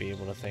brain to be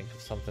able to think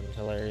of something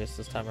hilarious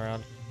this time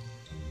around.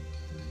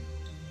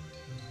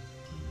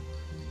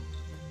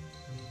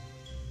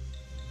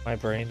 My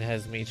brain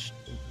has reached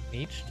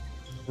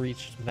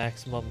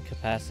maximum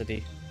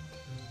capacity.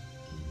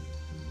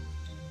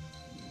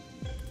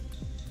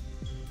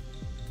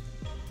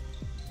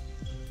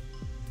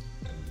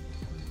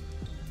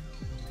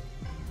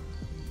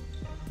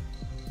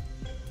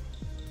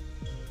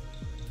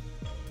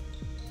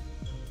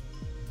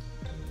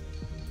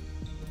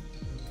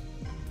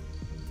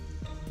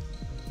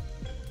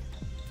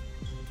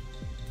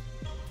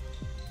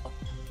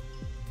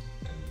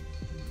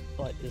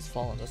 Butt is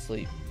falling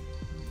asleep.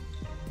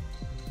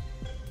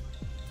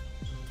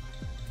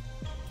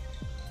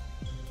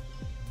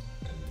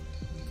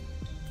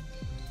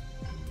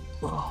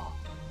 Oh.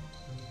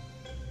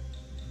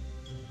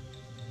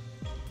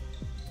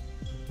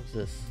 What's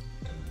this?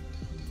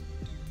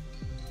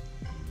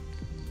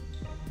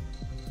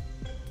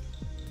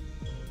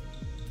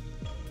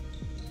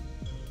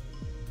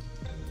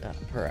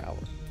 Per hour.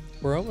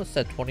 We're almost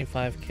at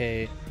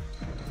 25k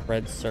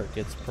red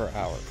circuits per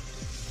hour.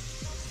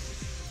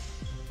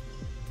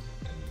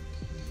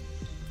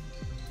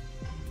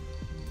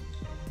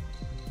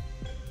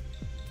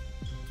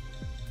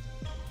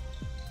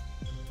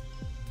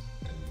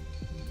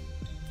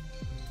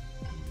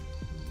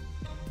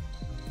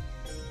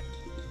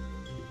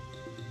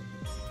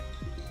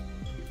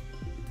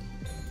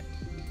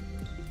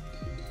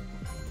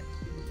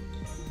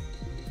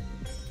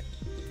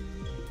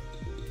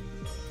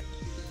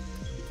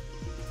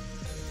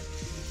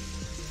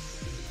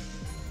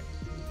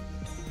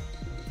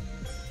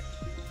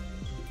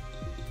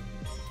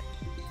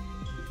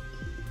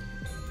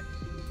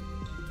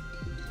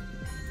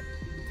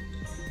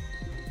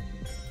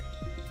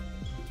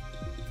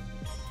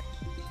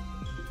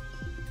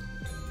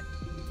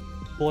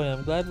 Boy,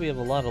 I'm glad we have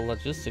a lot of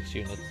logistics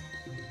units.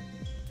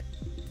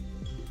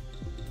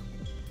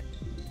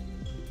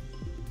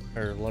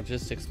 Or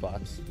logistics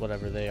spots,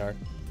 whatever they are.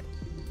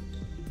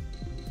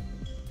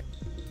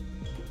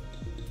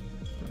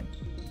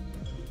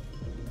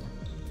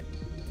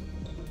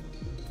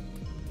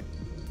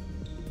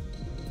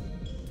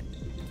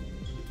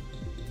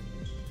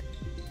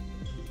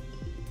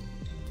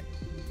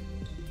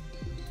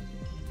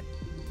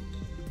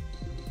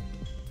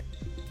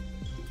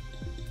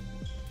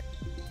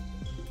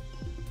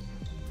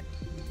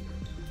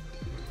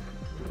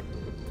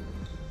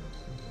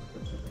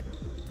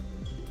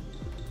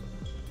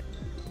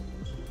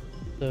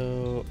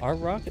 So, our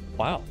rocket,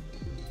 wow.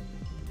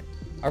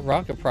 Our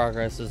rocket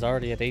progress is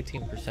already at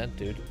 18%,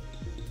 dude.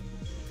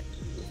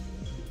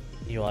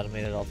 You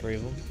automated all 3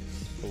 of them?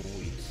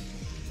 Sweet.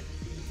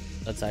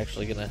 That's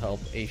actually gonna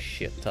help a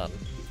shit ton.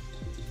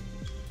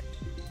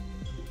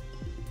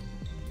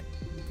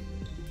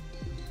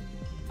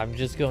 I'm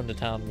just going to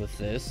town with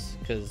this,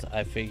 because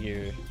I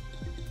figure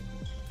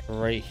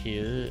right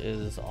here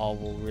is all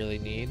we'll really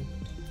need.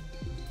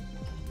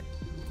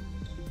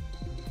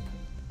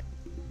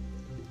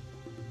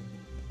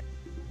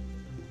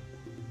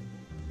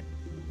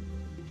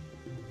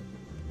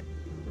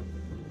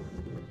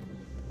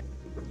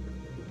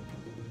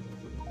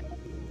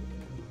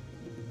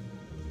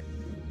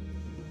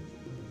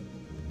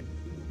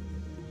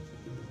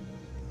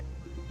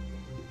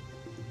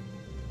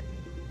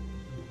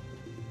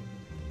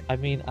 I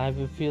mean, I have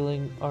a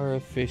feeling our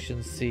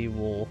efficiency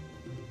will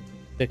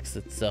fix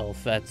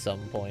itself at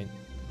some point.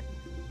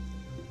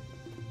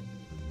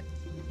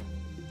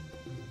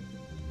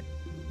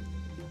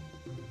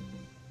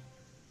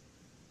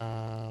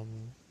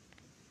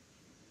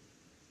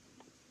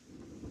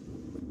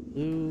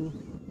 blue.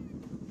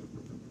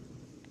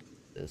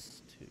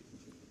 This to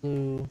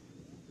blue.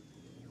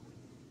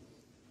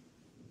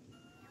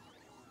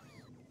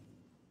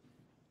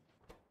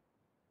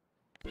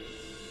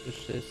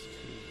 Push this to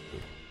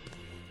blue.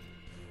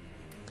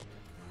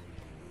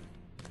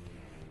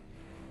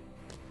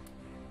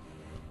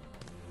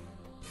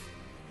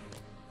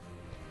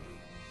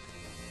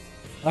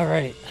 All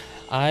right,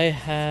 I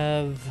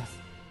have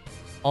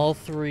all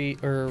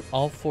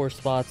four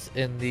spots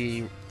in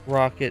the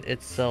rocket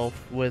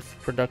itself with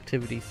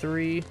productivity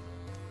 3.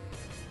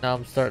 Now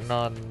I'm starting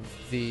on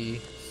the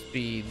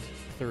speed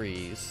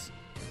 3s.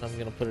 I'm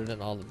gonna put it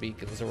in all the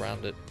beacons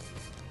around it.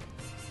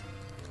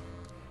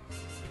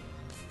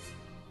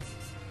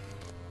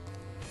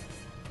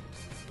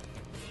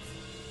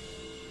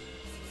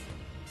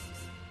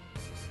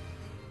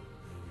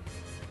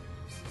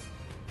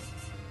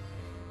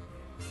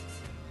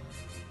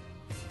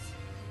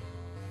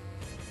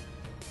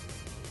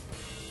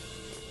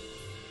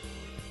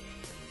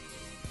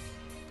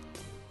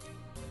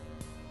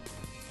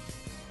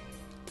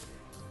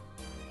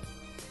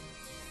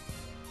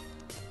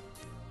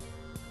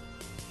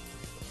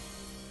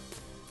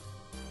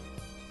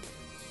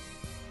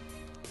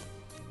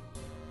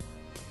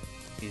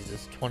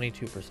 Jesus,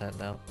 22%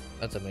 now.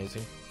 That's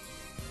amazing.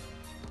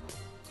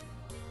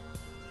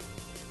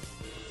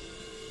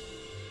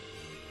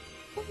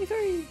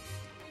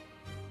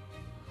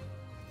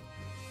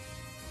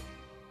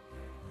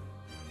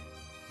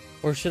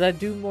 Or should I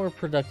do more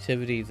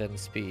productivity than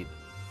speed?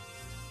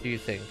 Do you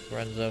think,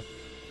 Renzo?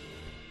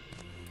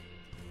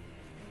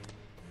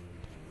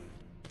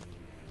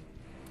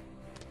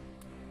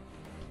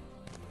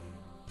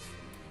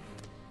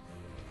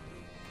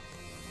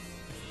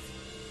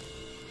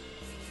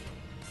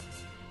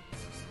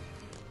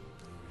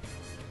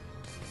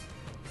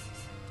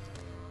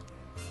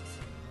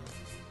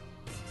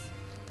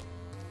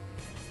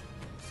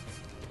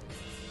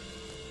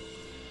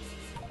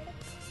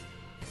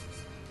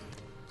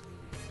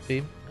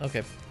 Speed?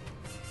 Okay.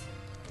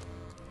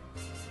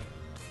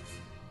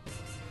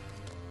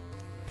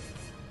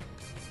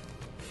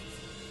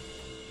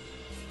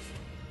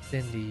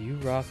 Cindy, you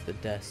rock the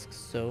desk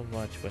so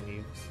much when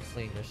you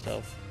clean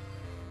yourself.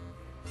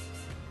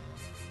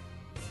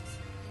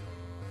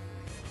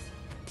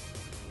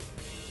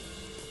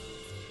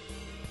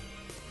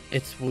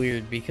 It's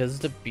weird because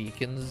the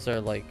beacons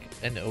are like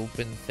an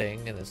open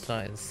thing and it's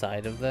not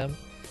inside of them.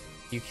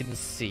 You can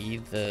see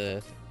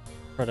the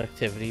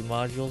productivity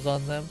modules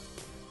on them.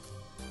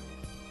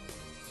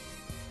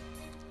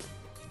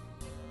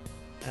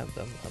 Have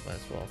them, I might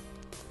as well.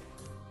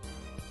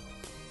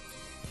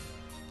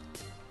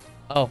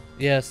 Oh,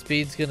 yeah,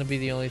 speed's gonna be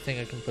the only thing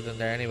I can put in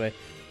there anyway.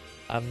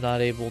 I'm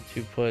not able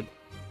to put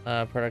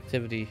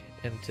productivity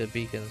into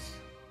beacons.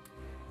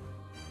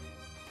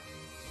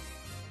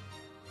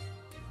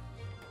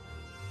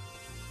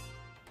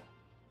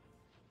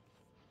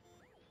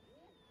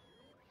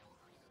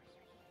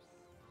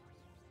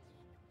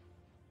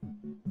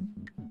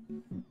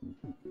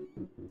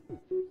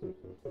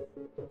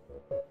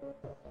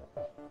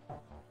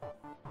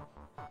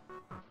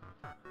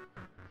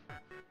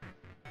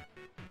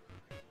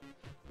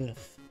 Ugh.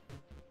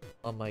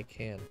 On my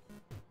can.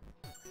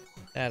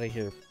 Out of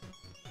here.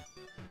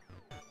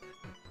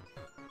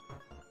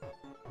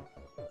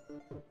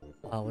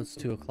 Wow, it's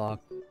 2 o'clock.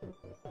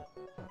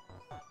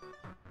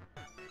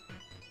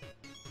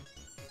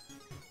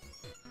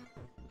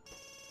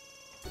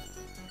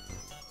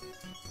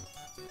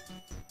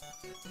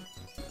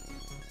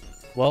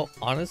 Well,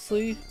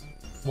 honestly,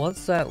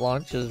 once that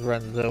launches,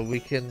 Renzo, we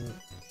can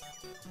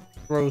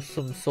throw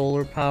some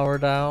solar power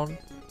down,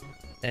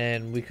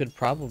 and we could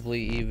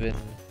probably even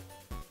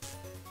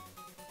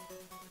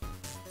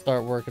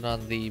start working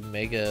on the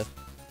mega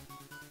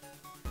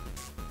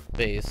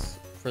base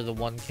for the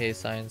 1K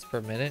science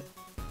per minute.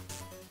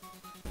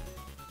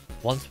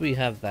 Once we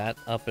have that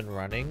up and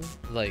running,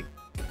 like,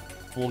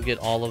 we'll get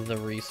all of the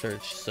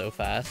research so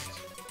fast.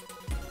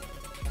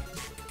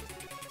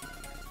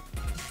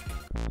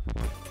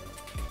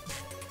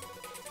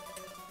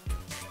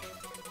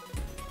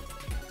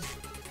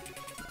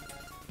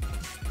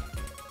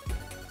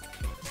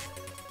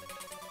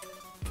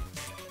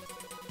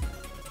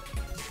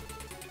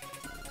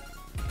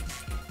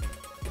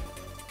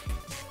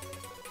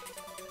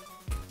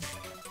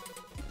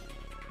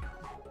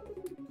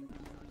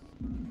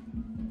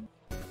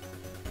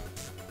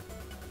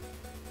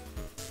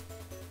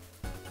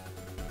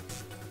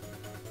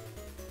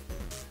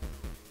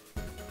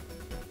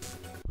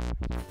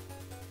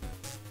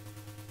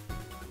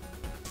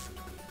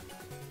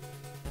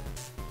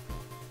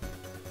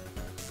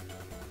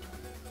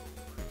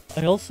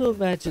 I also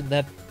imagine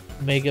that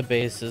mega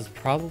base is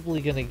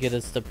probably gonna get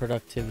us the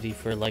productivity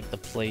for like the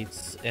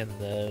plates and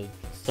the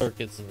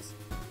circuits and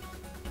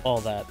all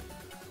that.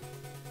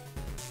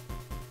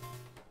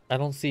 I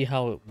don't see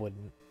how it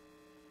wouldn't.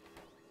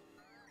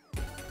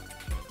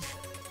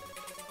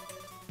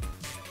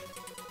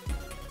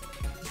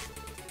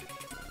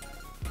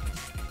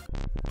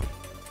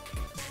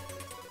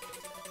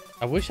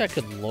 I wish I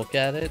could look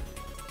at it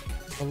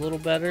a little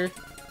better.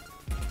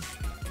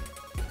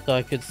 So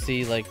I could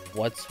see like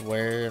what's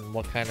where and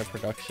what kind of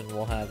production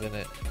we'll have in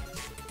it.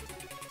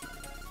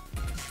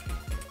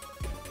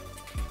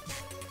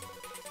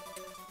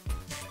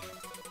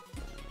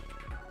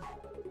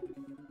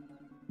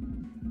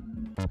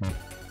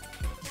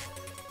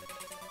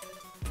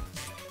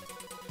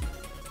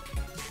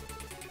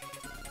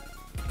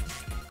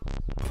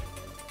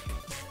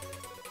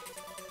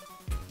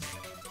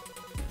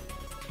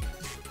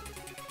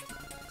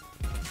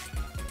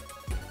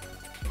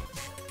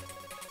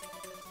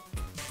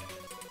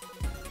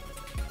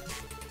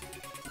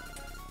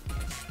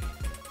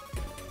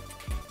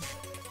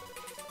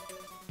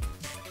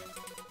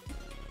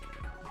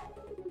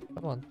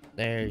 Come on,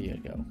 there you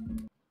go.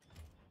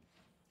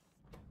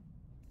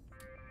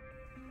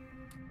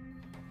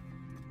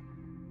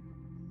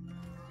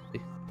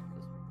 See?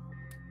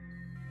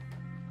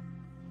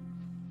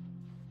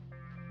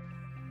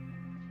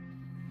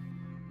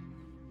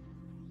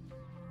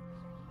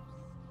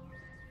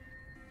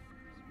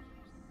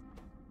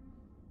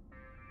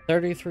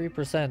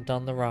 33%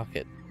 on the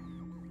rocket.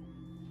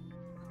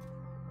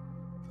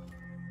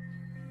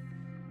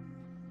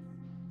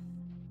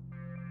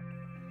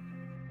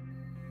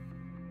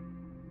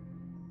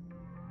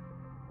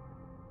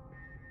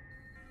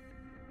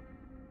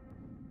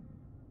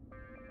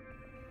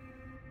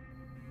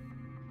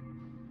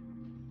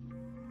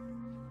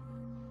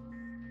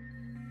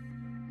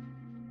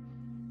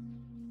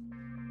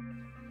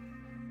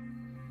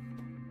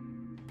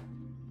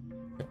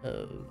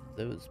 Oh,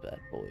 those bad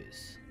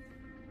boys.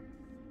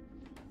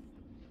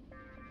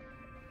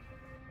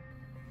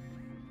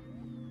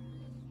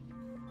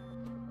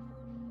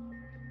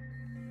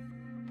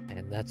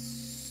 And that's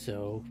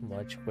so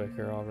much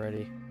quicker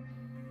already.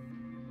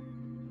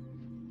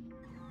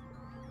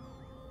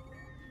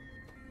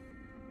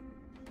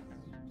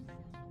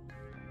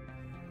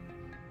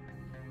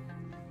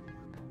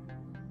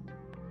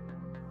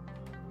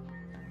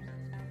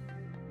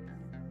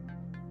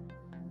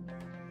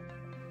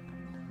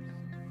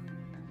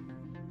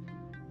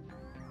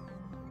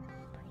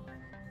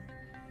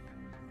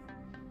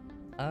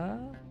 Ah.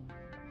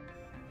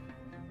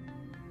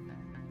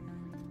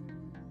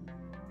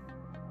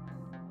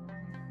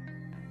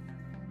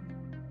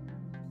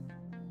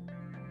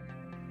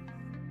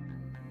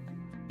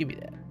 Give me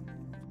that.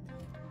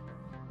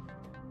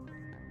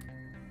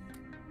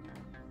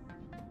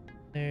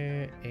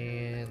 There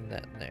and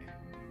that in there.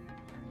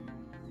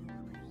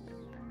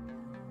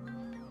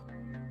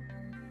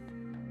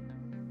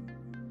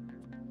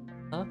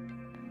 Huh?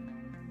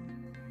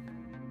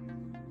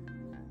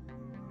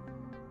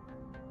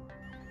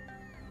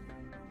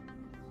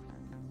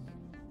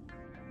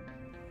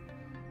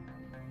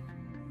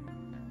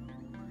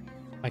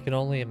 I can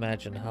only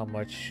imagine how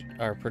much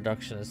our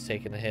production has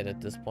taken a hit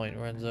at this point,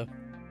 Renzo.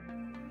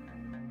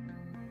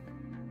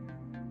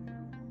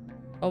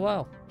 Oh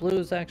wow, blue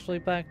is actually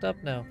backed up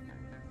now.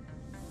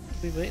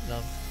 What are we waiting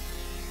on?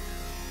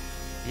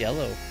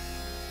 Yellow.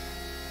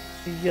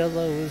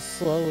 Yellow is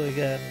slow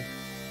again.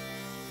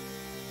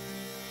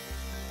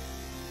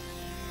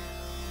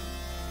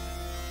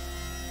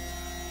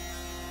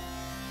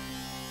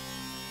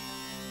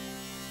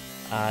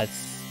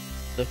 It's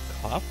the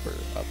copper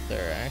up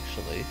there,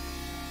 actually.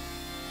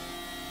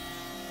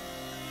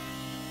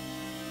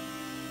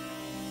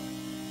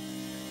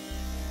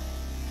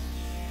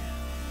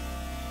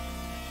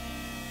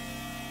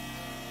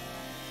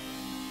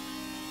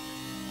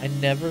 I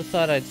never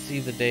thought I'd see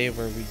the day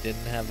where we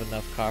didn't have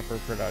enough copper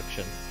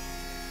production.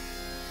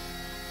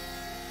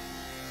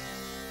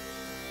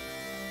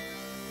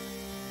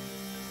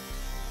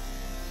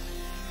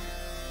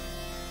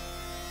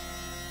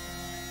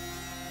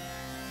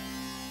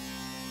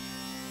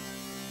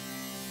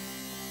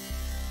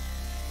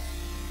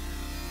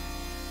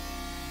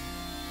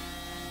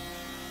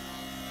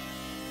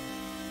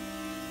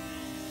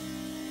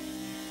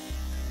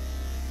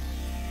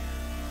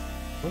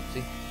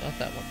 Whoopsie, not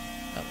that one.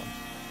 That one.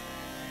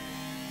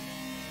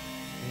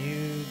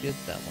 You get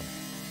that one.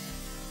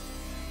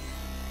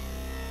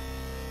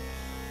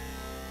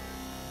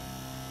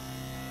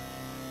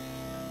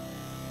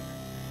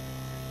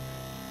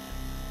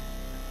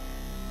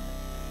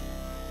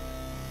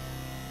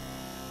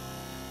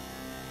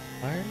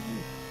 Why are you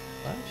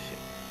flashing?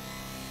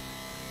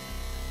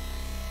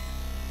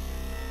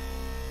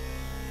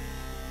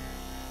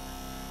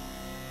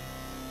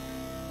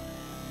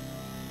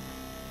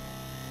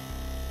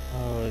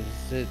 Oh,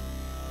 is it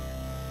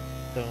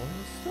stone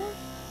stuff?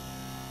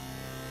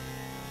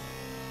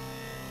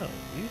 Oh,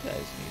 you guys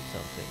need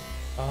something.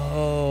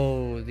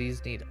 Oh,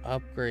 these need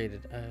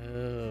upgraded.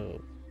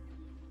 Oh.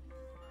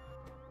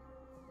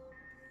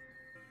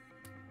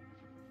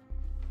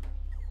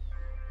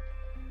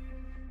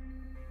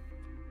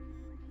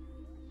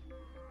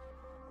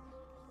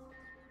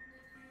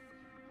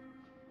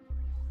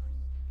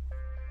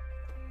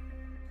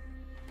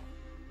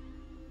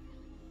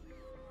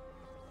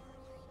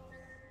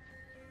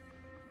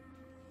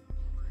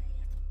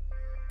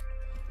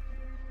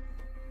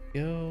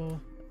 Go.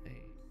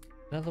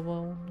 Another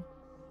one.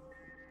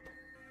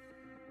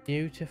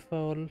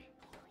 Beautiful.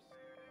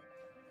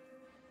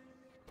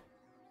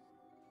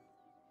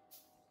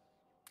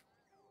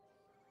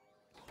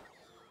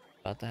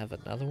 About to have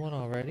another one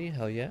already?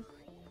 Hell yeah.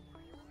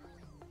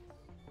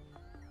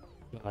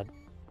 God.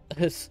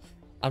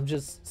 I'm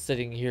just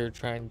sitting here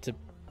trying to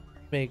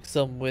make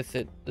some with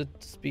it to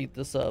speed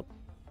this up.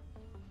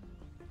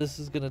 This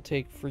is gonna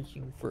take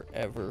freaking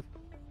forever.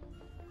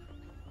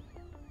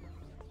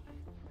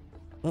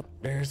 Oh,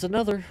 there's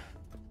another.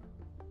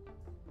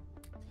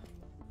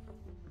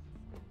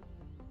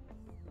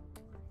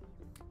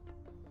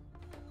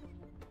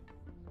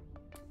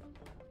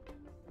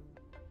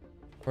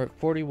 We're at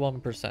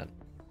 41%.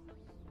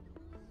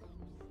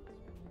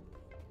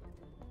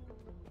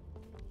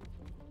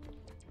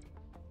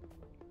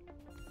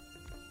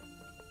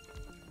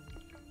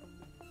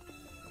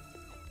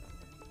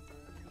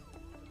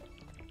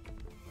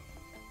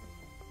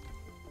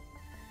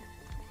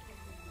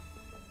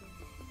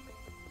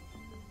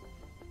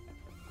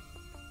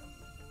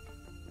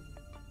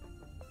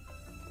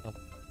 Oh,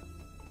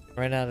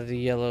 ran out of the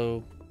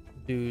yellow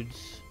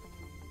dudes.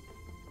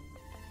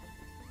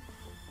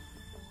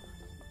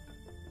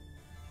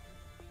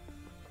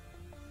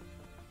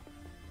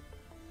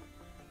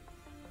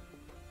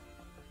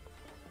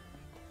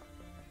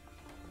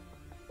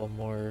 One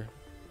more.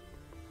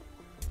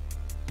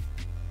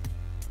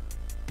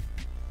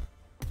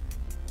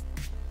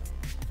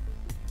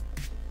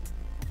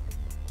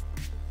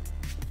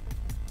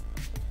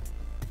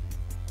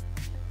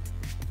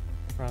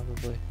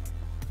 Probably.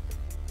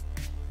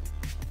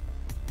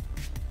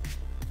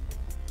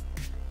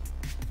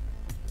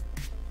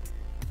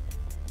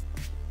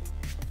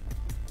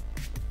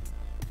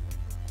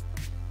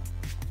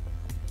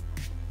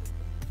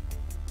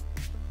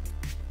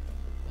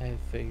 I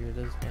figured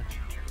as much.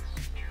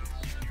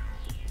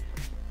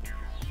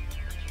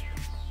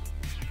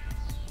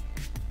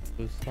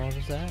 Whose fault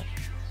is that?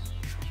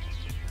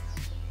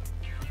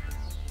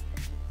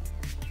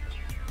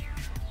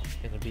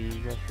 Gonna be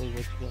roughly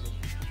what you gotta.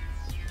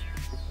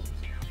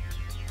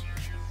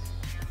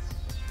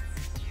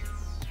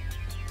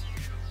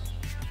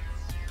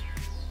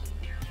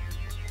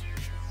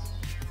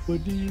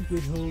 When do you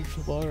get home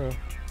tomorrow?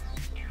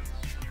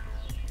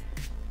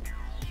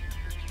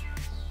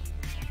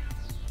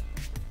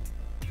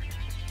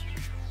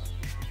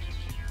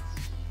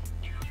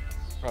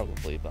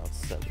 Probably about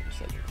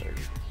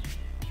 7:30.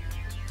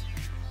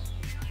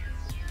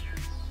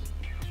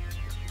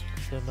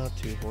 So not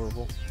too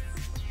horrible.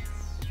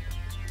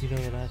 You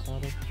know what I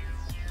thought of?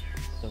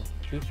 So,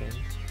 two things.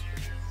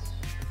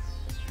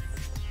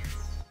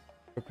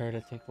 Prepare to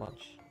take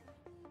lunch.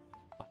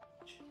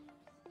 Lunch.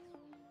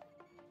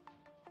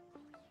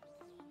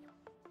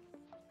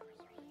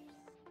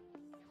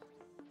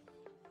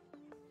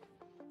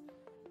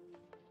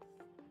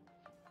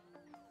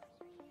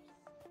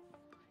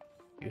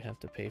 You have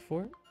to pay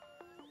for it?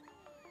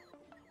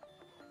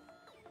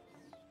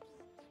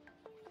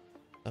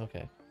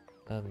 Okay.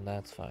 Then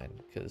that's fine,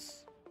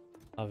 because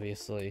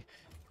obviously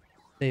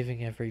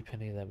saving every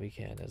penny that we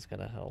can is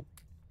gonna help.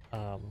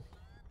 And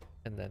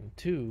then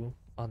two,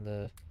 on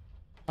the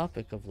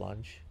topic of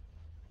lunch,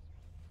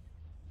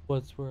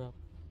 once we're up,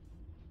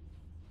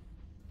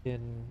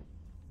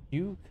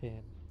 you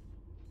can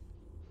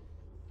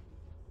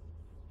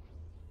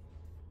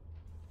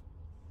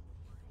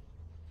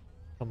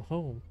come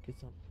home, get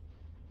some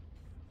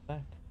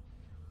back.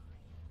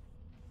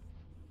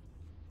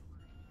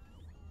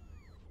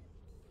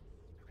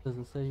 Does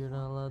it say you're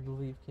not allowed to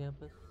leave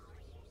campus?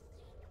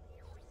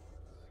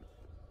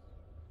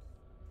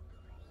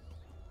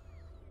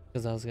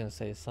 Because I was gonna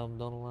say some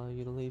don't allow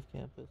you to leave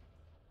campus,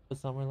 but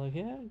some are like,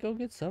 yeah, go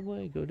get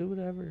Subway, go do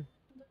whatever.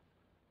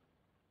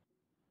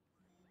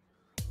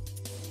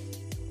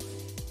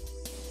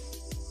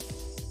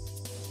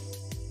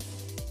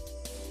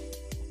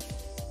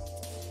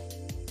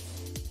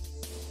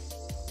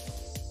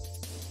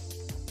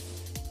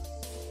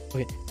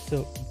 Okay,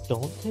 so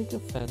don't take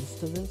offense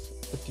to this,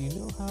 but do you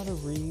know how to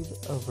read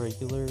a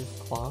regular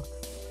clock,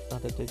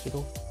 not a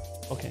digital?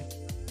 Okay.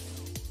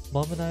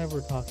 Mom and I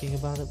were talking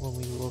about it when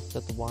we looked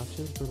at the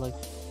watches. We're like,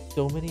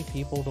 so many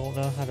people don't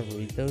know how to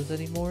read those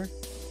anymore.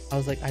 I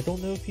was like, I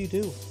don't know if you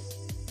do.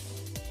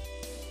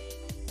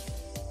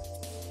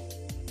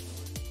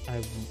 I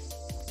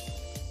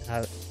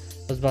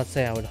was about to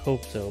say I would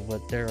hope so,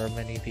 but there are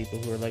many people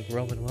who are like,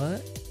 Roman,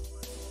 what?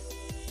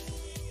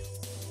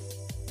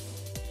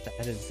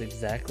 That is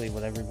exactly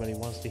what everybody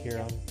wants to hear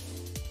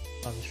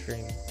on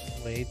stream.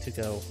 Way to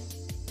go.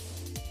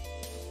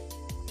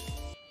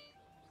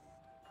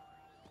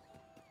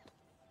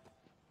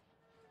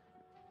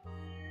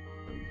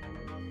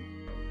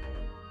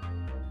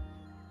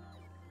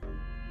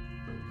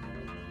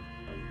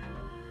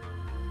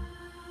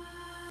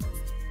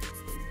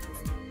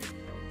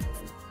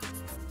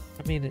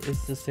 I mean,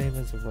 it's the same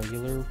as a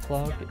regular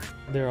clock.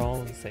 They're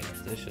all in the same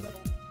position.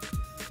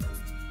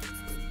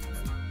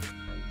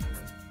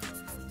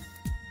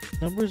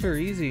 Numbers are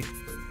easy.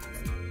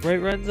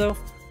 Right, Renzo?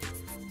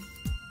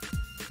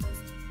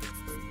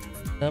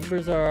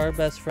 Numbers are our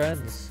best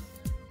friends.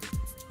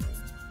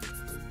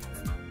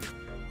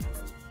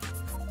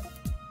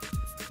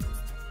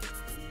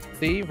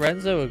 See,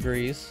 Renzo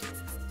agrees.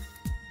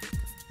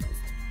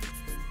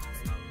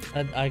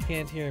 I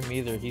can't hear him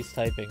either. He's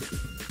typing.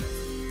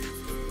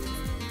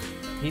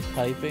 He's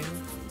typing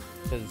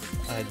because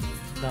I'm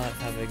not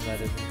having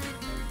that in,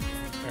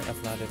 or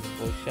I'm not in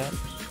voice chat.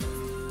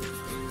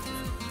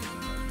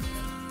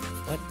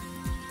 What?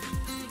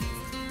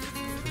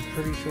 I'm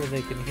pretty sure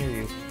they can hear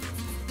you.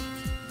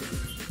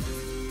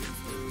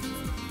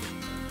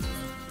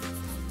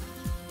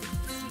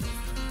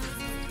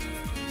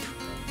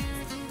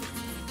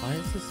 Why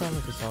does this sound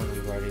like a song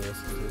we've already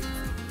listened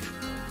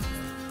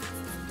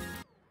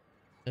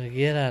to?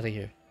 Get out of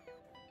here.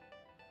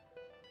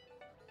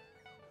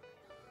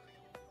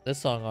 This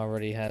song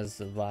already has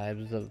the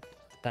vibes of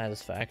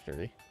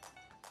Satisfactory.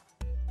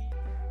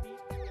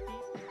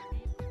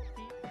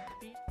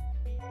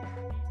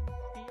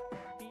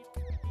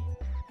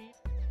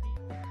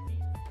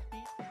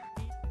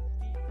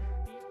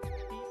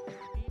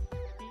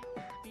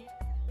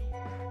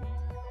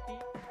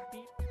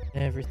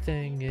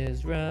 Everything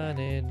is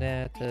running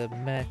at the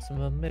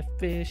maximum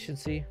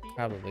efficiency.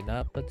 Probably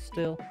not, but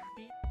still.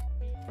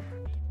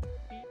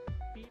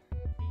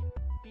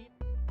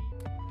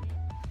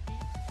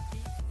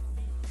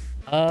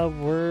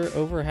 We're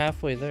over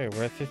halfway there.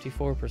 We're at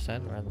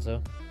 54%,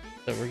 Renzo.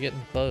 So we're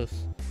getting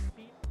close.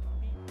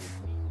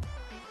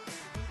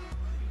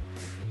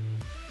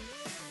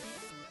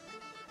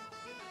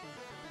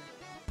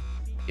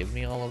 Give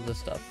me all of the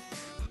stuff.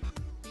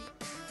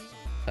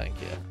 Thank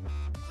you.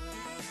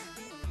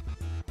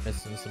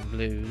 Missing some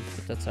blues,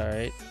 but that's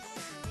alright.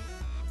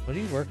 What are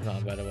you working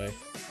on, by the way?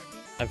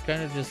 I've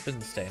kind of just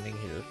been standing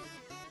here.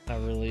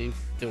 Not really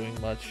doing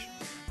much.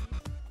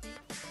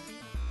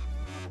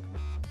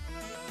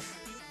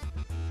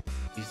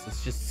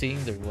 Jesus, just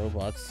seeing the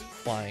robots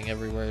flying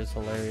everywhere is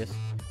hilarious.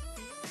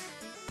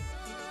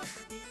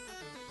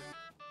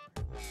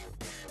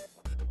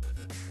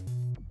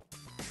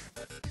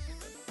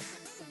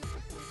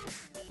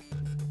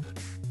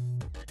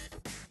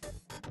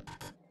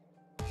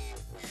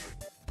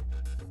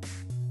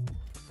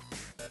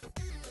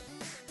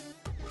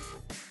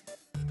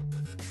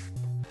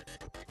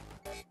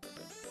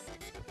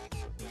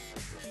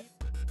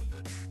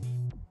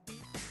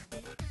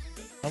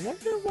 I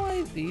wonder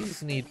why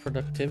these need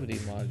productivity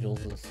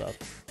modules and stuff.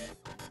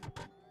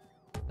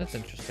 That's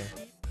interesting.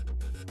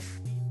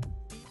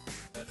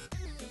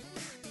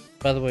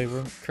 By the way,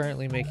 we're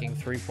currently making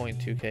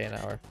 3.2k an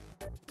hour.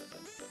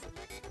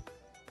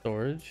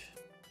 Storage.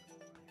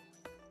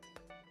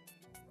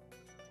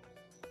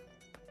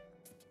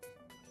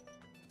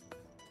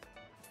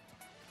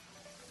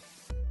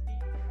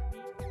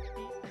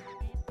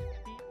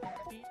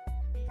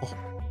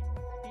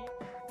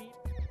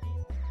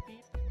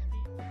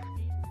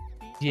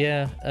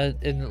 Yeah, and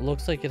it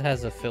looks like it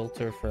has a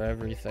filter for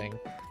everything.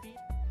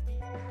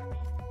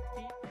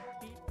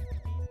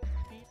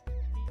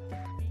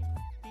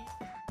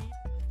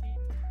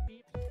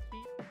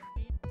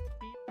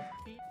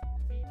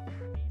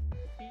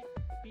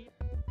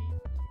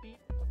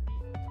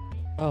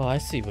 Oh, I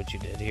see what you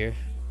did here.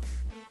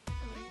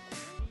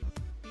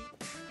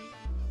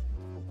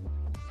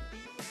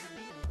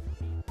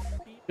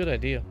 Good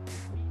idea.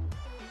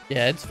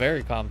 Yeah, it's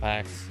very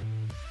compact.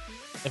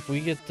 If we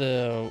get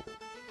the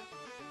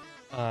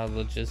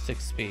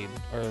logistics speed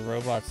or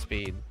robot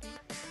speed,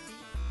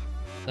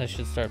 I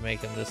should start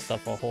making this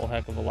stuff a whole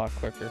heck of a lot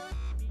quicker.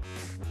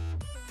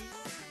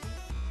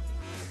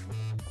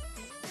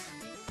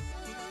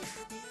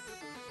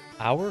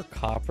 Our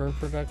copper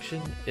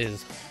production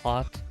is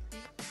hot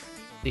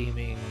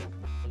steaming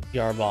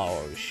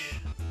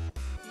garbage.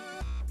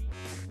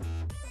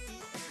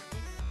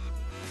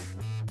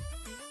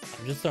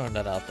 I'm just throwing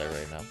that out there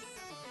right now.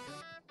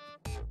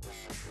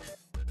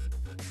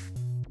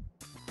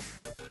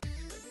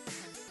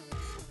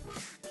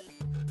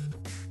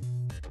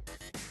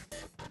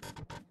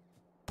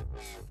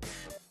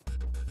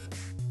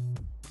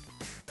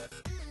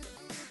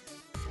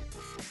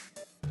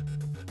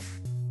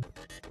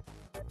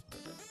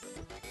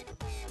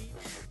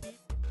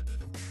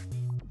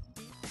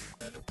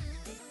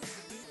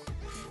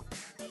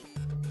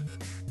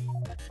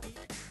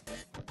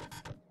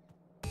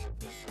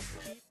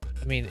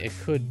 I mean, it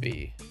could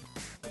be,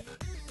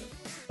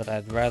 but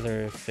I'd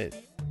rather if it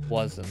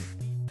wasn't.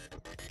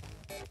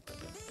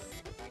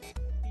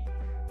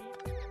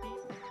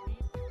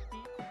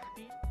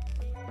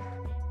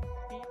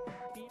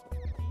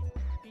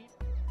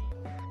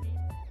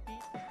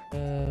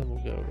 We'll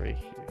go right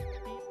here.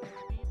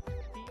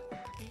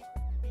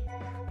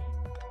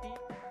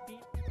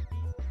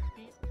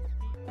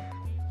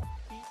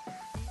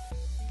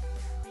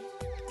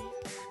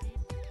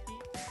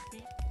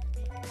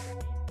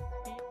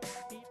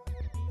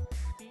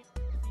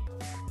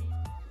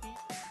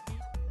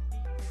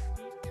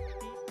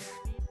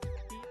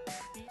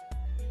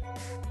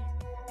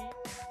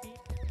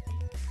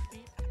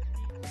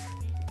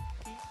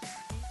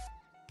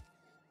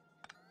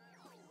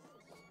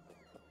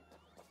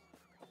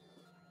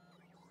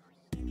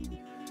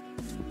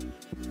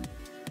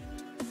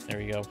 There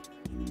we go.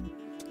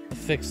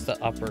 Fix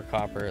the upper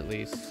copper at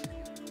least.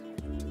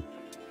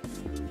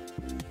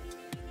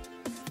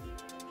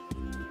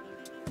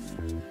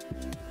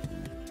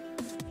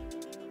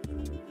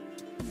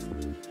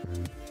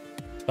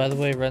 By the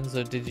way,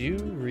 Renzo, did you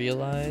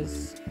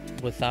realize,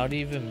 without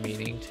even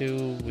meaning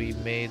to, we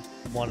made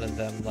one of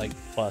them, like,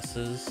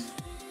 buses?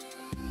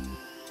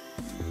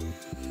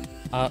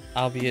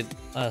 Albeit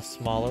a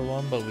smaller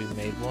one, but we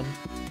made one.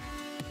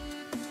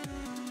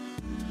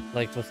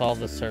 Like, with all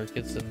the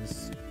circuits and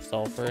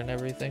sulfur and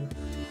everything.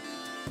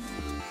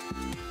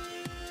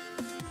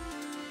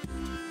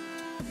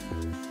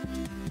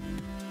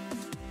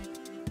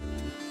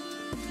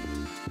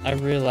 I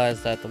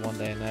realized that the one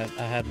day, and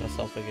I had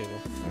myself a giggle.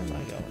 Where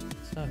am I going?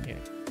 It's not here.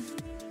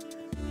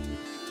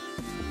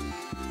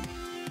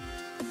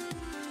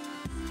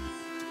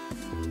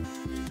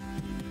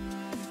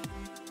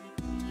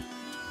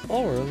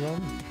 Four of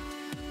them.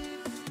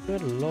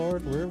 Good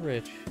lord, we're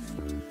rich.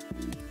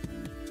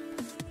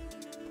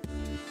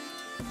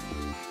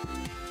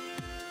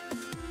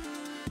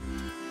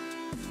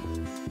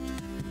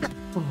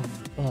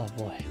 Oh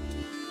boy.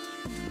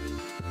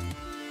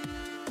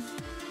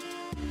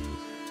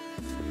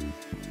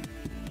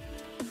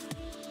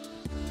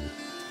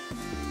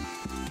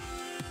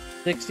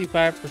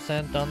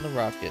 $65% on the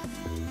rocket.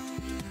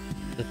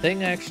 The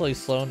thing actually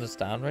slowing us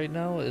down right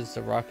now is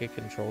the rocket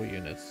control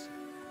units.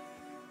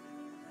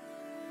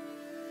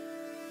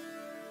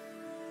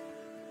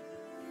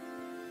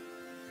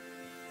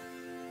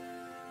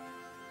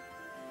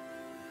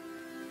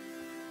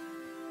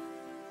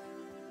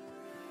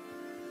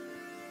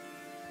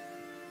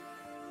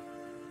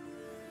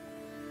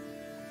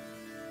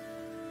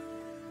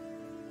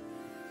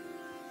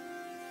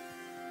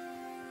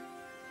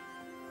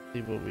 See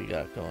what we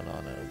got going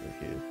on over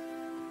here.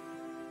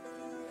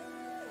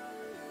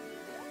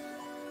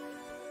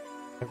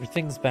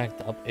 Everything's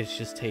backed up, it's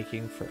just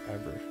taking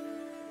forever.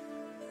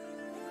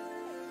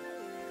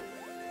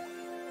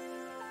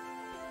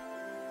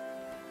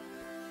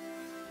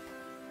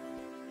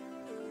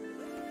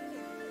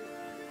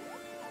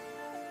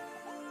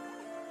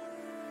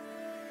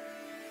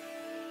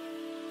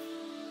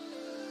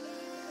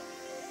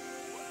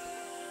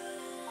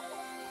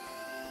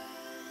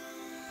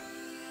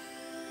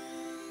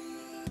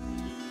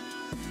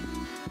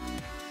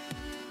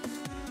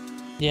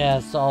 Yeah, I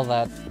saw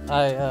that.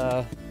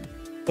 I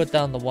put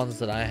down the ones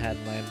that I had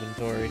in my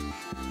inventory.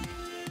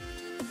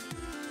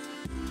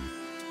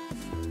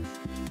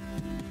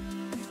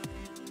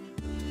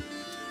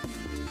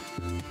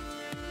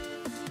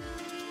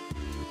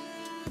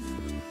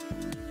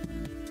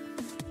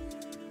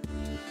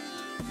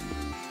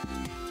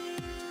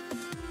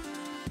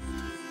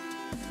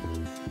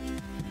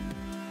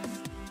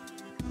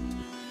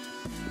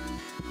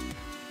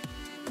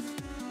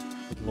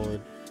 Good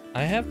lord.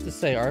 I have to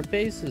say, our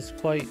base is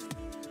quite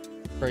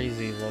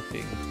crazy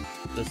looking,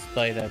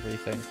 despite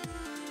everything.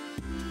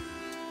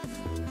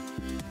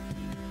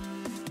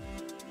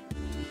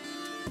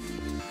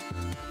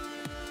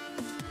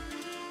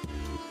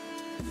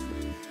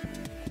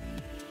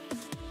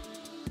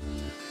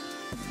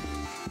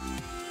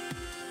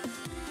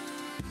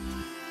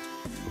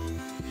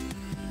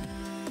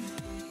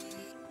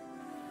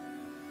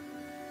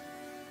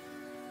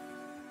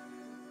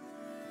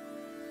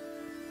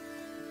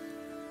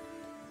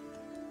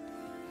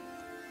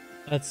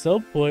 At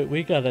some point,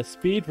 we gotta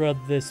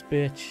speedrun this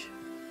bitch.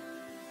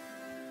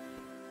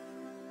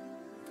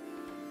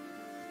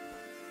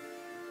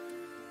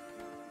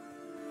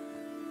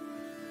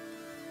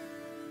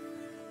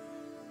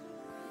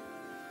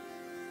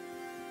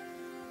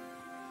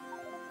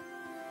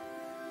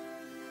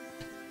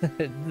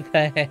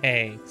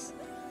 Thanks.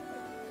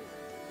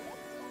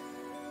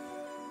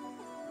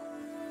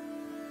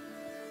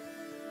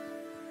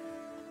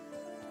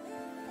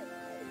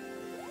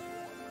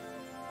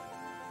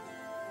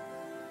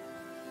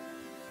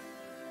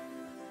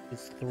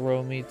 Just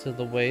throw me to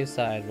the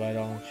wayside, why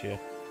don't you?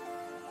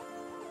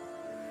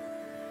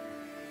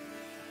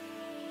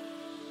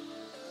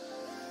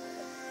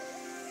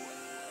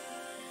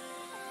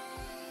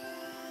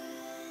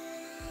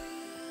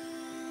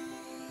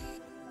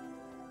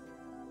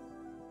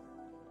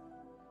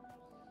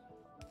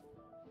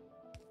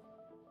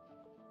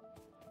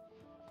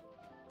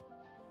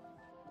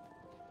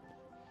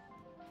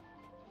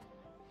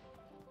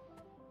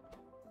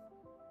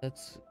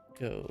 Let's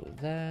go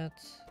that.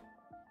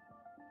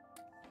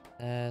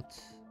 That.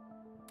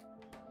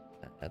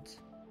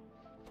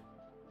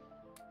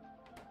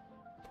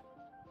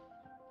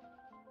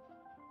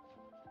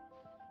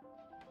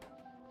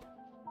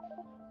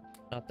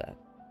 Not that.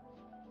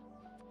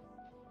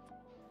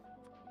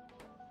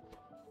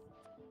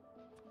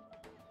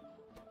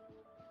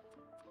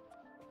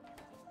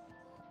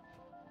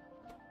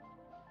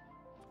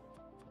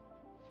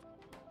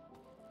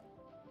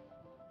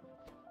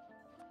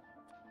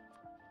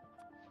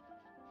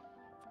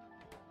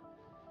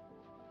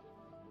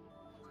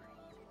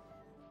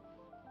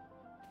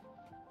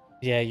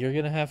 Yeah, you're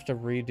gonna have to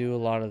redo a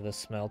lot of the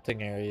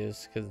smelting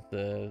areas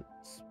because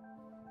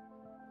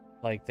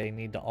like they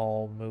need to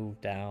all move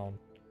down.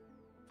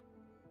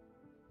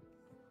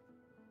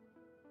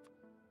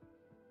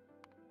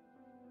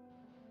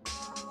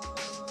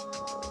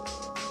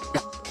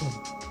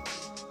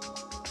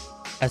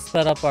 I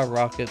sped up our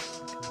rocket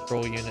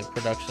control unit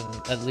production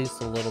at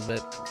least a little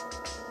bit.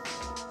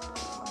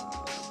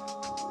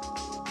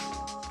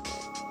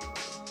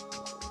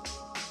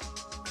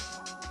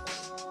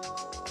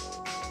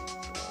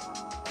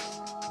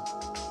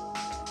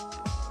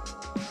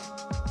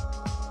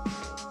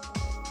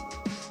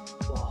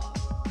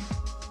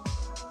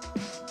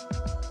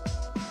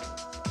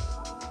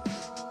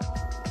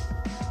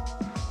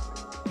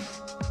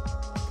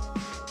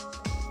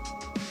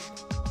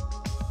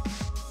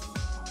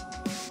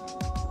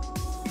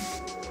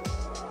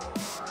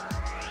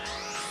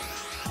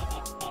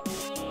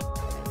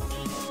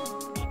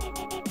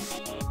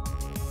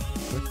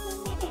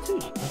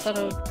 I thought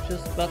I was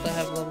just about to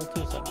have level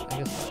 2 something. I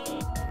guess not.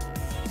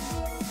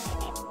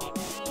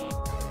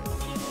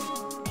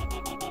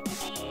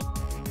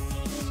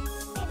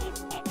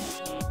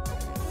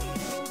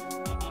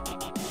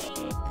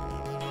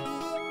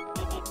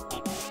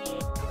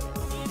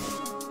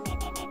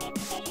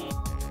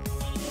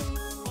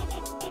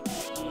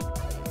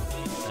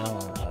 I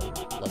don't have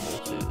level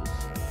 2s.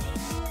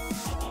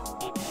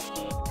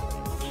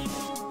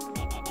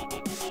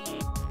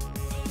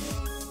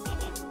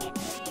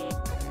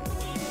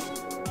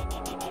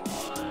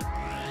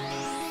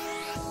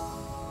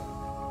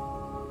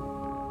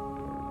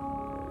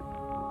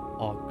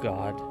 Oh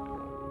god.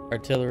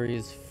 Artillery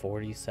is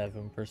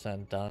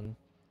 47% done.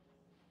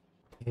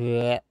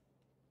 Yeah.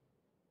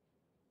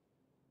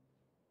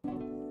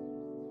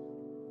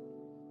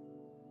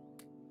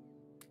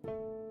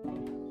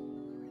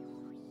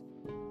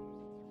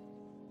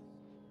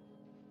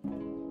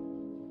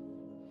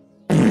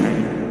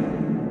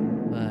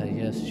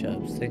 Yes,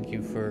 Chubbs. Thank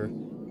you for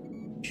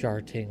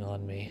charting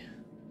on me.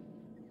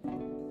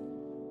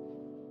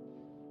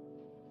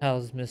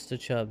 How's Mr.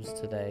 Chubbs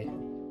today?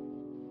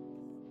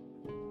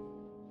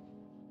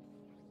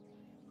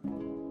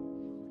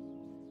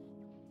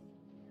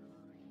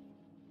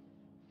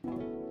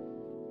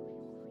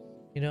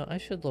 You know, I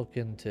should look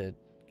into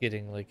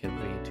getting like a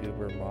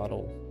VTuber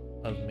model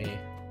of me.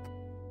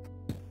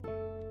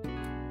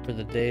 For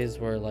the days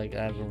where like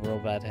I have a real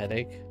bad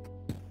headache.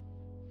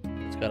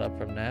 Just got up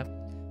from nap.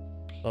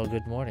 Oh,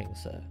 good morning,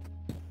 sir.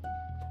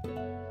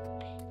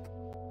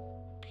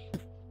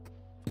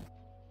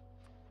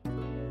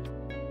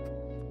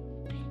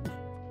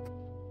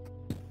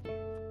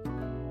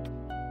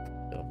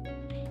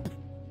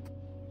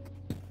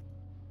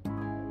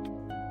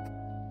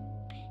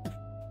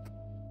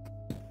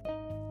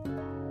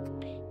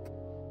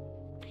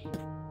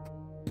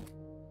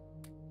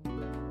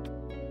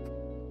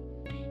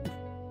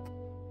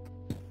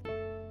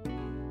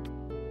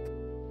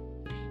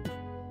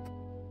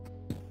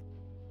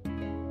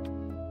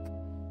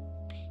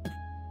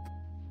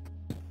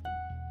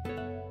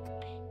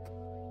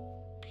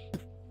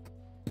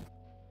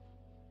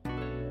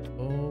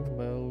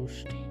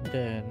 Almost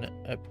done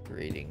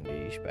upgrading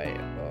these bad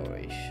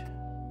boys.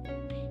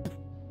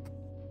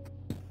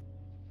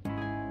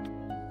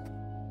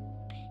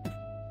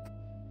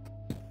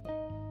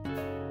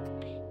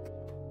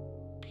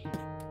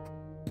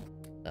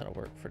 That'll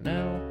work for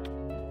now.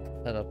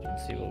 Head up and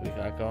see what we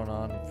got going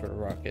on for the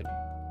rocket.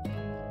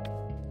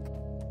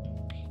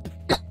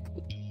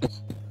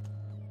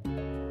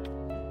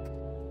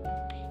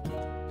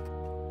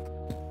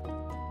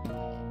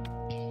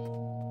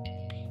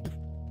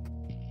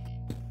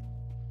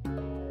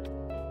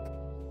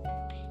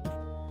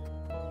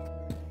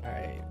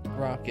 Alright,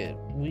 rocket.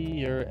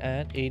 We are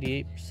at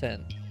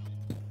 88%.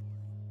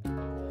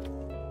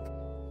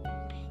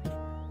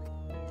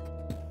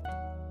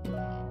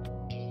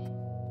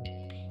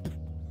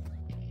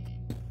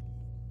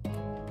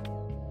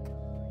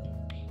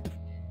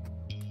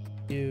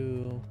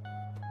 You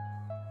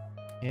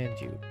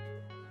and you.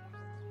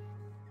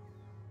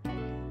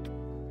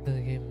 The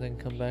game then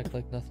come back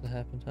like nothing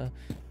happened, huh?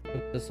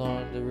 Put this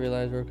on to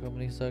realize our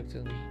company sucked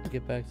and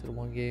get back to the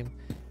one game.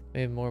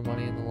 Made more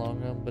money in the long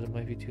run, but it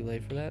might be too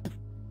late for that.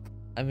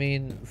 I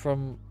mean,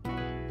 from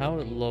how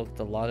it looked,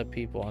 a lot of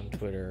people on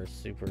Twitter are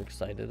super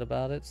excited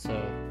about it, so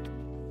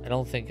I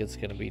don't think it's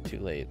gonna be too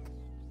late.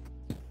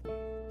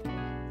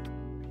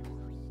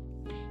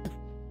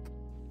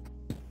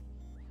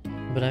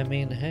 But I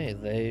mean,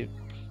 hey,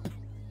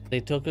 they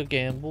took a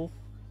gamble,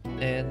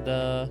 and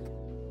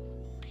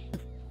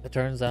it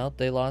turns out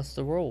they lost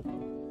the role.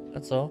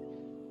 That's all.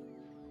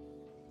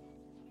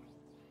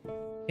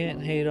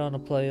 Can't hate on a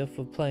player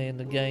for playing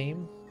the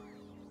game.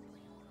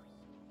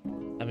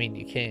 I mean,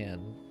 you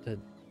can.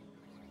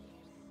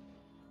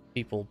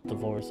 People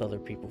divorce other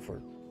people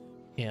for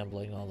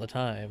gambling all the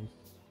time.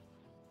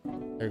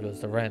 There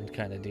goes the rent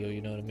kind of deal, you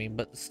know what I mean?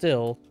 But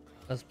still,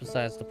 that's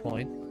besides the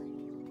point.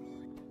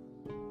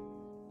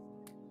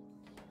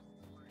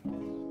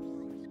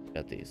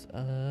 Got these.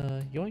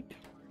 Yoink.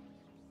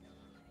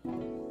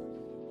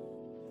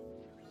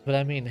 But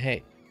I mean,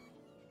 hey,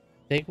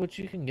 take what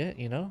you can get,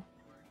 you know?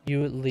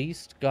 You at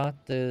least got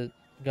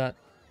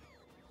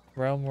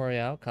Realm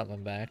Royale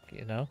coming back,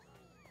 you know?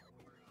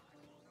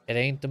 It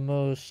ain't the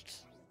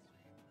most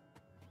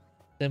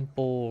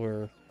simple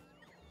or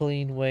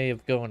clean way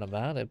of going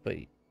about it, but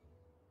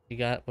You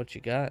got what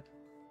you got.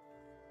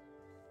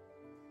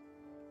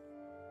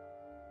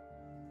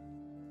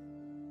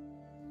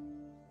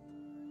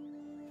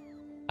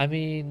 I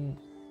mean,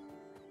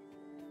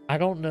 I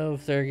don't know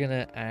if they're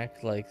gonna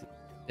act like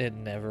it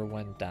never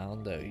went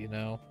down though, you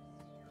know?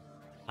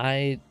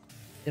 I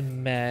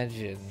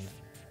imagine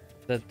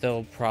that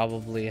they'll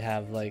probably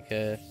have like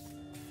an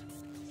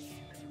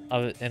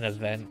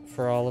event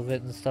for all of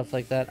it and stuff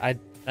like that.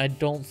 I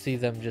don't see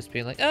them just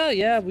being like, oh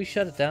yeah, we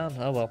shut it down.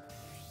 Oh well.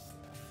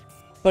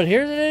 But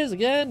here it is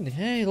again.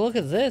 Hey, look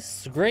at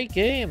this. Great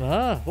game,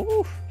 huh?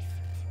 Woo.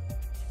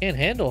 Can't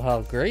handle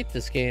how great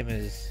this game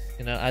is.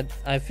 You know,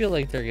 I feel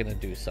like they're gonna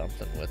do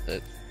something with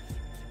it.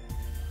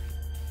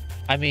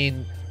 I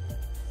mean,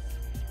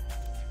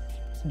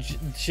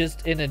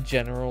 just in a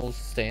general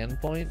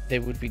standpoint, they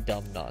would be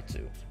dumb not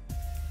to.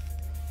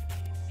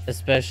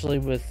 Especially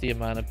with the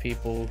amount of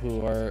people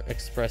who are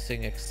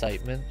expressing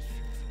excitement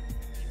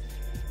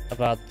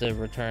about the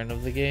return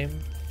of the game.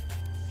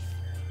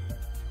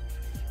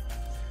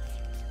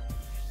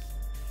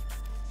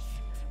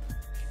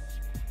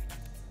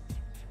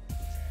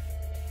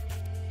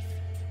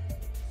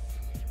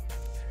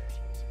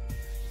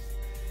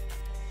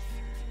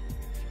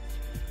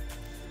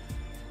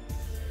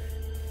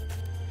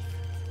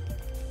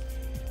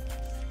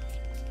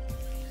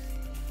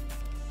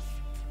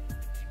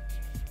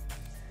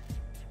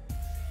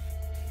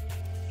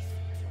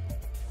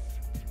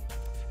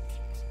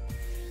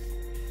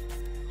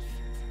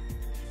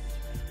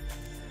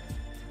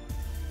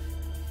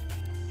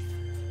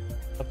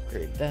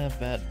 Upgrade that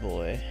bad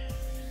boy.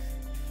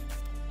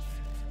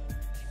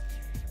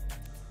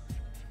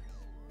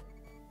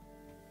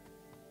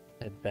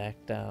 Head back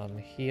down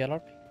here.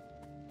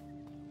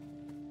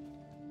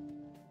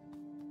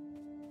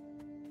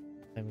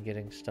 I'm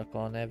getting stuck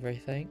on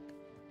everything.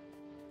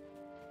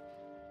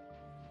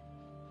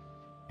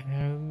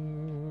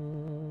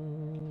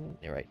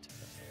 You're right.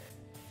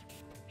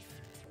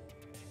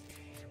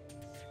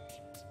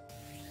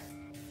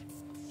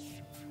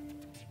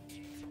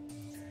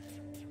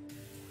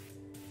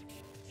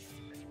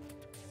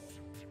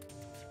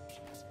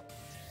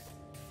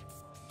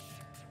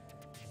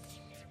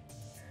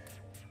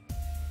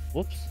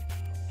 Whoops.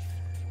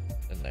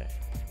 In there.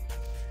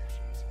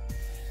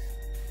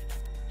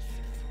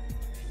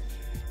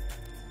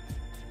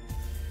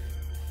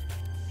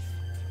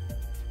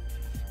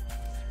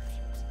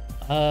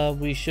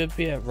 We should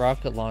be at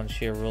rocket launch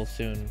here real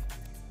soon,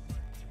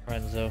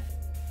 Renzo.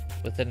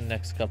 Within the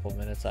next couple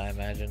minutes, I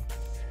imagine.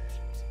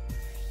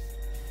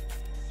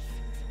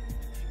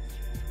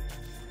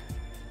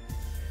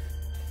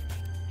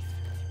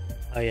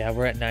 Oh yeah,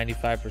 we're at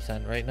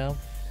 95% right now.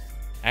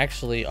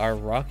 Actually, our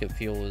rocket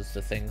fuel is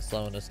the thing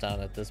slowing us down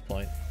at this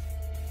point.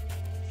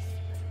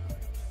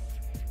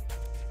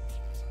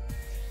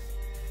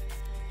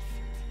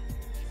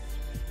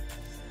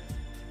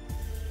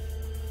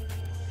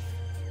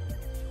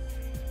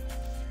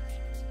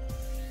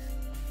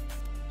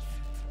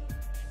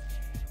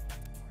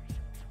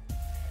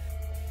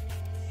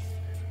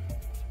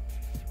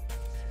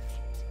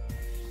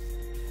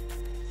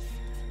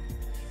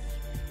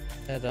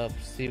 Head up,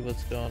 see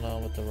what's going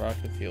on with the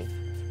rocket fuel.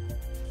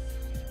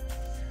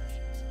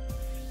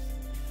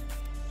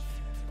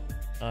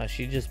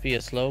 She'd just be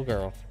a slow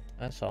girl,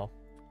 that's all.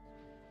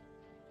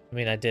 I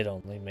mean, I did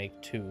only make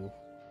 2.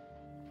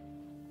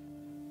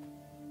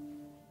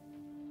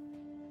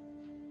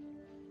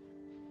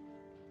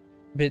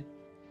 But,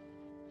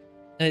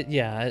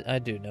 yeah, I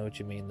do know what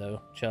you mean,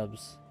 though,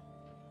 Chubbs.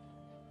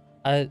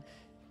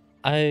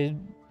 I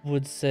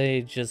would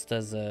say just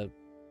as a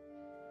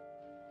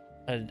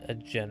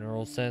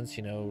general sense,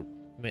 you know,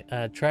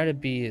 try to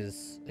be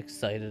as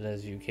excited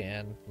as you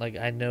can. Like,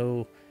 I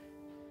know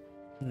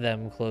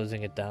them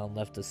closing it down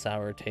left a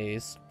sour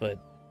taste, but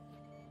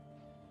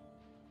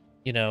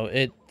you know,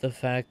 the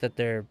fact that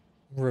they're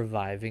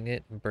reviving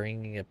it and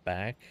bringing it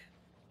back,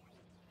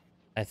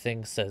 I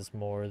think says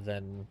more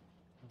than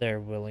their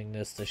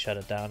willingness to shut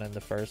it down in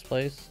the first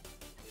place.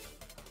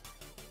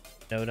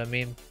 Know what I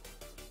mean?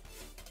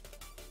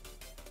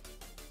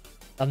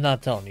 I'm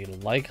not telling you to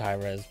like high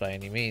res by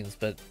any means,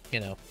 but you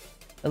know,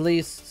 at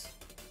least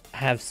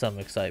have some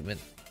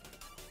excitement.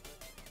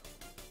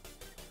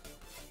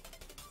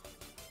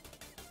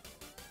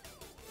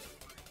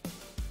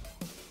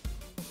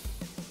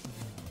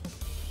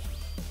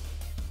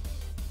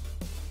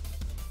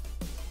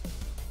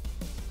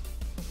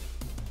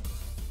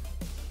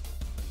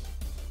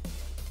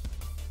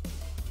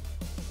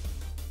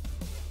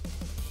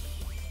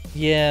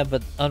 Yeah,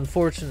 but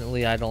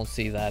unfortunately, I don't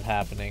see that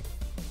happening.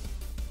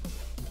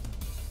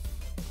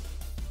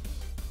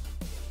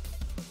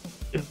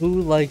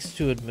 Who likes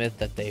to admit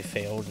that they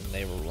failed and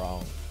they were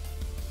wrong?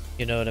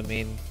 You know what I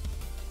mean?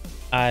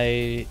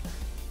 I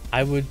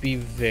would be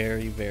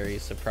very, very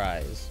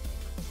surprised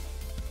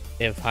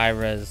if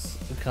Hi-Rez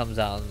comes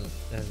out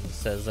and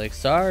says like,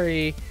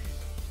 sorry,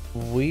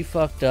 we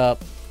fucked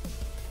up.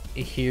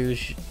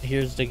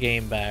 Here's the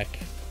game back.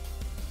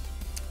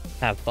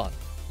 Have fun.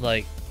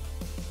 Like,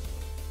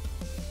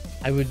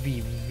 I would be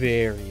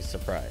very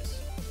surprised.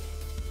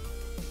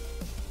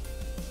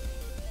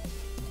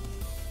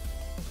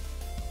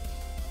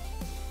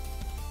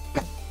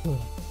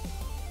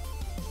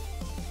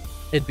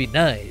 It'd be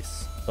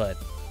nice, but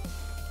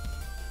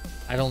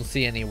I don't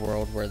see any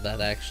world where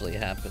that actually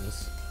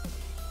happens.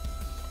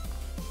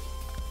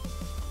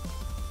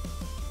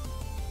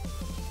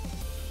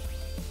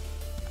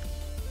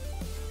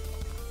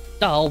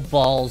 Oh,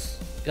 balls.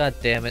 God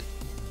damn it.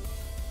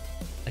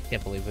 I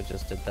can't believe I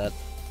just did that.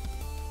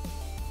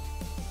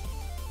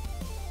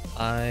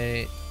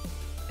 I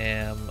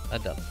am a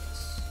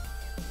dumbass.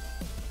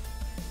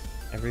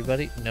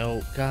 Everybody?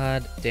 No.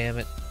 God damn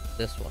it.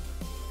 This one.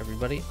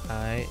 Everybody,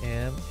 I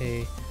am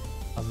a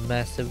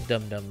massive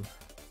dum-dum.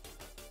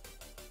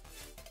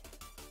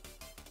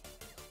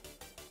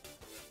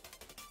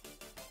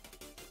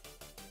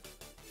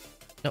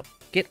 No,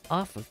 get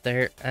off of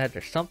there.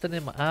 There's something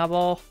in my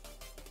eyeball.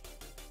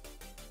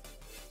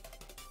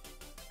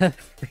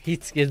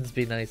 Freed skins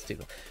be nice too.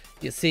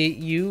 You see,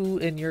 you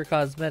and your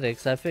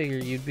cosmetics, I figure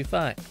you'd be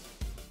fine.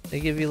 They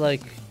give you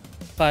like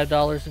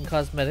 $5 in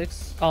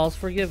cosmetics, all's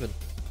forgiven.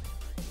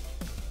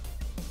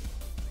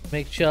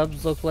 Make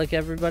Chubbs look like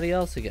everybody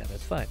else again,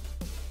 it's fine.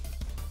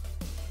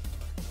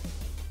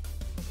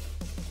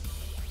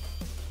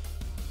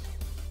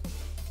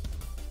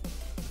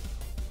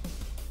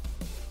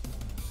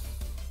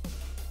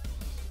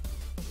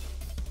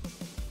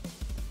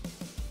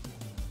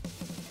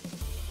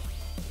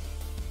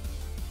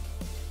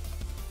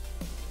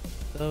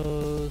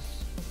 Those.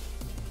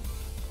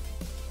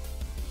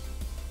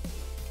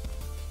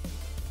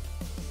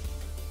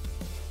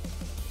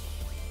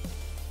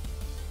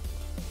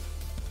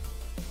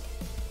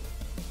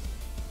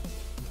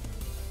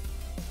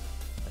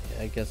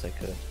 I guess I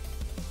could.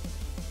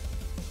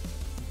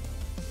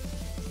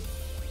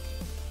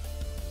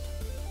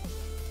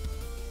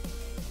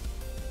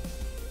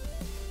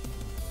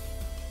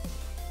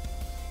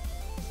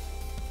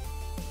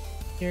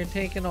 You're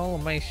taking all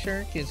of my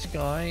circuits,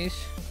 guys.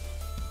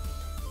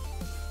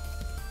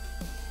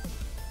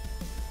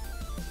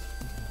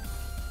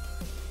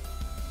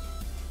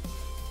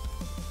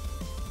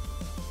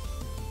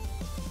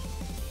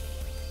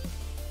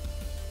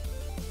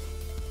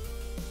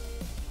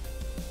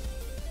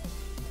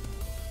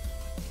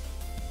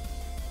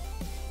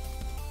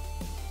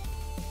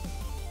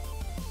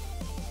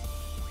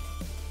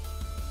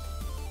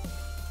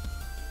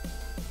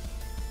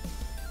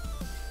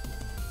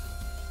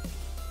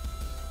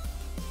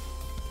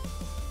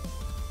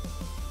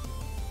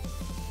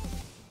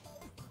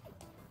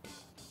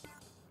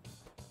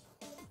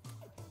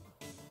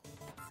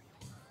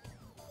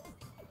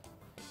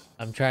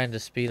 I'm trying to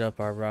speed up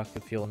our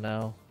rocket fuel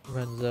now,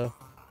 Renzo.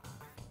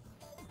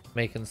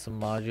 Making some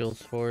modules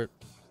for it.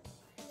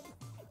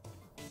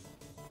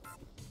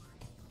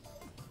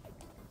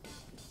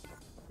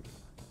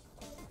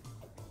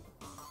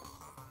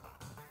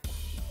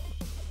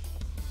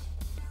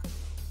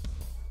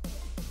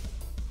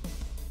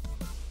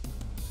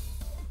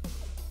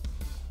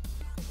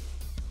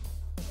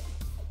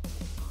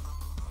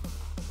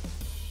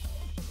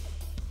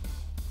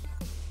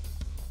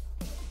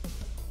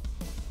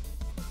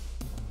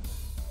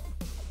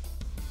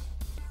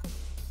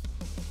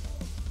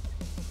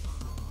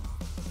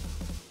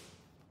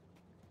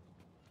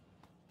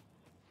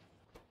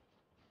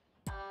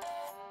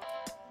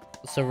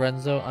 So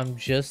Renzo, I'm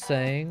just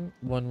saying,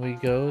 when we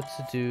go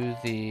to do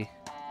the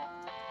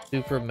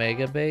super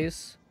mega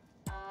base,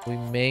 we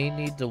may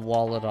need to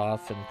wall it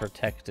off and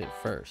protect it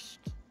first.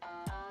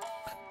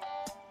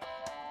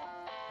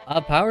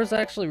 Power's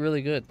actually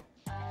really good.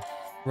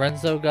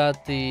 Renzo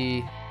got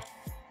the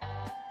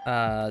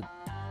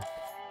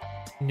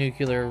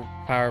nuclear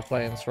power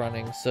plants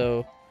running,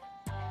 so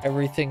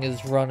everything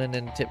is running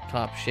in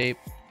tip-top shape.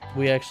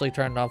 We actually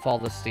turned off all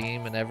the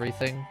steam and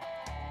everything.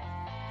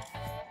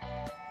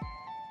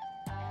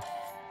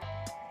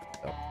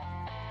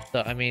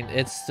 So, I mean,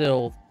 it's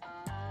still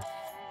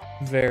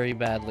very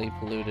badly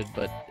polluted,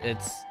 but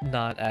it's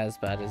not as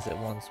bad as it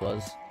once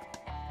was.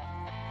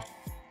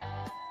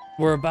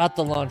 We're about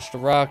to launch the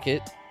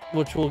rocket,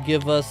 which will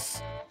give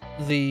us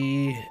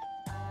the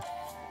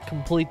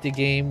complete the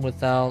game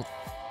without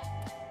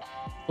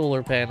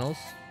solar panels.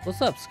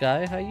 What's up,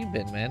 Sky? How you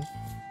been, man?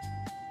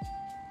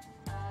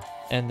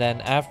 And then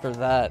after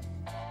that,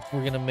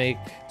 we're gonna make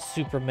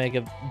super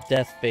mega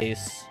death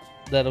base.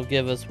 That'll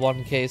give us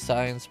 1k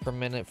science per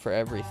minute for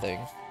everything.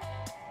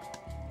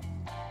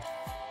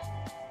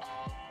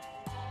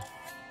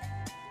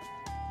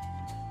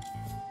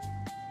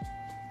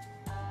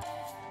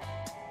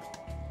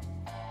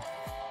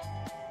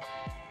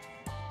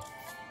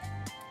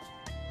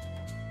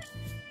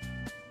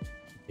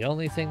 The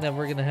only thing that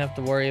we're gonna have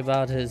to worry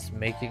about is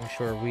making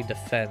sure we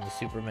defend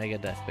super mega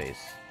death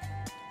base.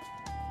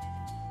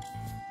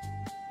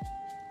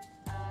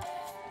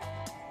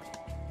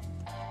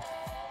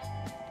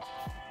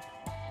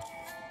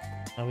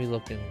 How we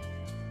looking?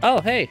 Oh,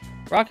 hey!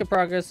 Rocket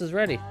progress is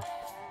ready.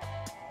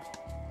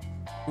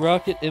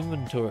 Rocket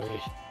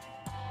inventory.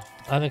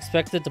 I'm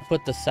expected to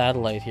put the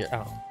satellite here.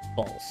 Oh,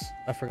 balls.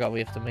 I forgot we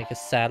have to make a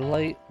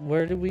satellite.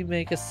 Where did we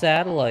make a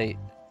satellite?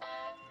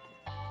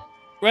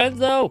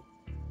 Renzo!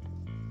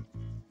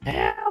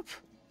 Help!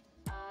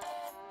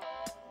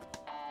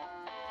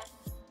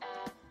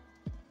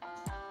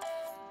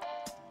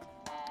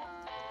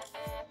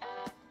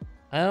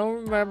 I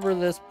don't remember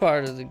this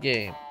part of the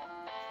game.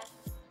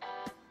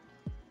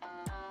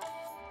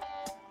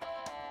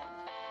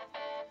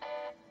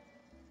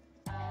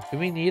 Do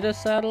we need a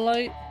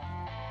satellite?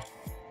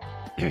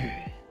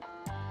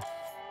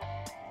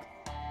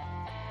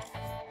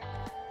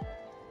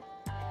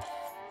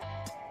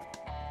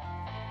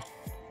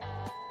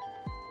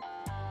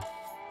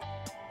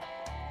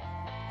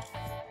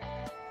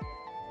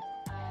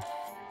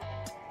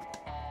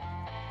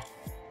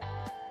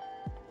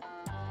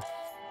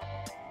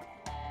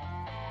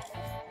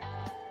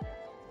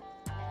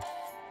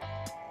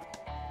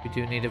 We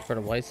do need it for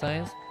the white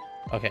science?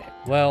 Okay,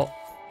 well,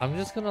 I'm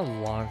just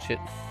gonna launch it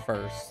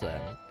first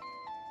then.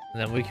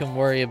 And then we can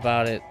worry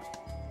about it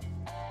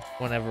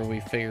whenever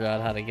we figure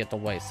out how to get the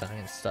white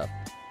science stuff.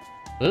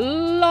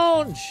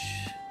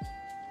 Launch!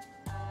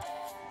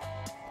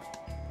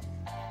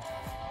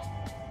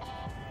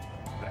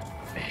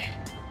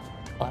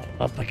 I'm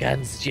up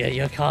against you.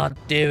 You can't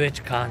do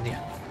it, can you?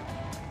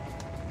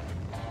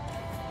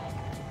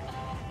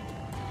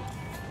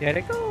 There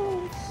it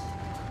goes.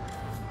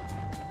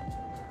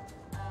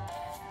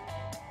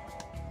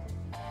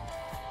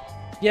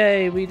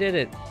 Yay, we did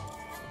it.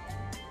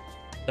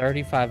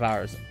 35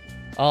 hours.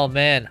 Oh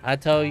man, I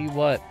tell you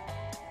what.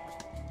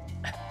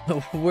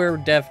 We're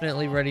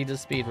definitely ready to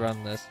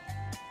speedrun this.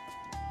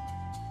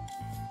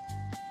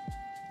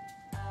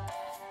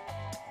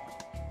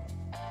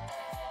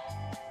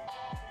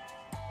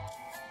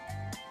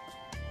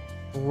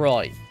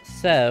 Right,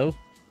 so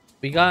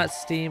we got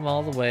steam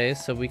all the way,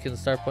 so we can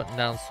start putting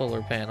down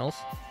solar panels.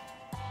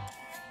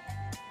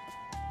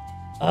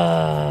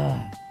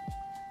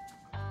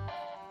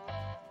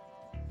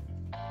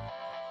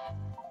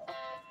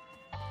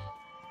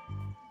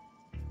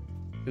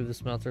 Do the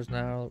smelters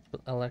now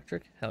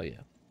electric? Hell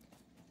yeah.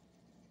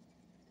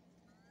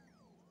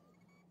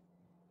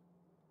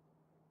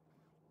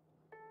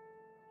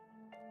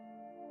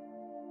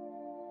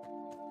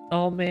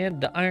 Oh man,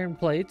 the iron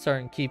plates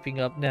aren't keeping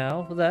up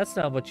now. Well, that's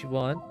not what you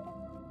want.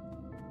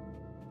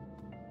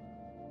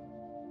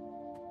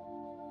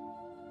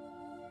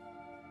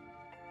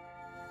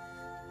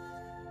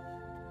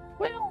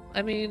 Well,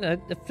 I mean, I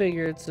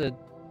figure it's a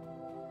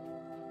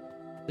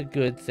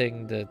good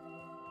thing to,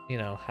 you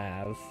know,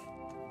 have.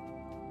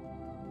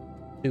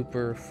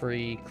 Super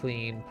free,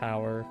 clean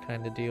power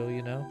kind of deal,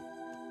 you know?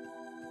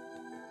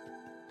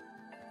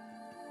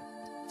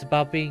 It's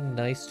about being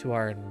nice to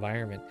our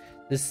environment.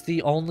 This is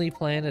the only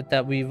planet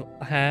that we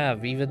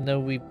have, even though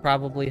we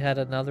probably had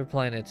another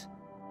planet.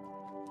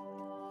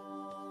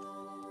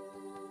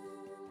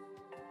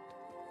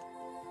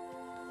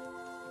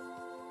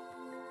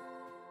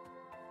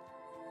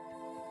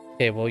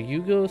 Okay, well,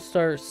 you go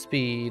start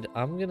speed.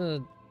 I'm gonna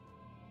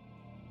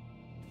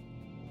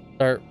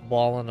start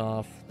walling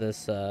off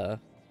this,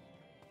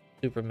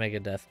 super mega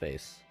death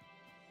base.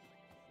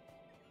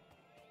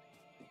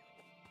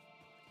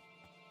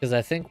 Because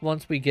I think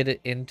once we get it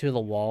into the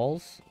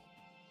walls...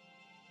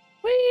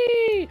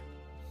 Whee!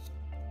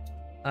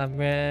 I'm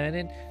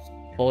running.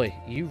 Boy,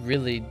 you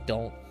really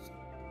don't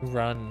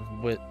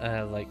run with,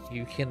 like,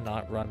 you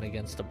cannot run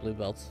against the blue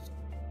belts.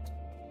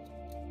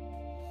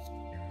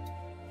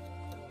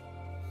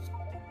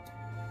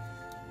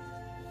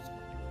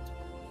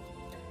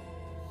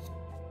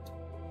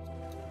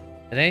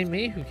 It ain't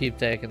me who keep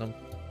taking them.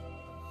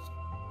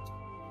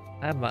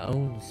 I have my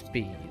own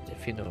speed,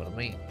 if you know what I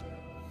mean.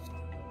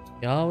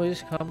 You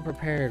always come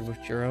prepared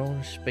with your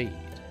own speed.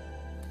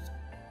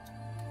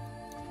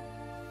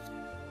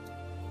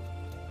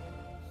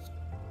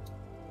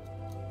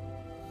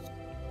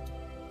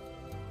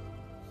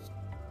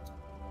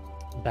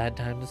 Bad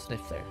time to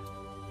sniff there.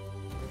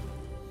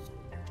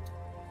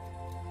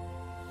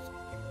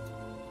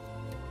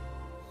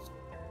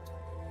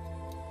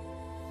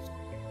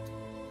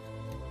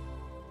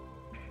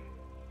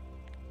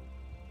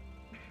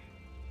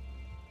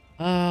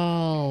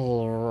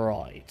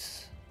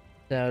 Alright.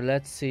 So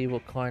let's see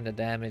what kind of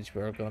damage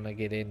we're gonna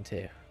get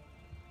into.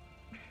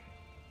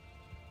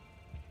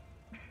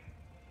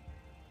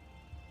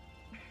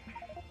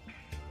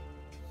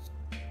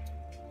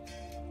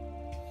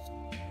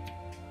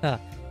 Huh.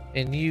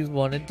 And you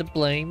wanted to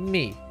blame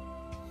me.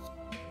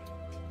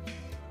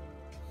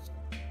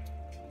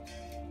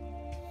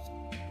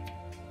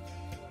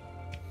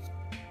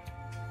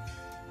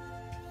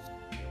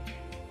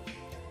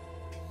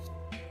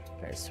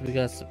 Alright, so we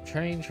got some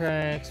train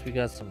tracks, we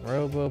got some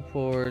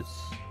roboports,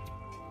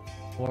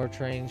 more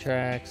train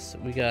tracks,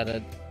 we got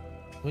a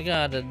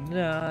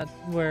not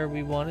where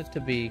we want it to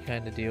be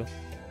kind of deal.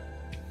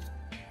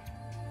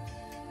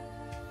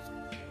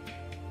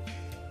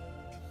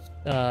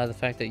 The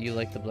fact that you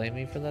like to blame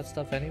me for that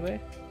stuff anyway?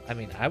 I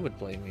mean, I would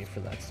blame me for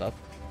that stuff.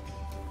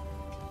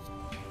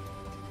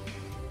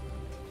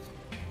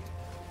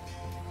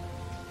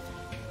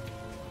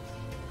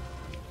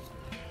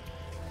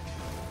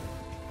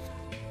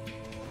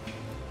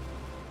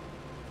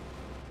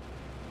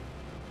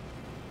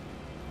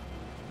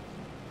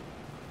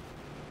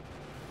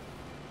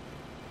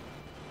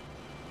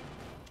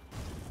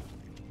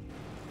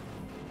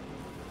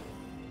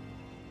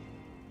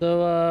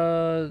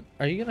 So,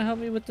 are you gonna help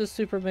me with this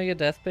super mega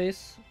death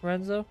base,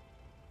 Renzo?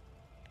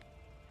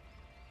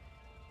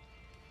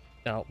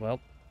 No, well,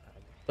 I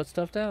put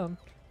stuff down.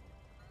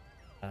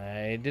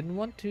 I didn't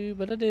want to,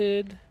 but I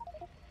did.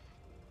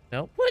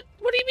 No, what?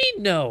 What do you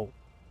mean, no?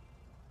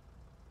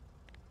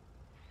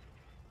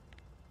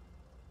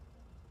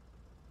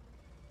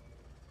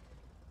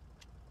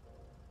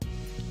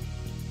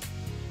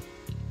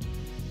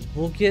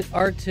 We'll get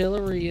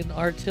artillery and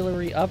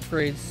artillery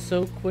upgrades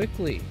so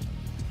quickly.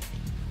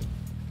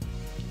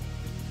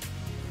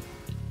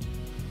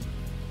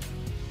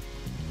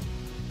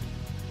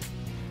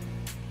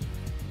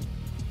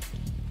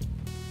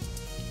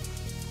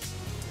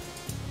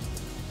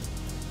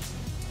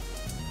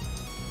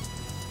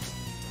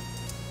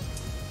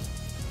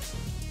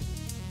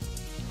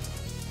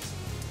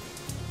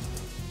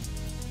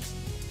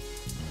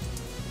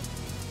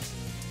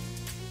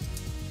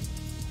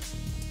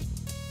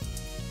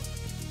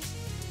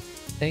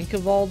 Think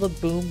of all the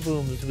boom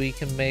booms we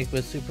can make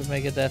with Super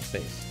Mega Death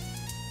Base.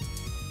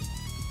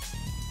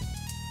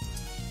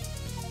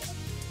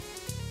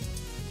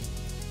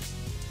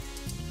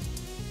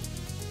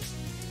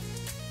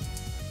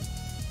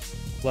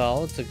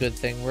 Well, it's a good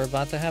thing we're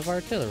about to have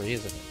artillery,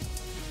 isn't it?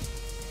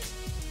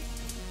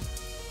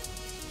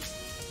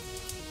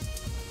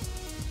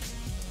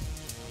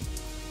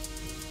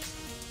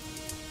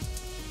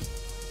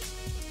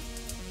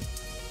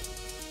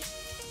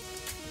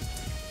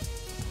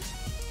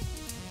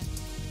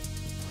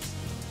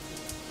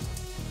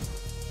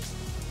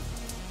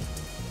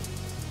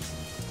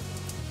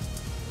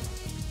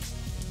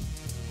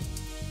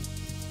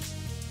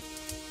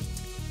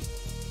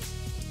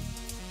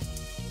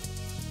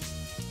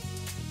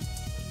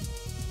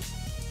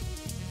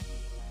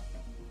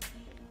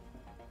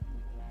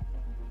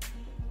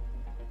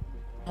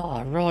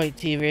 Alright,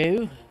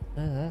 T-Roo.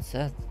 That's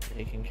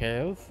taken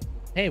care of.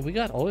 Hey, we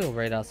got oil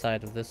right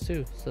outside of this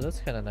too, so that's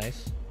kind of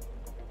nice.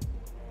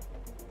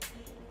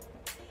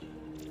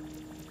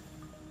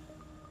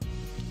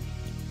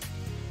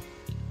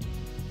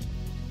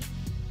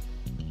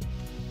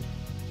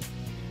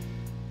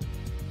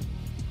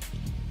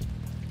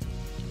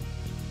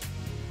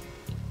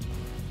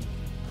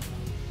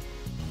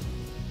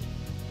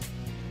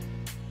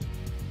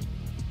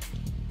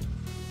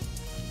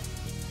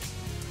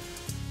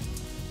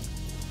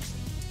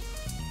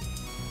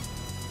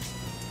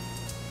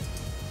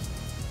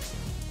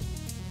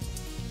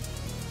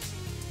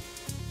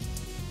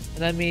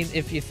 And I mean,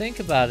 if you think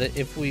about it,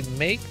 if we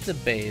make the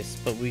base,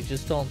 but we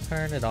just don't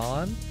turn it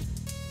on,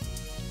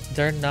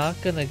 they're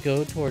not gonna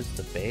go towards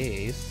the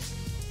base.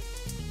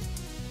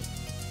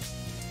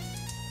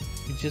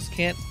 You just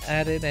can't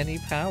add in any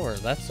power,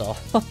 that's all.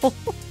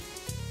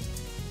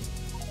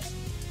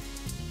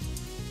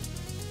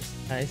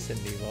 Hi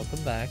Cindy,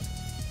 welcome back.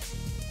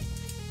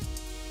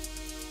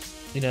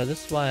 You know,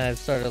 this is why I've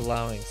started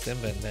allowing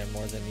Simba in there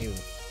more than you.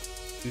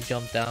 You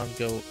jump down,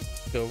 go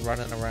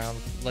running around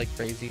like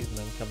crazy, and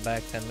then come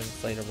back 10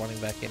 minutes later running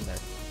back in there.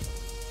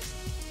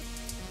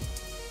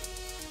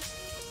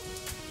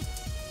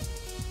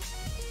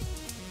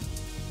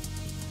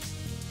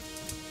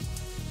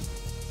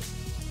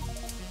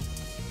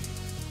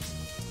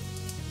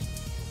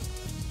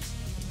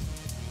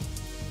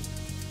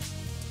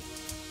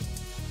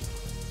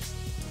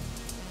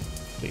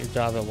 Quit your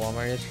job at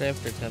Walmart yesterday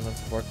after 10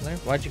 months of working there?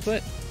 Why'd you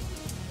quit?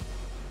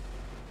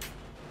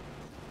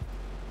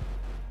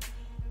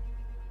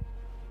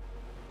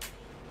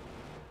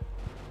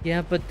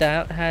 Yeah, but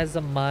that has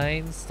a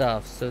mine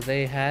stuff, so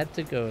they had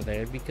to go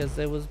there because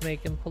it was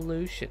making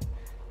pollution.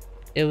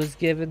 It was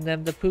giving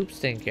them the poop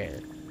stink air.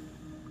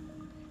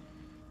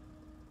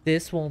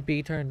 This won't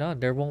be turned on.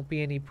 There won't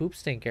be any poop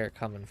stink air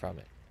coming from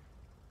it.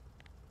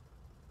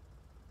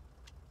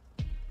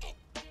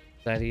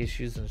 Anxiety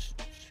issues and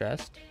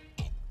stressed?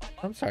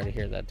 I'm sorry to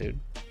hear that, dude.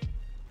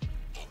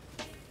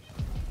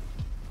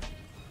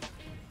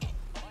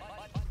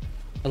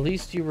 At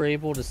least you were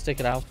able to stick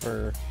it out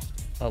for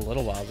a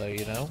little while though,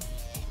 you know?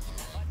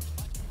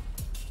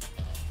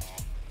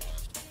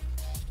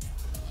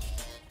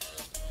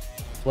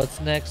 What's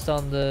next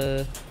on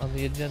the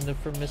agenda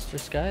for Mr.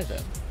 Sky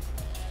then?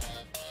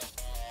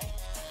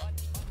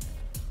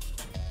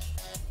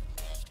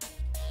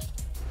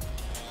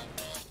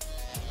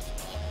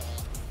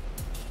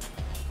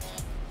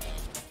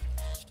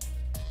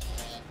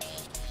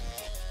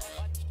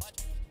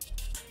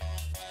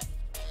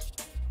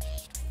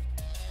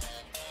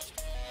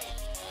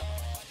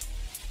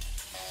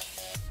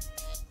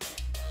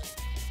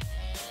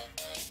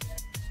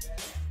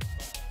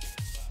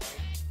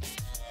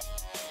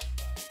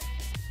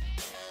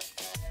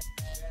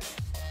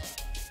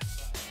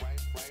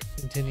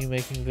 Continue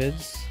making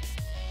vids.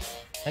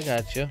 I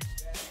got you.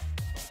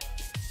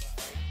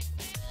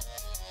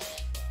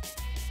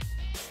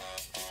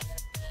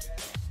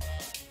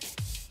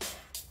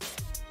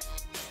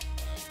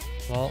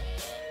 Well,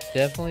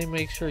 definitely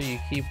make sure you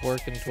keep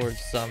working towards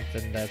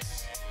something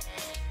that's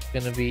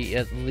gonna be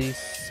at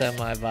least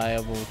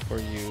semi-viable for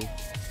you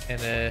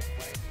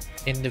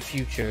in the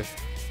future.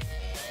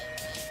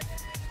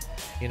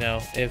 You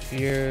know, if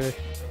you're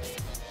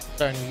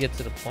starting to get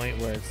to the point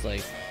where it's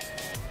like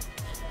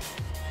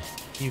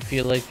you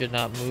feel like you're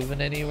not moving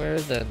anywhere,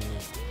 then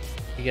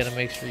you gotta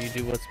make sure you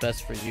do what's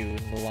best for you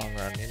in the long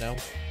run, you know?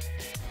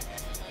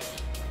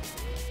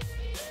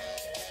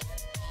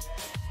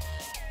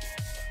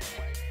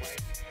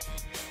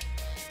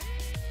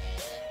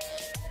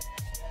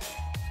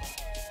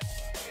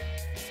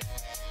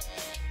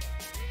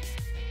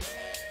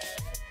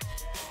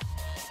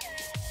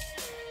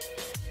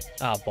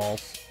 Ah,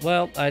 balls.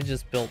 Well, I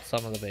just built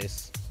some of the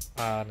base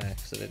on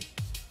accident.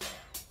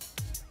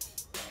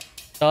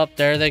 Oh,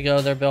 there they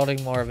go. They're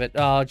building more of it.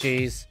 Oh,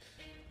 jeez.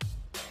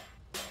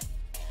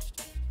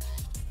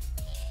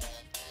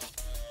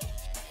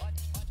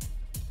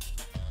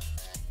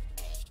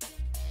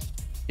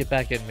 Get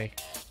back in me.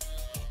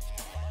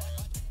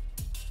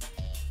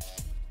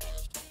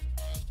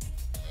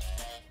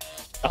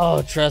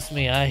 Oh, trust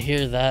me, I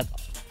hear that.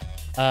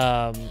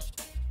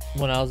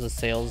 When I was a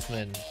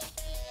salesman,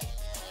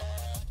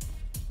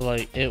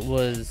 like, it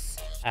was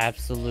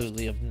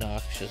absolutely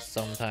obnoxious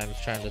sometimes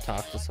trying to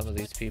talk to some of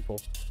these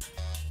people.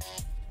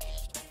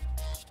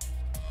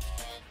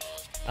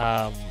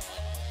 That's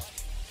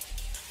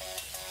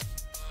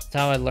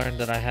how I learned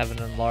that I have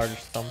an enlarged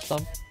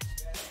thumb.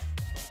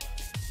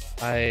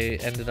 I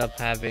ended up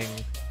having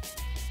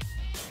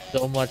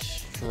so much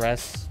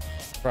stress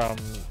from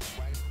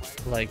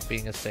like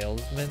being a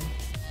salesman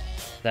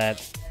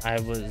that I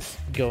was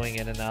going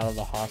in and out of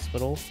the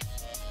hospital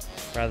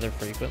rather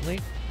frequently.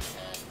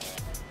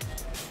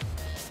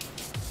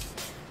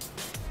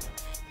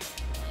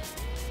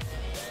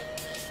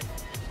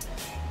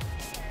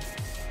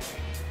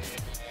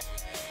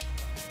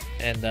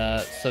 And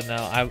so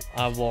now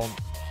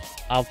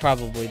I'll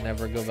probably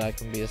never go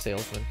back and be a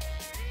salesman.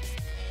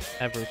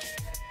 Ever.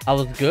 I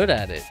was good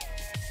at it.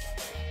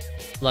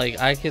 Like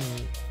I can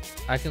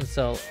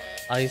sell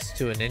ice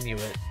to an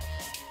Inuit,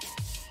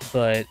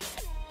 but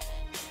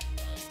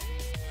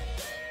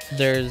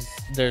there's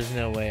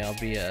no way I'll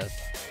be a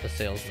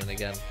salesman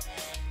again.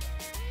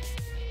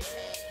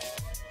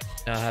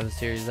 Now I have a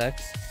Series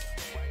X.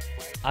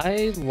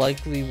 I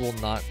likely will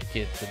not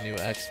get the new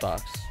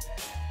Xbox.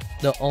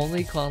 The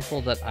only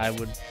console that I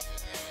would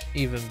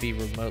even be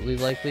remotely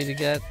likely to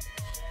get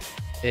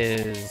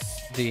is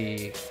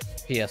the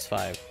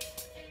PS5.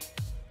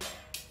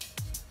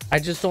 I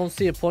just don't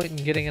see a point in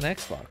getting an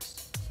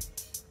Xbox.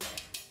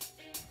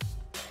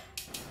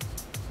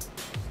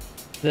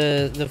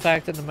 The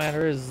fact of the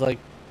matter is, like,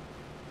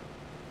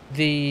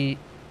 the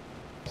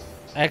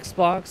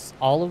Xbox,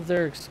 all of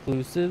their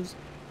exclusives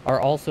are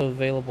also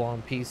available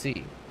on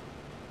PC,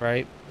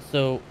 right?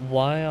 So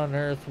why on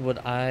earth would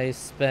I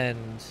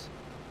spend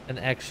an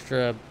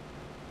extra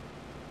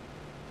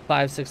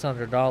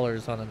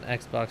 $500-600 on an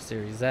Xbox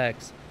Series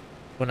X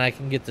when I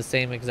can get the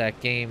same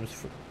exact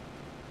games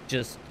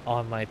just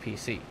on my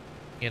PC,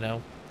 you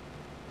know?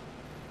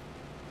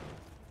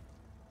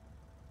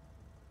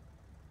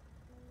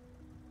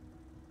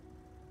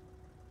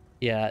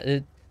 Yeah,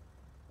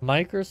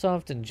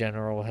 Microsoft in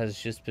general has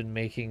just been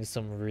making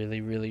some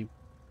really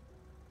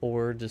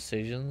poor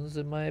decisions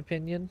in my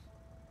opinion.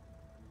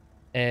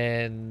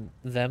 And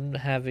them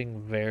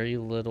having very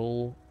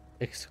little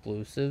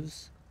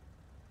exclusives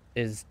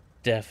is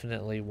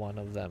definitely one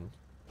of them.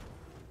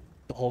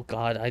 Oh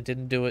god, I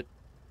didn't do it.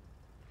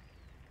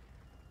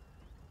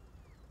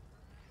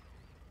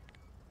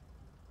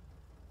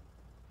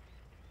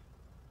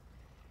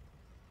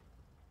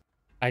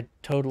 I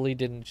totally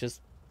didn't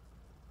just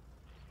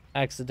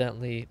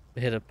accidentally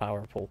hit a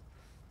power pole.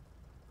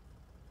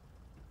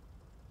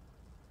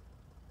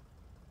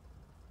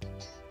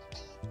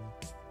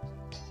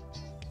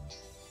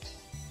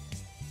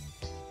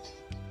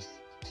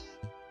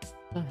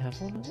 I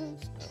have one of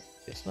those? No,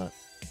 guess not.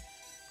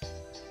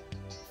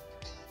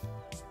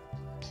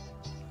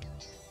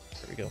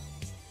 There we go.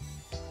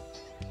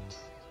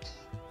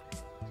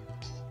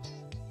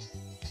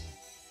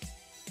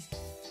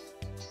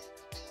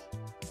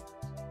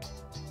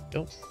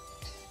 Nope.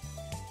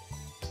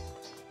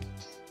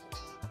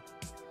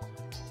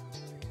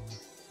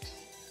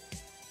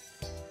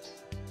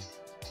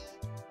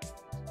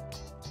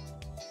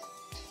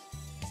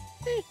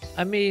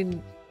 I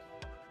mean,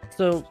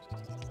 so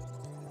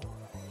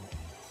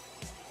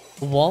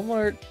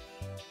Walmart,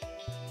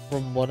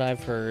 from what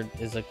I've heard,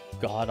 is a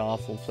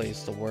god-awful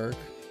place to work,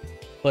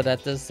 but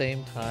at the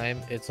same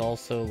time, it's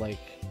also like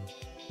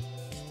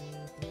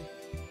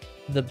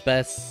the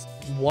best,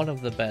 one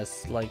of the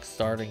best, like,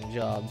 starting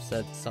jobs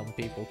that some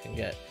people can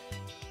get.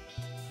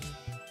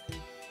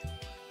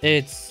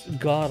 It's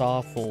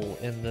god-awful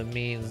in the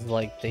means,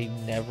 like, they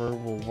never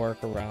will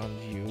work around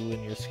you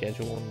and your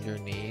schedule and your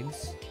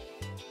needs.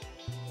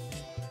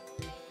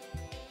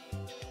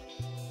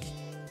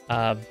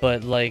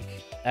 But, like,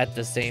 at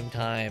the same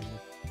time,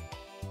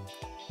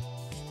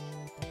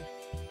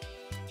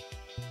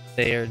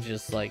 they are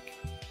just, like,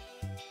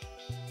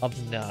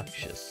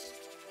 obnoxious.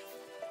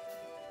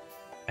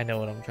 I know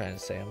what I'm trying to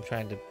say. I'm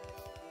trying to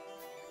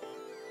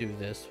do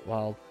this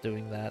while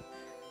doing that.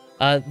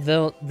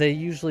 They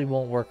usually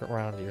won't work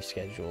around your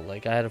schedule.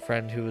 Like I had a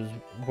friend who was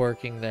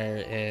working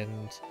there,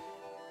 and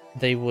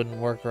they wouldn't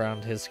work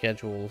around his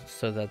schedule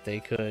so that they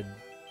could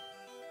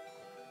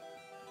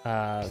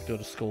go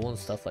to school and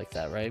stuff like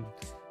that, right?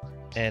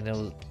 And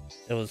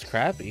it was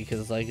crappy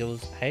because like it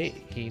was, hey,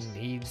 he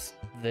needs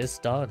this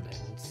done,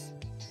 and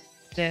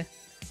yeah,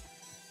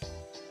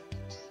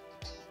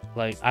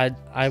 like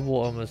I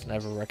will almost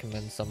never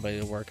recommend somebody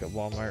to work at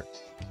Walmart.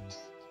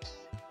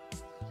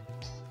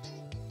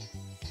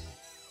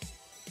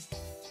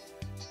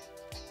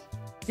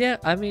 Yeah,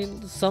 I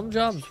mean, some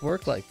jobs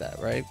work like that,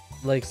 right?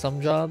 Like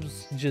some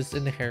jobs just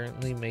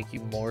inherently make you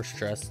more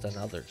stressed than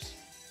others.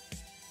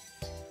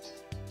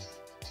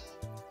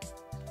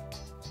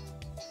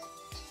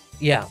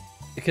 Yeah,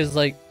 because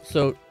like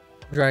so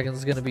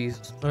Dragon's gonna be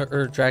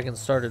or Dragon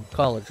started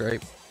college,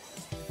 right?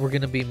 We're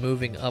gonna be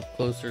moving up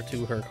closer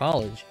to her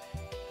college,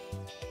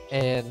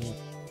 and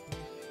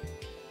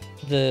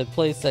the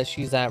place that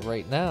she's at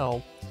right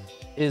now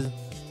is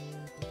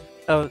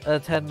a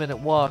 10-minute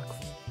walk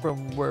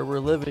from where we're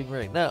living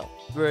right now,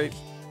 right?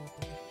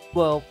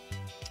 Well,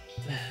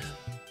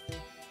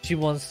 she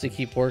wants to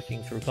keep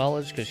working through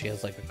college because she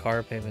has like a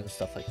car payment and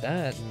stuff like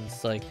that, and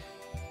it's like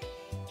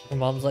her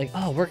mom's like,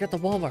 oh, work at the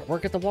Walmart,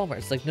 work at the Walmart.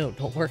 It's like, no,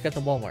 don't work at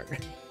the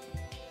Walmart.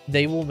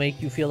 They will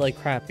make you feel like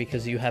crap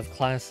because you have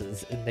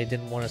classes and they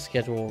didn't want to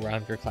schedule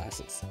around your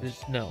classes.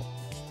 Just no.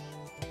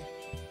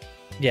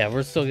 Yeah,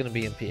 we're still gonna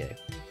be in PA.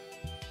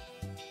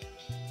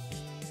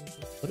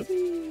 What are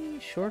we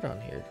short on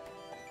here?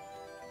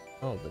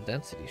 Oh, the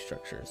density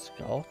structures.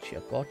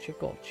 Gotcha, gotcha,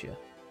 gotcha.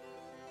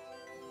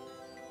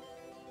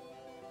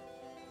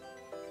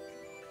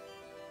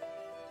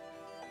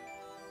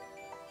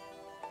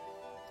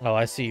 Oh,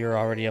 I see you're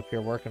already up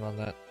here working on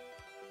that.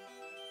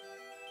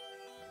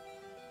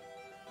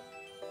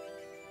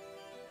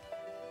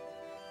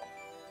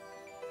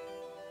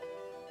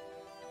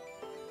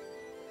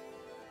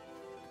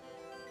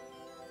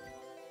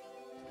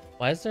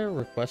 Why is there a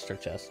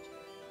requester chest?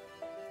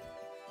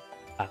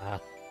 Ah.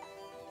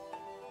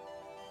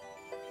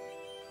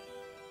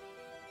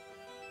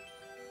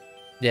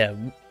 Yeah,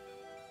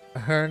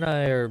 her and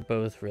I are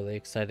both really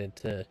excited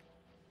to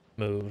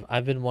move.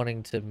 I've been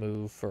wanting to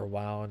move for a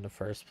while in the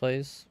first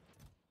place.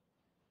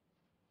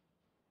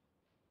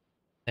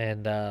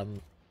 And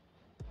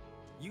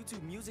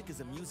YouTube Music is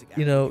a music app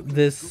you where know, you can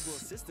use Google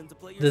Assistant to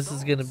play your this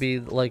is gonna songs. be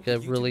like a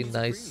YouTube really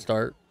Music nice Premium.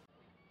 start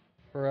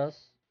for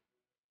us.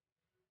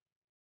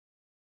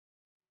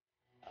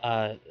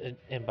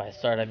 And by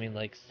start I mean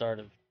like start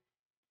of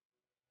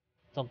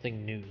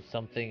something new,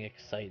 something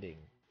exciting.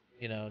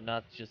 You know,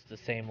 not just the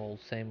same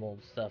old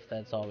stuff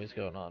that's always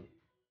going on.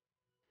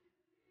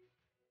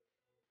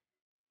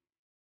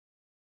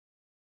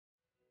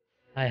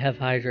 I have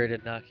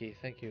hydrated Naki,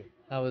 thank you.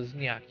 How was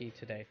Nyaki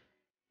today?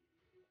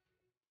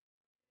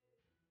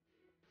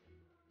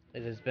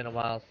 It has been a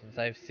while since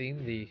I've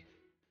seen the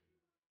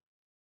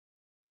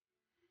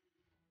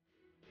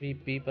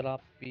beep beep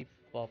bop beep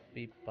bop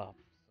and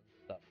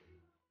stuff.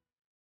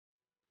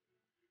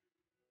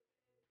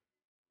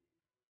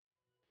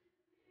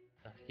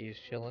 Naki's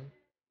chilling.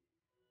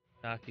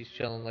 Naki's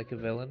chilling like a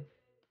villain.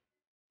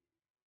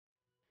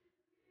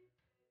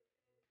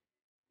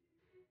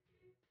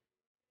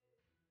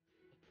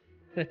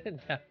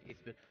 Naki's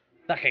been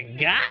fucking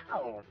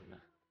gone.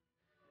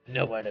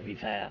 Nowhere to be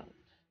found.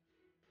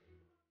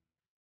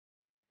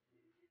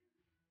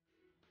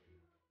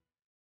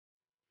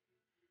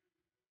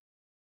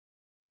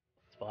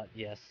 Spot,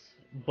 yes.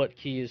 But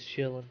Key is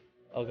chilling.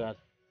 Oh god.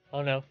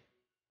 Oh no.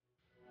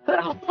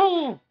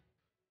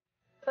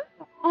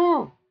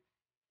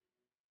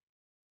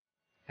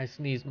 I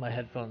sneezed my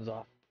headphones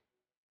off.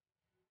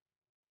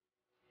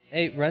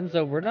 Hey,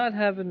 Renzo, we're not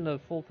having the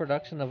full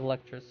production of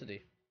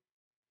electricity.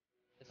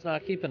 It's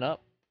not keeping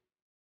up.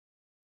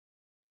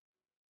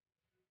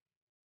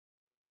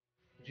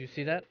 Did you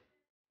see that?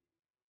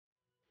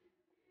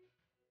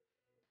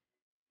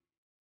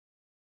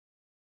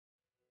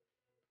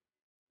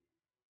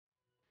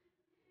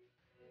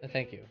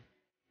 Thank you.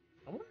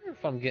 I wonder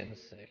if I'm getting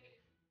sick.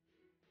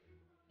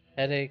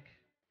 Headache,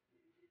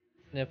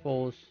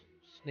 sniffles,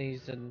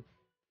 sneezing.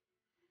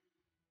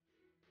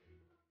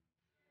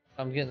 If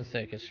I'm getting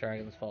sick, it's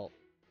Dragon's fault.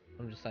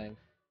 I'm just saying.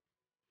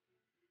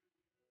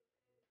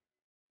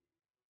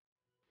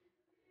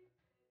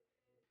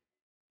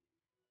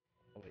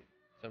 Oh wait,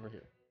 it's over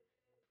here.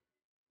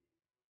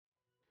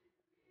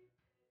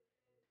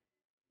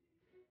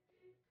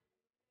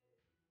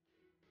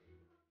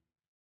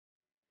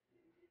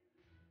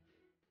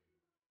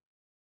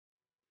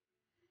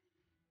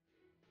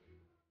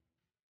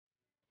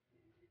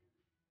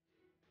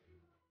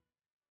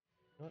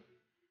 What?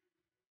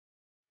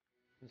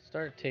 Let's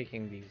start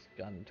taking these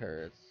gun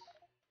turrets.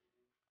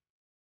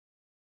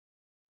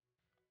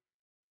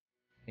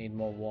 Need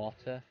more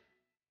water.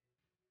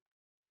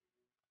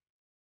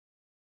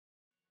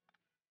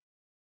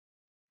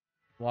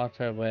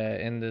 Water where?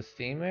 In the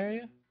steam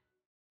area?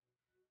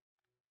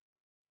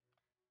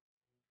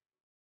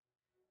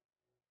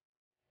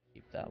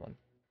 Keep that one.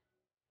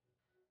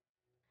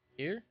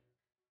 Here?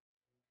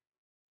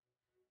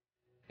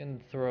 Can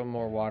throw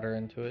more water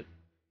into it.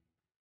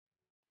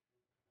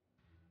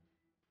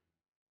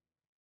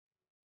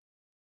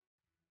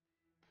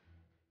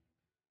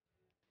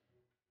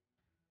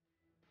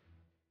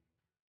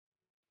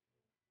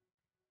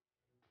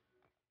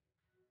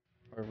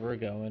 Where we're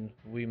going,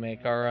 we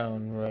make our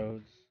own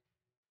roads.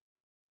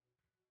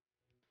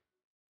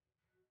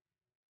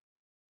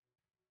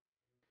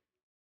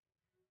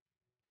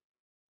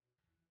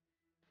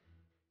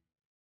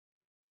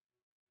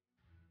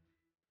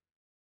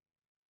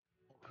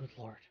 Oh, good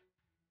lord.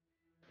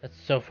 That's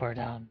so far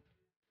down.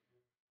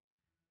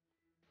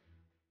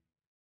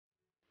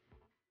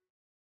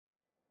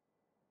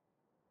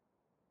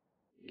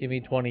 Give me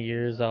 20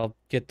 years, I'll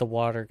get the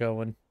water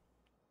going.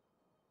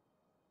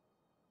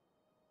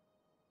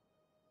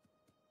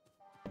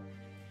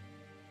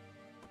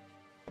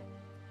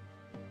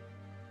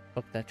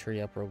 Fuck that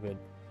tree up real good.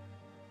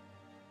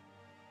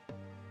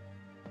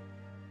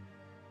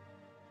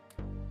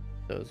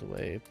 Those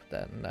away, put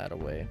that and that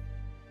away.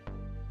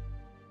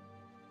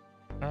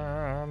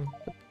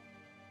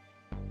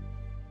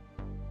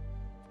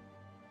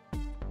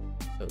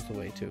 Those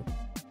away too.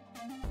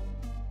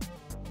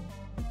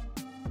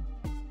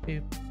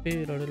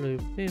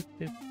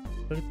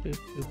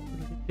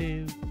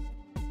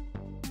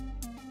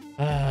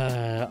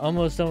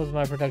 Almost done with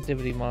my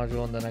productivity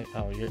module, and then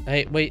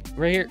hey, wait,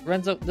 right here,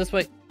 Renzo, this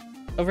way,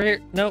 over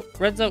here. No,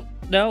 Renzo,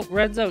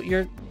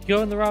 you're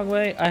going the wrong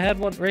way. I had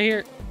one right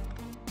here.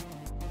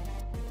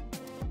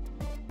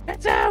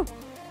 Renzo,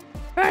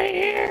 right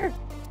here.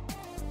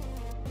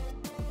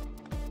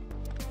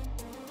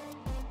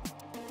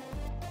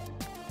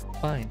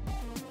 Fine.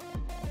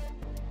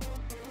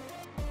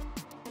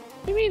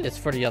 What do you mean it's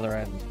for the other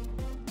end?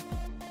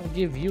 I'll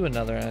give you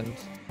another end.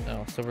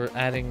 Oh, so we're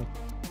adding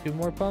 2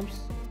 more pumps?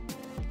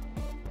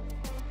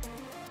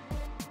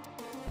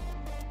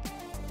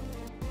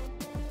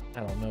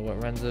 I don't know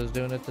what Renzo's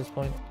doing at this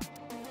point.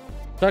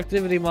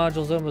 Productivity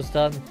module's almost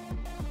done.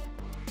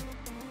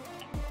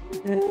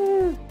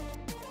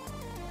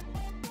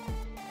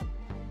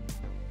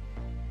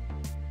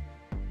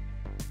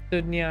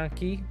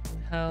 Sunyaki,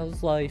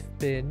 how's life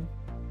been?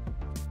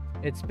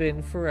 It's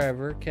been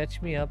forever.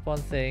 Catch me up on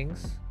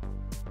things.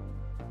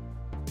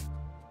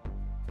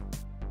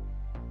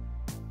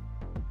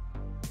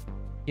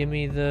 Give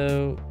me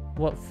the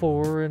what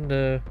for and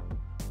the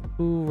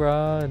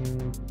hoorah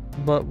and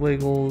butt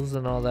wiggles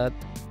and all that.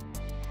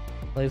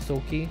 Life's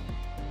okay.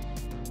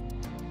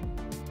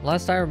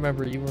 Last I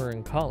remember, you were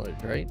in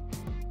college, right?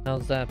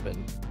 How's that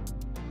been?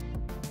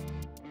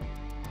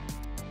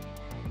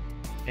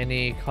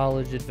 Any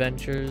college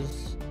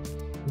adventures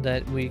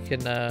that we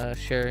can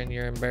share in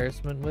your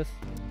embarrassment with?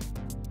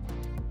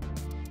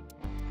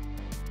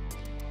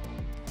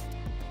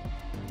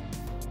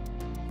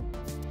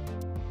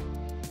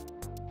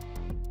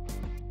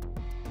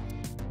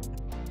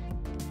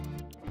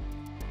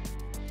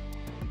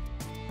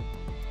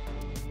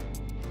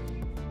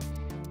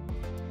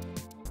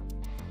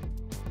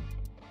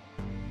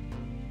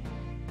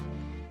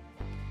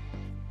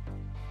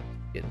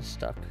 Getting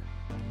stuck.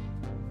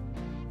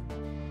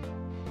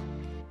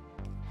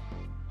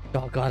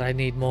 Oh god, I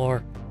need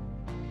more.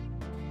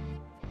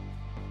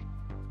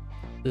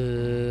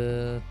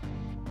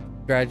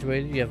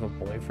 Graduated, you have a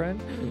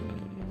boyfriend?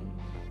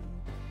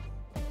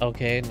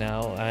 Okay,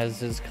 now,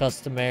 as is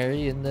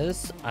customary in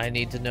this, I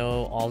need to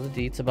know all the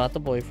deets about the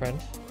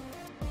boyfriend.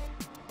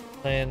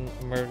 Plan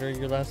murder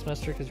your last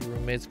semester because your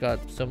roommates got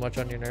so much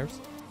on your nerves?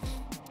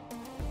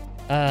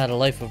 Ah, the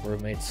life of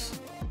roommates.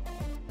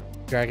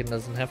 Dragon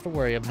doesn't have to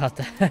worry about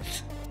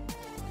that.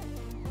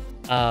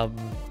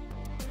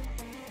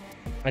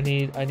 I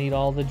need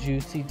all the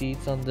juicy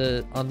deets on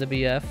the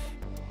BF.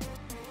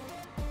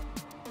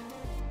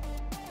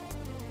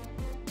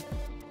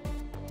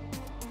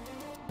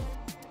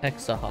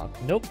 Hexahawk.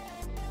 Nope.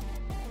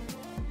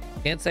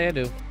 Can't say I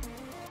do.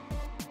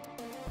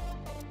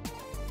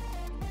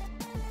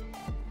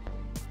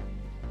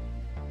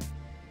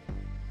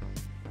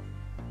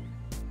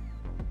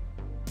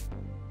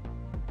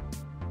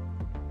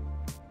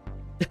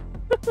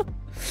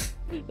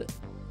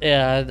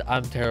 Yeah,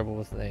 I'm terrible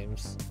with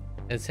names.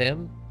 It's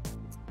him?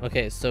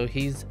 Okay, so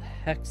he's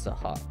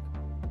Hexahawk.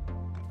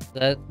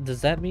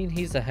 Does that mean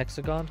he's a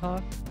hexagon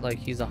hawk? Like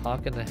he's a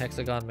hawk in a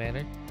hexagon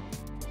manner?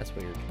 That's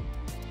weird.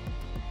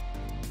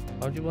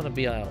 Why would you want to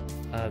be a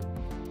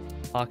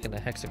hawk in a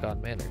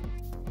hexagon manner?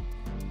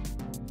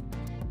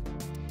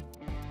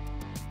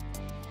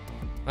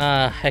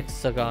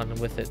 Hexagon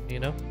with it, you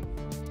know?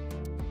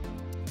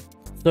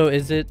 So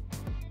is it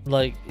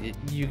like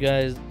do you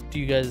guys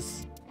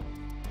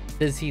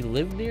does he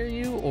live near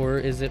you, or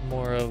is it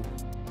more of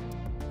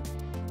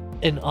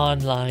an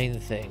online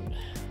thing?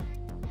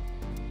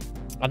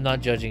 I'm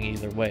not judging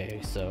either way,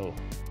 so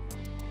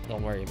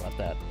don't worry about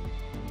that.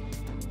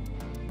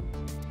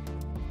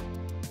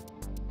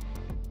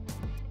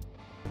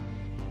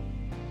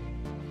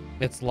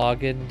 It's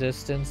login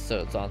distance,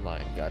 so it's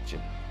online.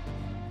 Gotcha.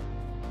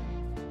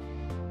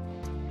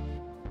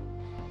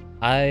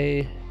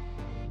 I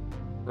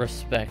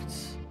respect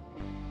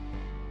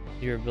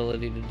your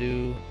ability to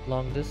do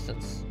long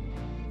distance.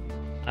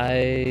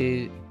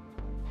 I'm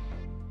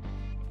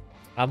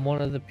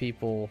one of the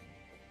people,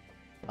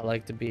 I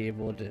like to be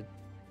able to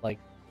like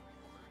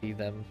see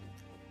them,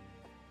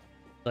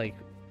 like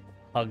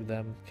hug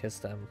them, kiss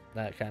them,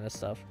 that kind of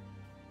stuff.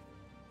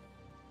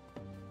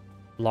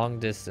 Long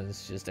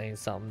distance just ain't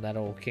something that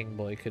old King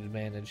Boy could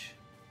manage.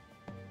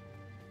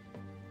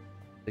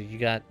 So you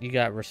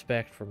got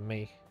respect from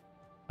me.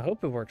 I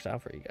hope it works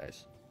out for you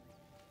guys.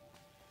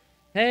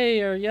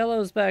 Hey, our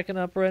yellow's backing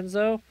up,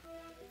 Renzo.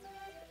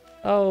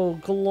 Oh,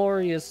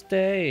 glorious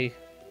day.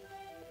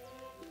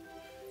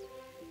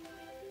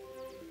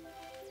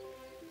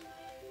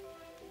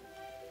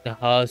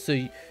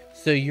 So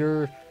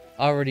you're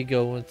already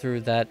going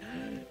through that.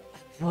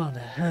 I wanna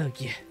hug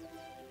you.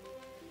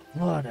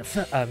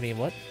 I mean,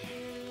 what?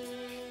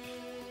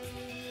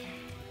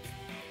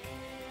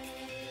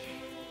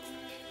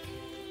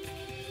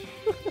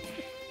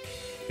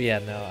 Yeah,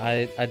 no,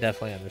 I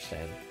definitely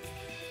understand.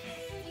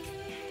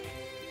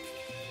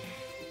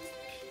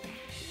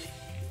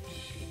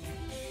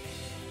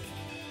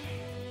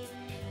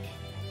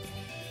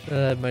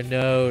 My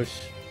nose.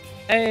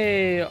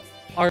 Hey,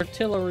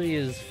 artillery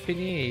is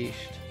finished.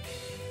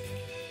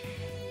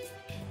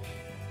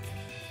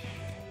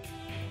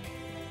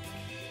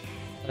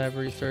 Lab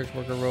research,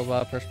 worker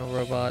robot, personal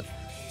robot,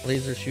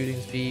 laser shooting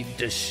speed,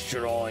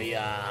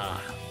 destroyer.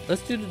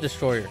 Let's do the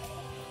destroyer.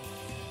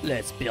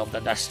 Let's build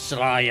the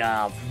destroyer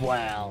of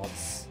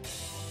worlds.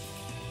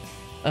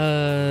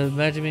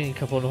 Imagine being a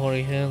couple of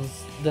holding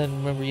hands. Then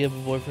remember you have a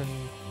boyfriend.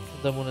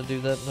 Don't want to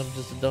do that, and I'm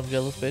just a dumb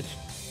jealous bitch.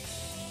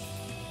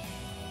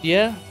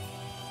 Yeah.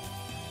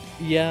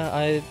 Yeah,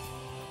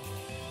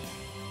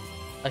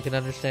 I can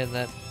understand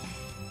that.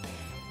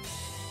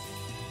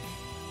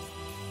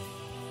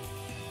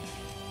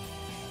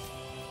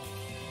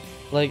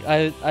 Like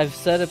I've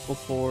said it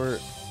before.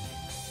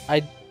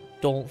 I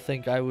don't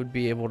think I would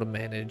be able to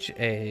manage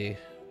a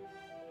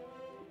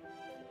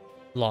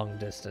long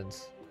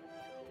distance.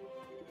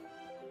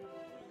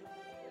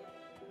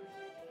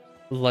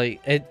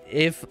 Like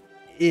if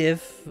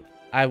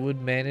I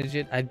would manage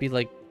it, I'd be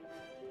like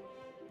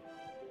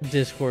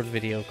Discord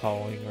video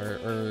calling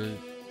or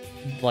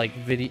like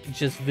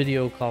just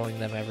video calling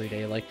them every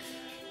day, like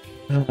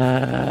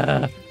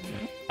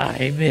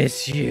I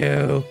miss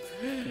you.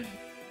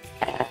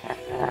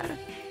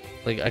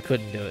 Like I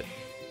couldn't do it.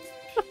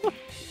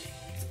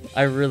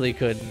 I really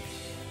couldn't.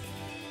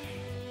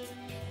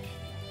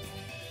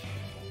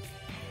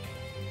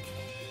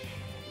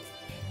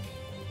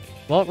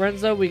 Well,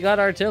 Renzo, we got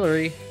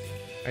artillery.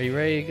 Are you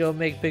ready to go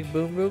make big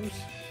boom booms?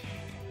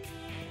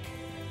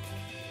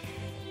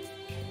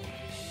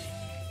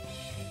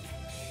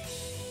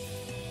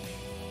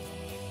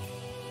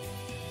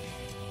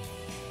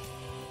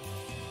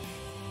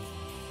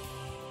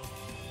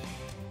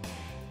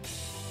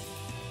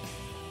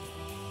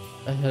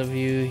 Have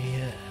you?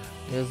 Yeah,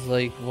 there's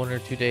like 1 or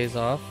 2 days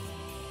off.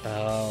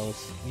 Oh,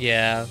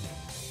 yeah.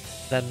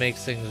 That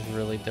makes things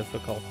really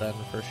difficult then,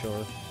 for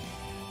sure.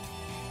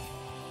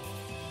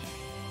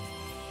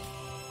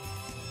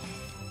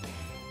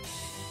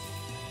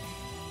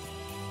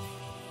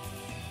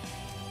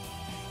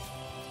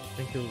 I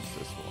think it was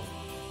this one.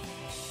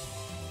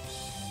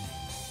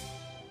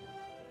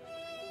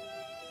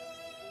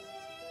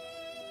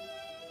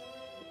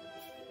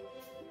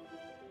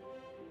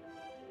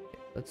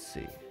 Let's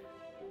see.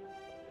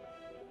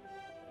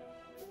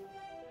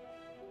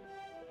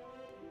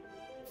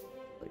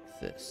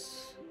 Like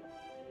this.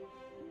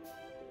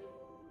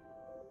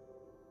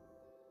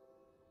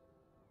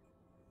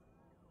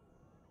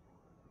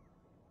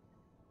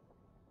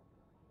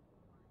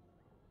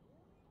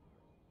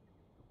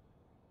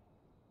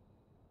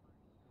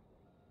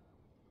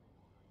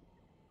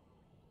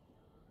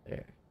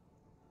 There.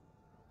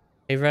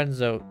 Hey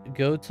Renzo,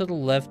 go to the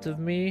left of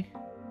me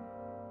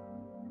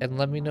and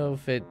let me know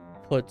if it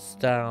puts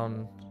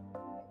down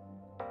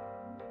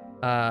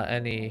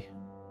any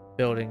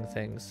building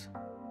things.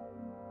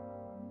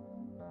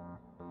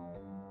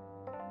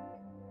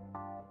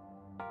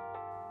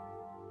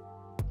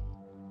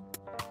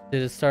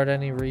 Did it start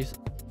any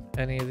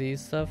of these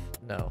stuff?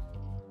 No.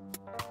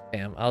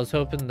 Damn, I was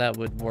hoping that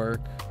would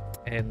work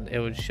and it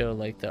would show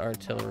like the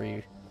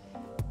artillery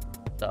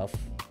stuff,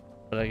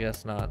 but I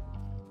guess not.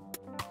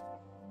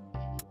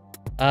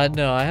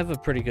 No, I have a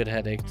pretty good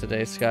headache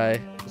today,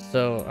 Sky,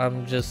 so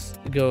I'm just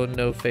going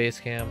no face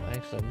cam.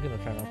 Actually, I'm gonna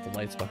turn off the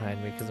lights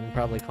behind me because I'm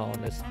probably calling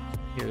this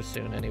here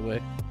soon anyway.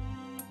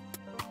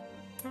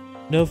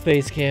 No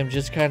face cam,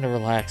 just kind of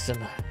relaxing.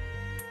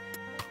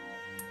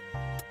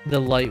 The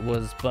light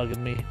was bugging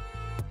me.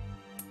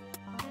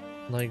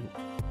 Like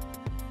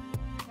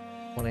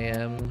 1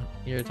 a.m.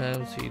 your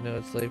time, so you know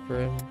it's late for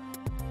him.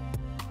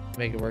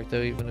 Make it work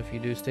though, even if you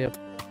do stay up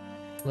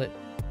late.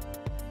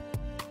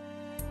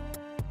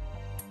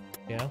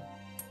 Yeah.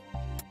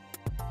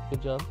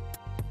 Good job.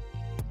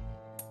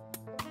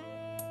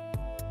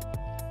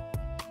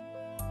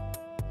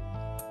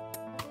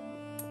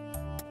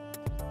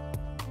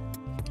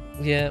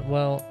 Yeah,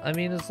 well, I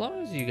mean, as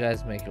long as you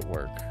guys make it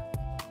work.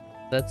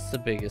 That's the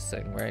biggest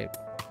thing, right?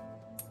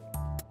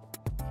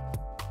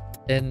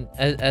 And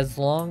as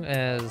long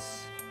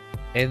as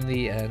in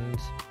the end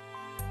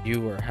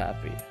you were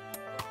happy,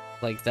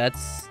 like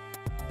that's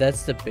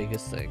the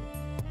biggest thing.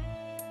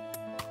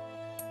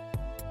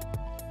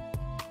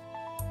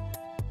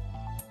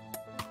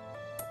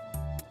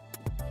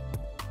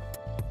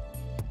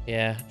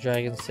 Yeah,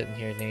 dragon's sitting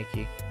here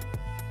naked.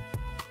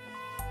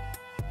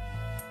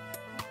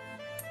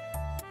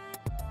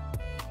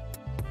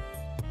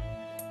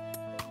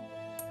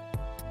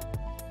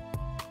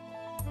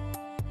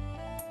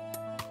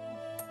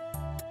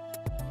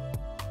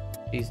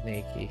 He's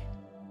naked.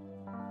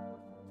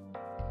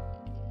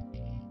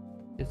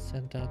 It's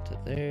sent out to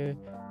there.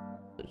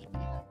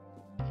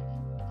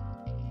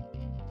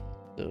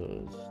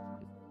 Those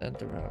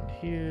sent around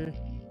here.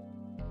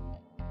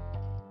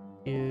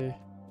 Here.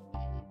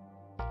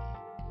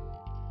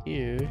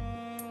 Here.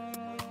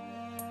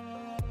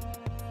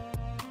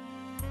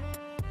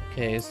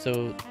 Okay,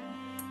 so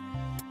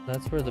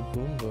that's where the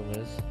boom boom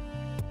is.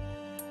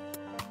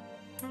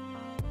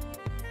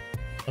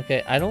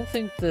 Okay, I don't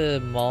think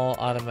the mall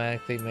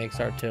automatically makes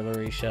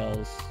artillery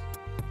shells,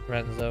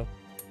 Renzo.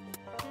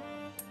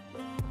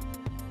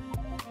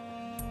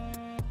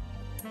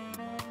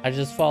 I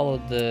just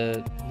followed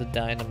the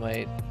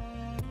dynamite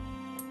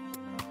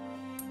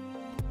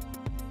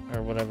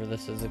or whatever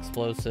this is,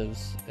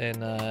 explosives,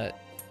 and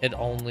it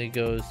only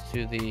goes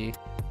to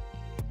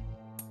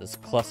this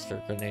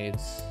cluster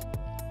grenades.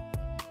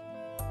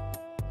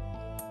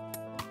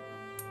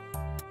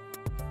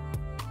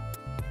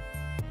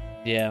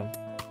 Yeah.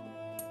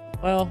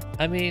 Well,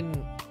 I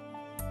mean,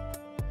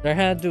 there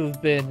had to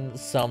have been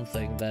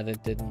something that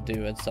it didn't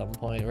do at some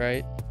point,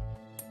 right?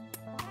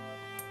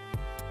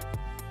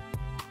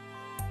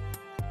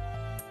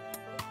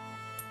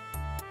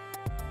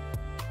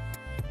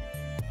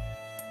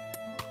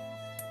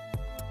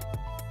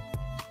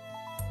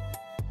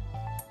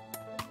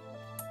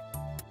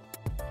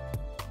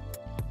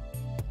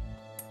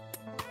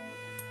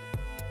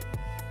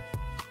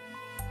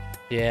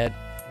 Yeah,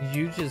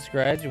 you just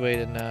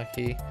graduated,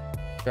 Naki.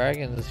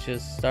 Dragon is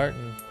just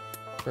starting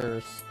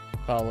first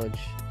college.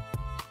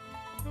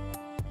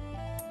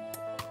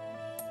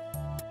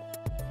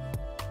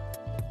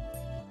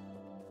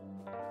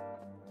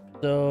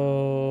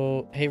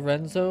 So, hey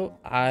Renzo,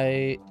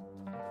 I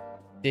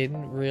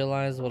didn't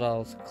realize what I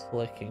was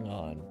clicking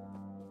on,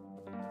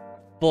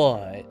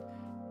 but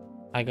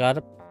I got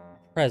a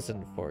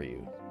present for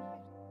you.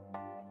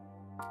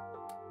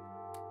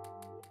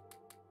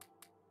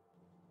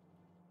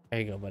 There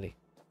you go, buddy.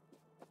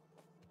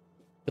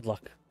 Good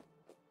luck.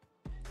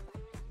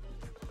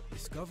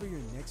 Discover your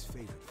next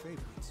favorite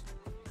favorites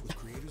with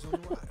creators on the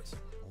rise.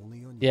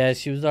 Only on Yeah,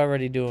 she was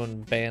already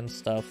doing band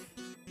stuff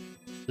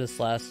this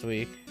last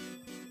week.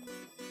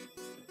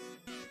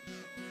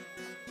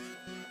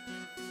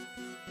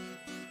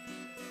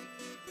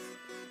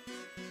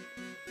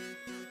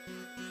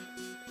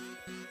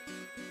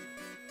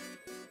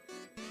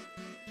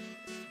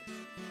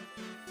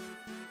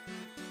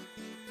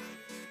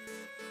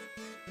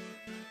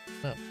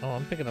 Oh,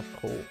 I'm picking up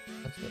coal.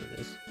 That's what it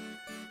is.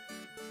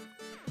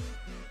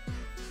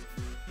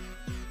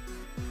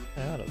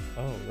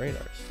 Oh,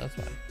 radars. That's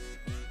why.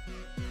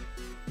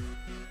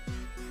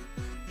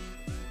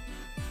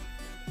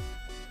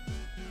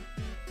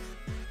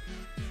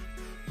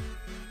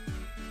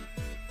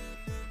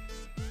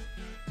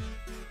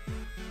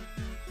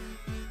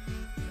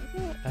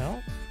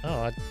 Out?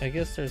 Oh, I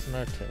guess there's an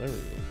artillery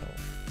repel.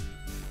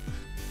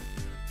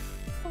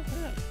 Oh,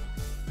 yeah.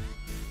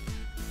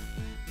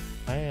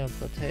 I am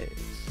potatoes.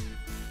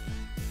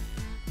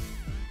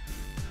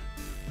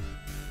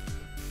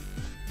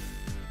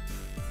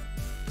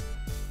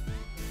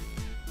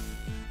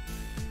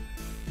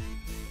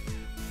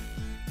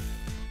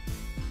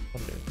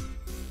 Wonder.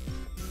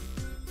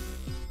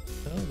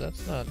 No,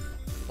 that's not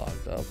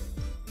locked up.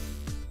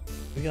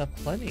 We got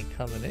plenty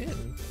coming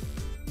in.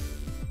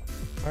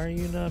 Why are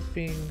you not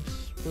being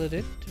split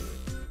into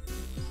it?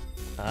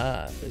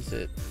 Ah, is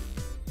it?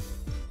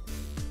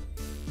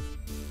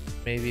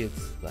 Maybe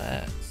it's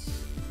that.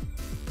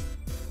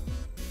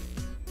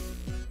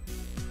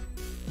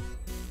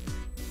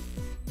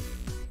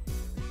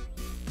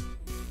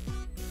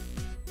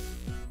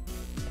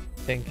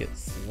 I think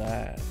it's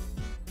that.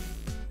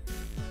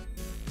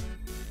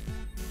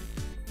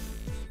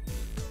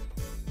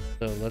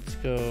 So let's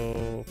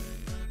go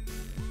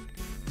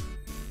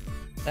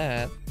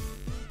that,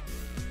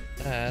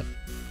 that,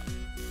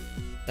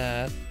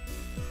 that,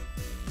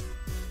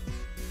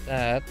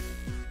 that.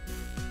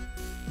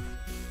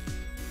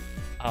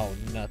 Oh,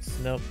 nuts.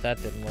 Nope,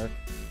 that didn't work.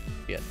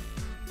 Yet.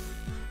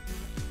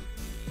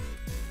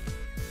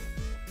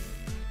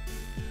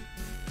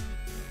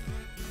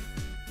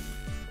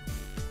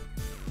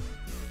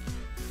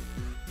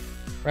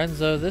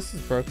 Renzo, this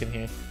is broken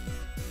here.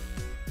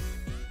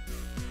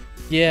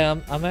 Yeah,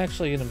 I'm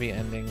actually gonna be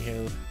ending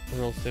here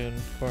real soon,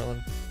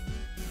 Cortland.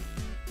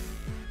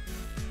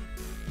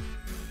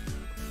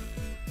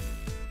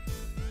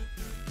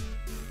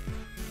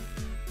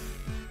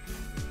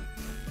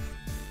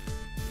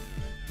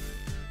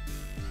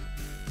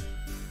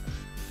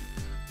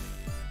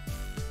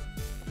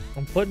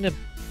 I'm putting it...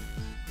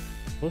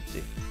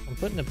 Whoopsie. I'm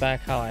putting it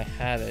back how I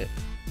had it.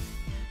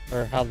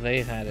 Or how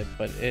they had it,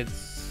 but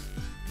it's...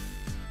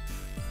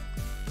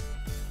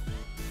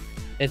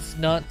 It's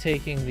not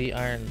taking the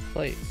iron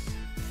plates.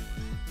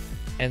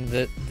 And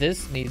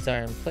this needs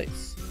iron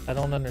plates. I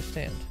don't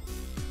understand.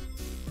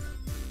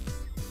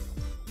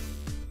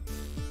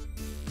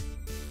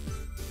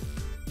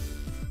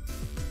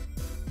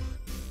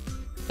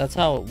 That's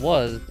how it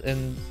was,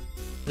 and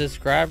this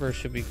grabber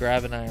should be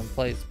grabbing iron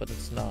plates, but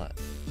it's not.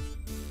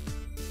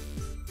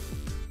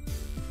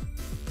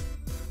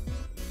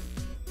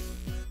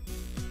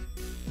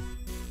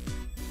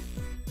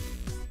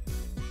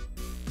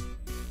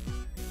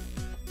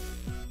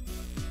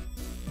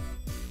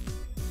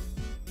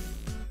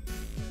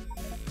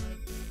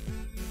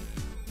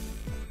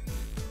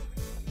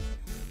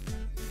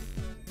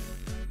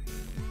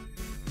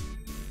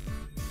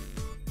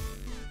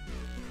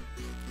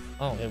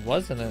 Oh, it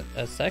wasn't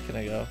a second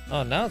ago.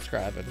 Oh, now it's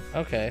grabbing.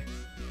 Okay.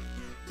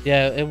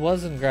 Yeah, it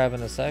wasn't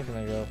grabbing a second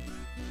ago.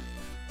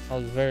 I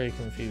was very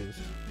confused.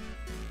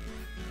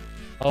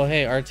 Oh,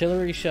 hey,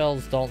 artillery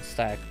shells don't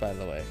stack, by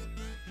the way.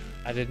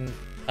 I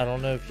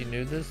don't know if you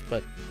knew this,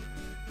 but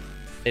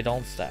they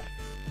don't stack.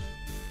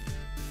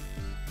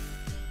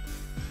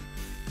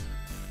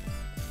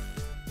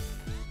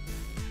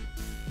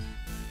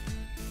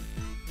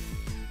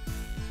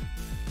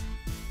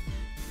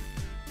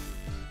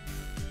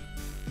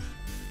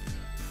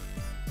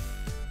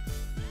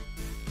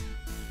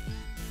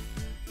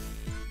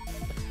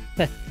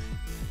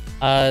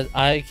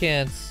 I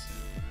can't...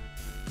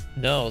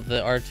 No,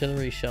 the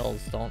artillery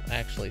shells don't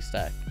actually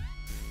stack.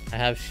 I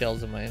have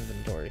shells in my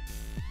inventory.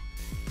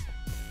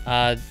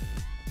 But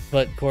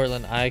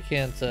Cortland, I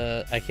can't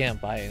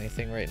buy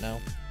anything right now.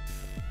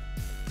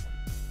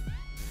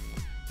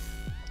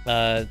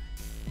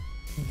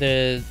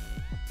 The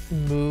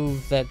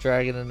move that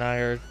Dragon and I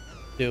are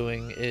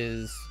doing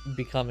is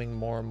becoming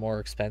more and more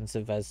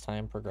expensive as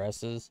time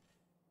progresses.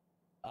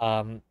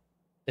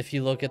 If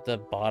you look at the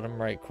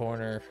bottom right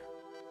corner,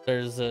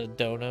 there's a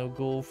dono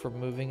ghoul for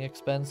moving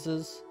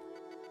expenses.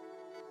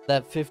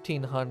 That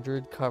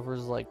 1500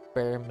 covers like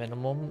bare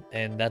minimum,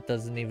 and that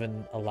doesn't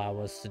even allow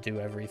us to do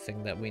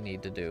everything that we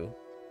need to do.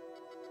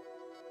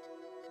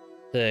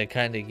 To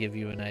kind of give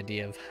you an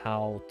idea of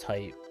how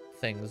tight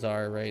things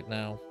are right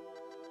now.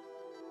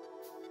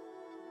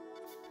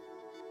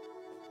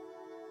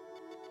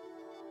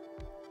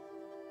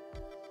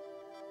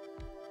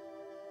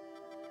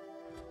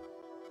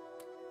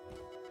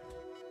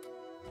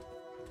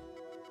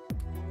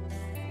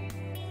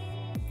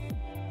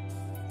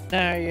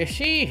 Now you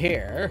see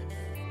here,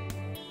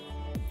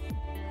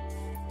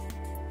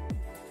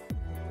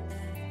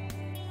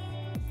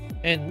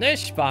 in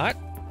this spot,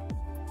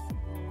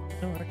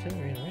 no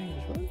artillery in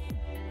range. What?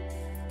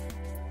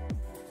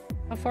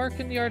 How far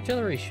can the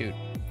artillery shoot?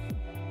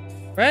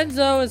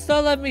 Renzo, it's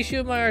not letting me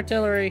shoot my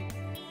artillery.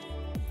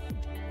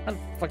 How the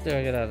fuck do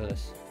I get out of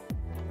this?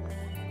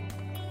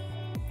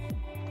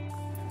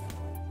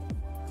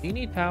 Do you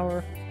need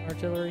power,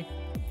 artillery?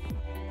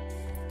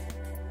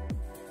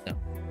 No.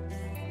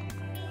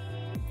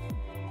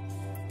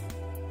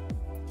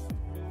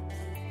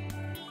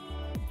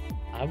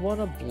 I want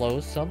to blow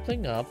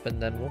something up and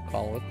then we'll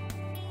call it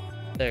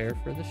there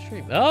for the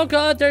stream. Oh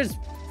god, there's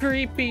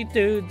creepy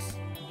dudes.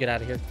 Get out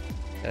of here.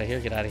 Get out of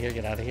here, get out of here,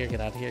 get out of here, get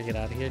out of here, get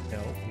out of here.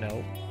 No,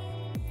 no.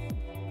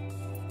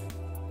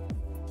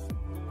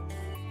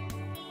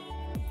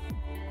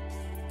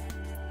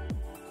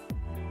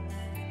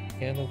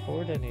 Can't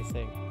afford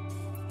anything.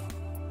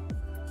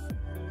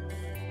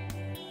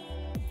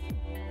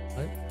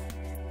 What?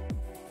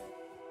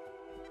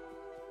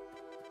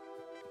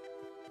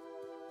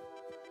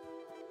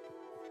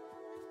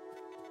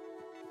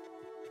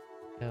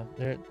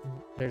 Yeah,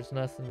 there's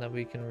nothing that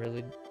we can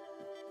really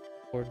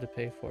afford to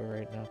pay for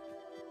right now.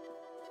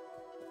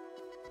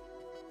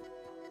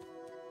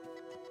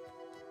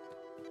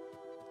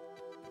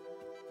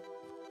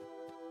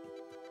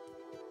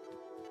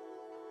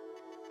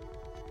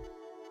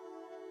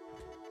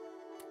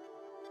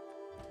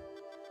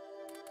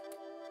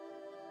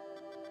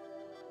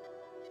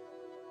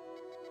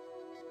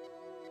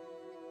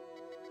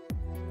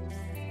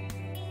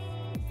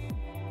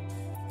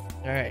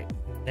 All right,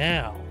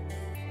 now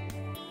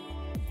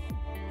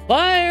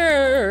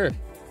fire!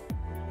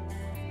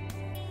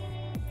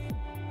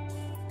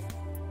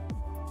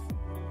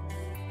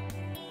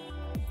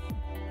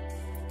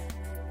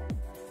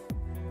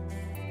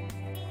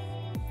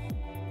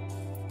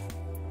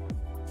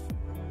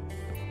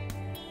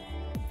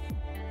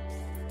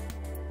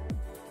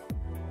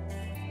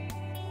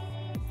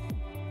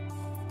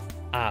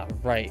 Ah,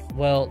 right.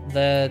 Well,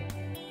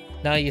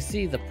 now you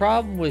see the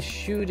problem with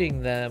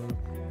shooting them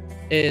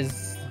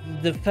is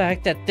the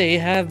fact that they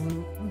have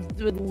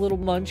the little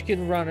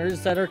munchkin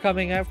runners that are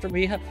coming after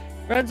me.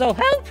 Renzo,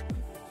 help!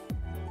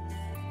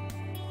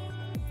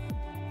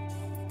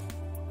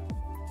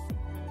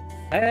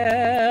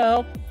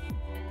 Help!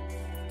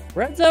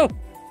 Renzo!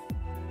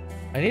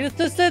 I need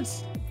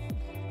assistance!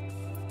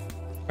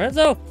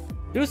 Renzo!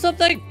 Do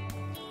something!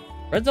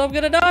 Renzo, I'm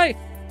gonna die!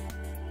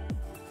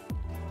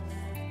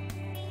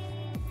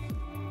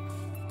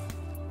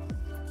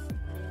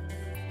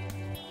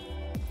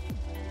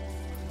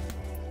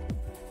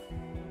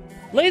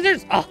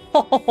 Lasers!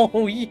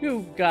 Oh,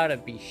 you've gotta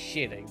be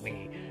shitting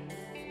me.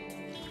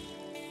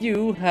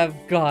 You have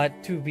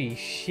got to be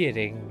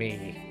shitting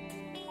me.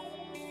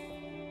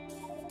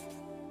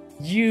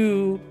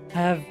 You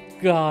have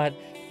got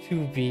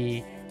to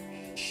be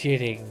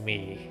shitting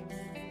me.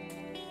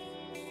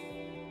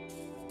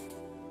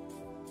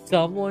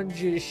 Someone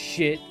just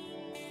shit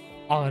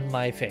on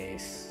my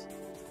face.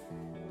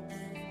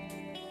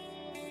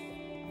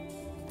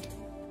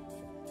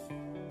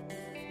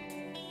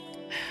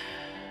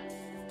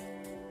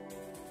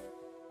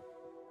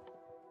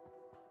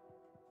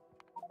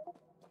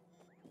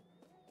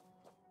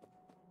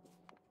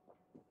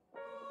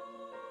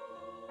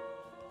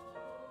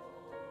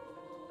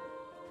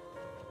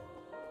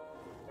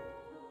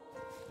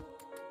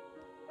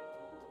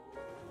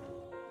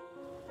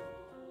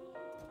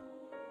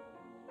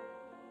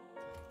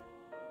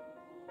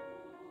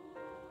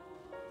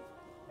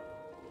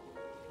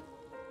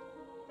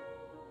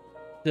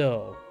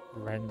 So,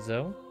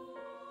 Renzo,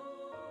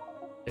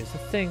 there's a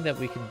thing that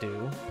we can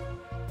do.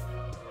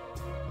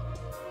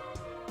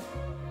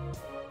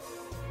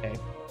 Okay.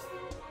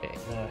 Okay,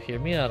 now hear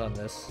me out on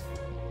this.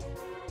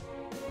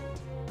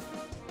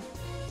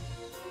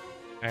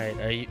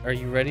 Alright, are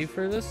you ready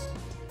for this?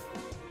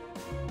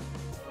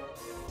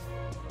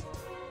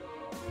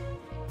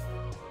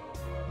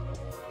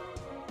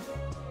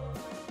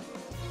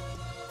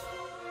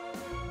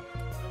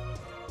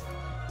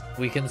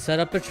 We can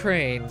set up a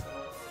train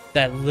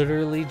that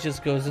literally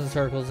just goes in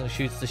circles and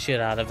shoots the shit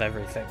out of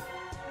everything.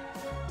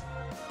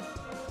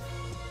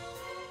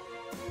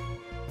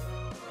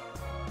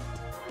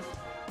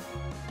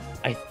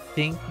 I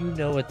think you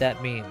know what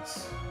that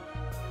means.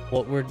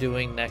 What we're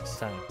doing next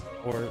time,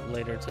 or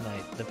later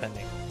tonight,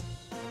 depending.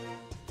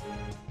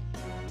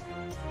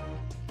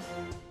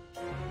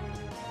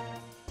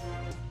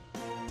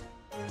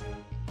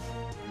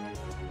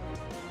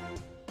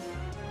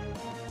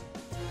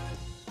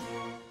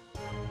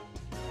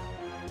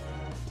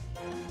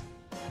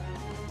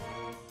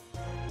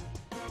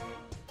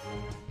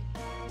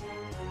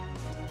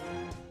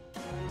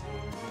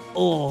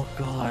 Oh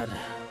god.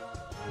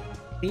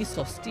 He's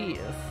so stiff.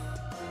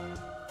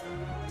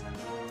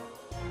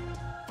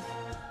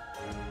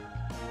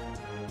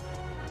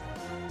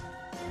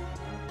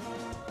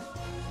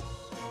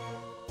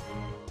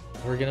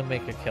 We're gonna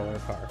make a killer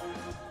car.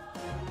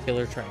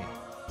 Killer train.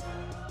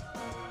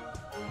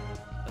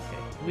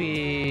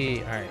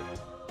 Okay. Alright.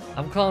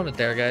 I'm calling it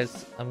there,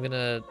 guys. I'm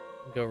gonna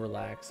go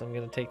relax. I'm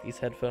gonna take these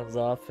headphones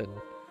off and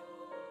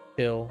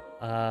chill.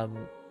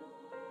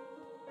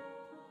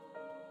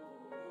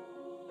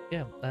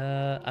 Yeah,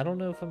 I don't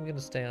know if I'm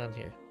gonna stay on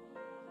here.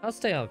 I'll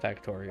stay on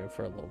Factorio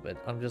for a little bit.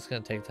 I'm just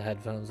gonna take the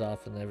headphones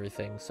off and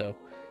everything, so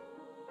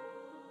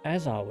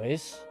as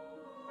always,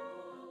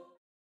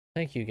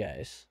 thank you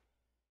guys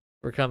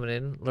for coming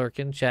in,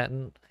 lurking,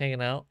 chatting, hanging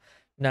out.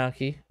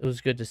 Naki, it was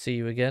good to see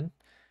you again.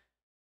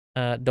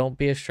 Don't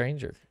be a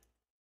stranger,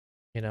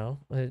 you know,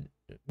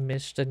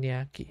 Mr.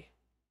 Nyaki.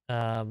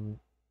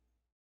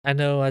 I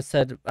know I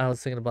said I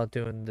was thinking about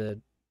doing the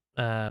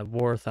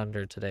War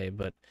Thunder today,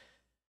 but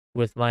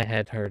with my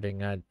head hurting,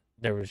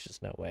 there was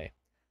just no way.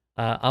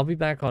 I'll be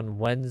back on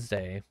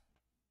Wednesday.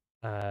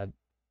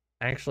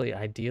 Actually,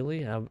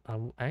 ideally, I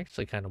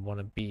actually kind of want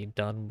to be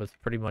done with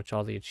pretty much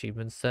all the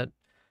achievements that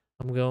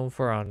I'm going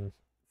for on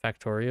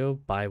Factorio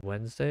by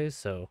Wednesday,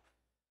 so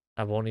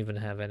I won't even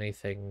have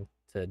anything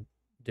to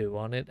do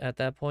on it at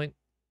that point.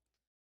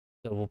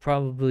 So we'll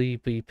probably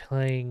be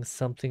playing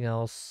something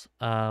else.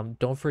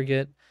 Don't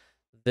forget,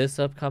 this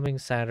upcoming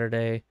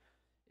Saturday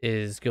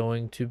is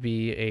going to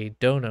be a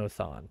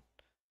donathon.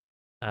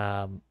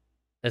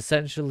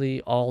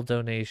 Essentially, all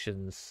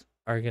donations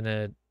are going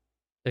to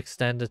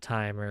extend a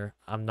timer.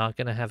 I'm not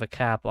going to have a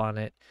cap on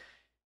it.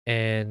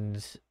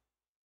 And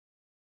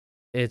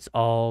it's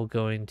all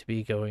going to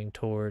be going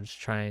towards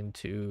trying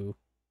to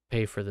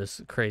pay for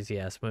this crazy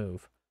ass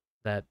move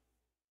that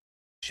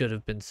should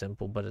have been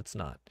simple, but it's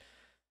not.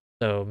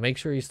 So make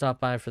sure you stop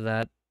by for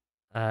that.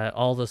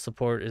 All the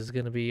support is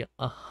going to be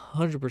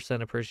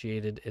 100%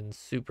 appreciated and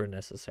super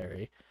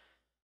necessary.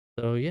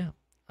 So yeah,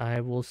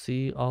 I will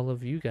see all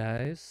of you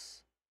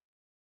guys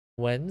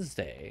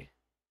Wednesday.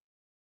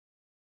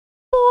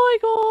 Bye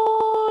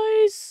guys!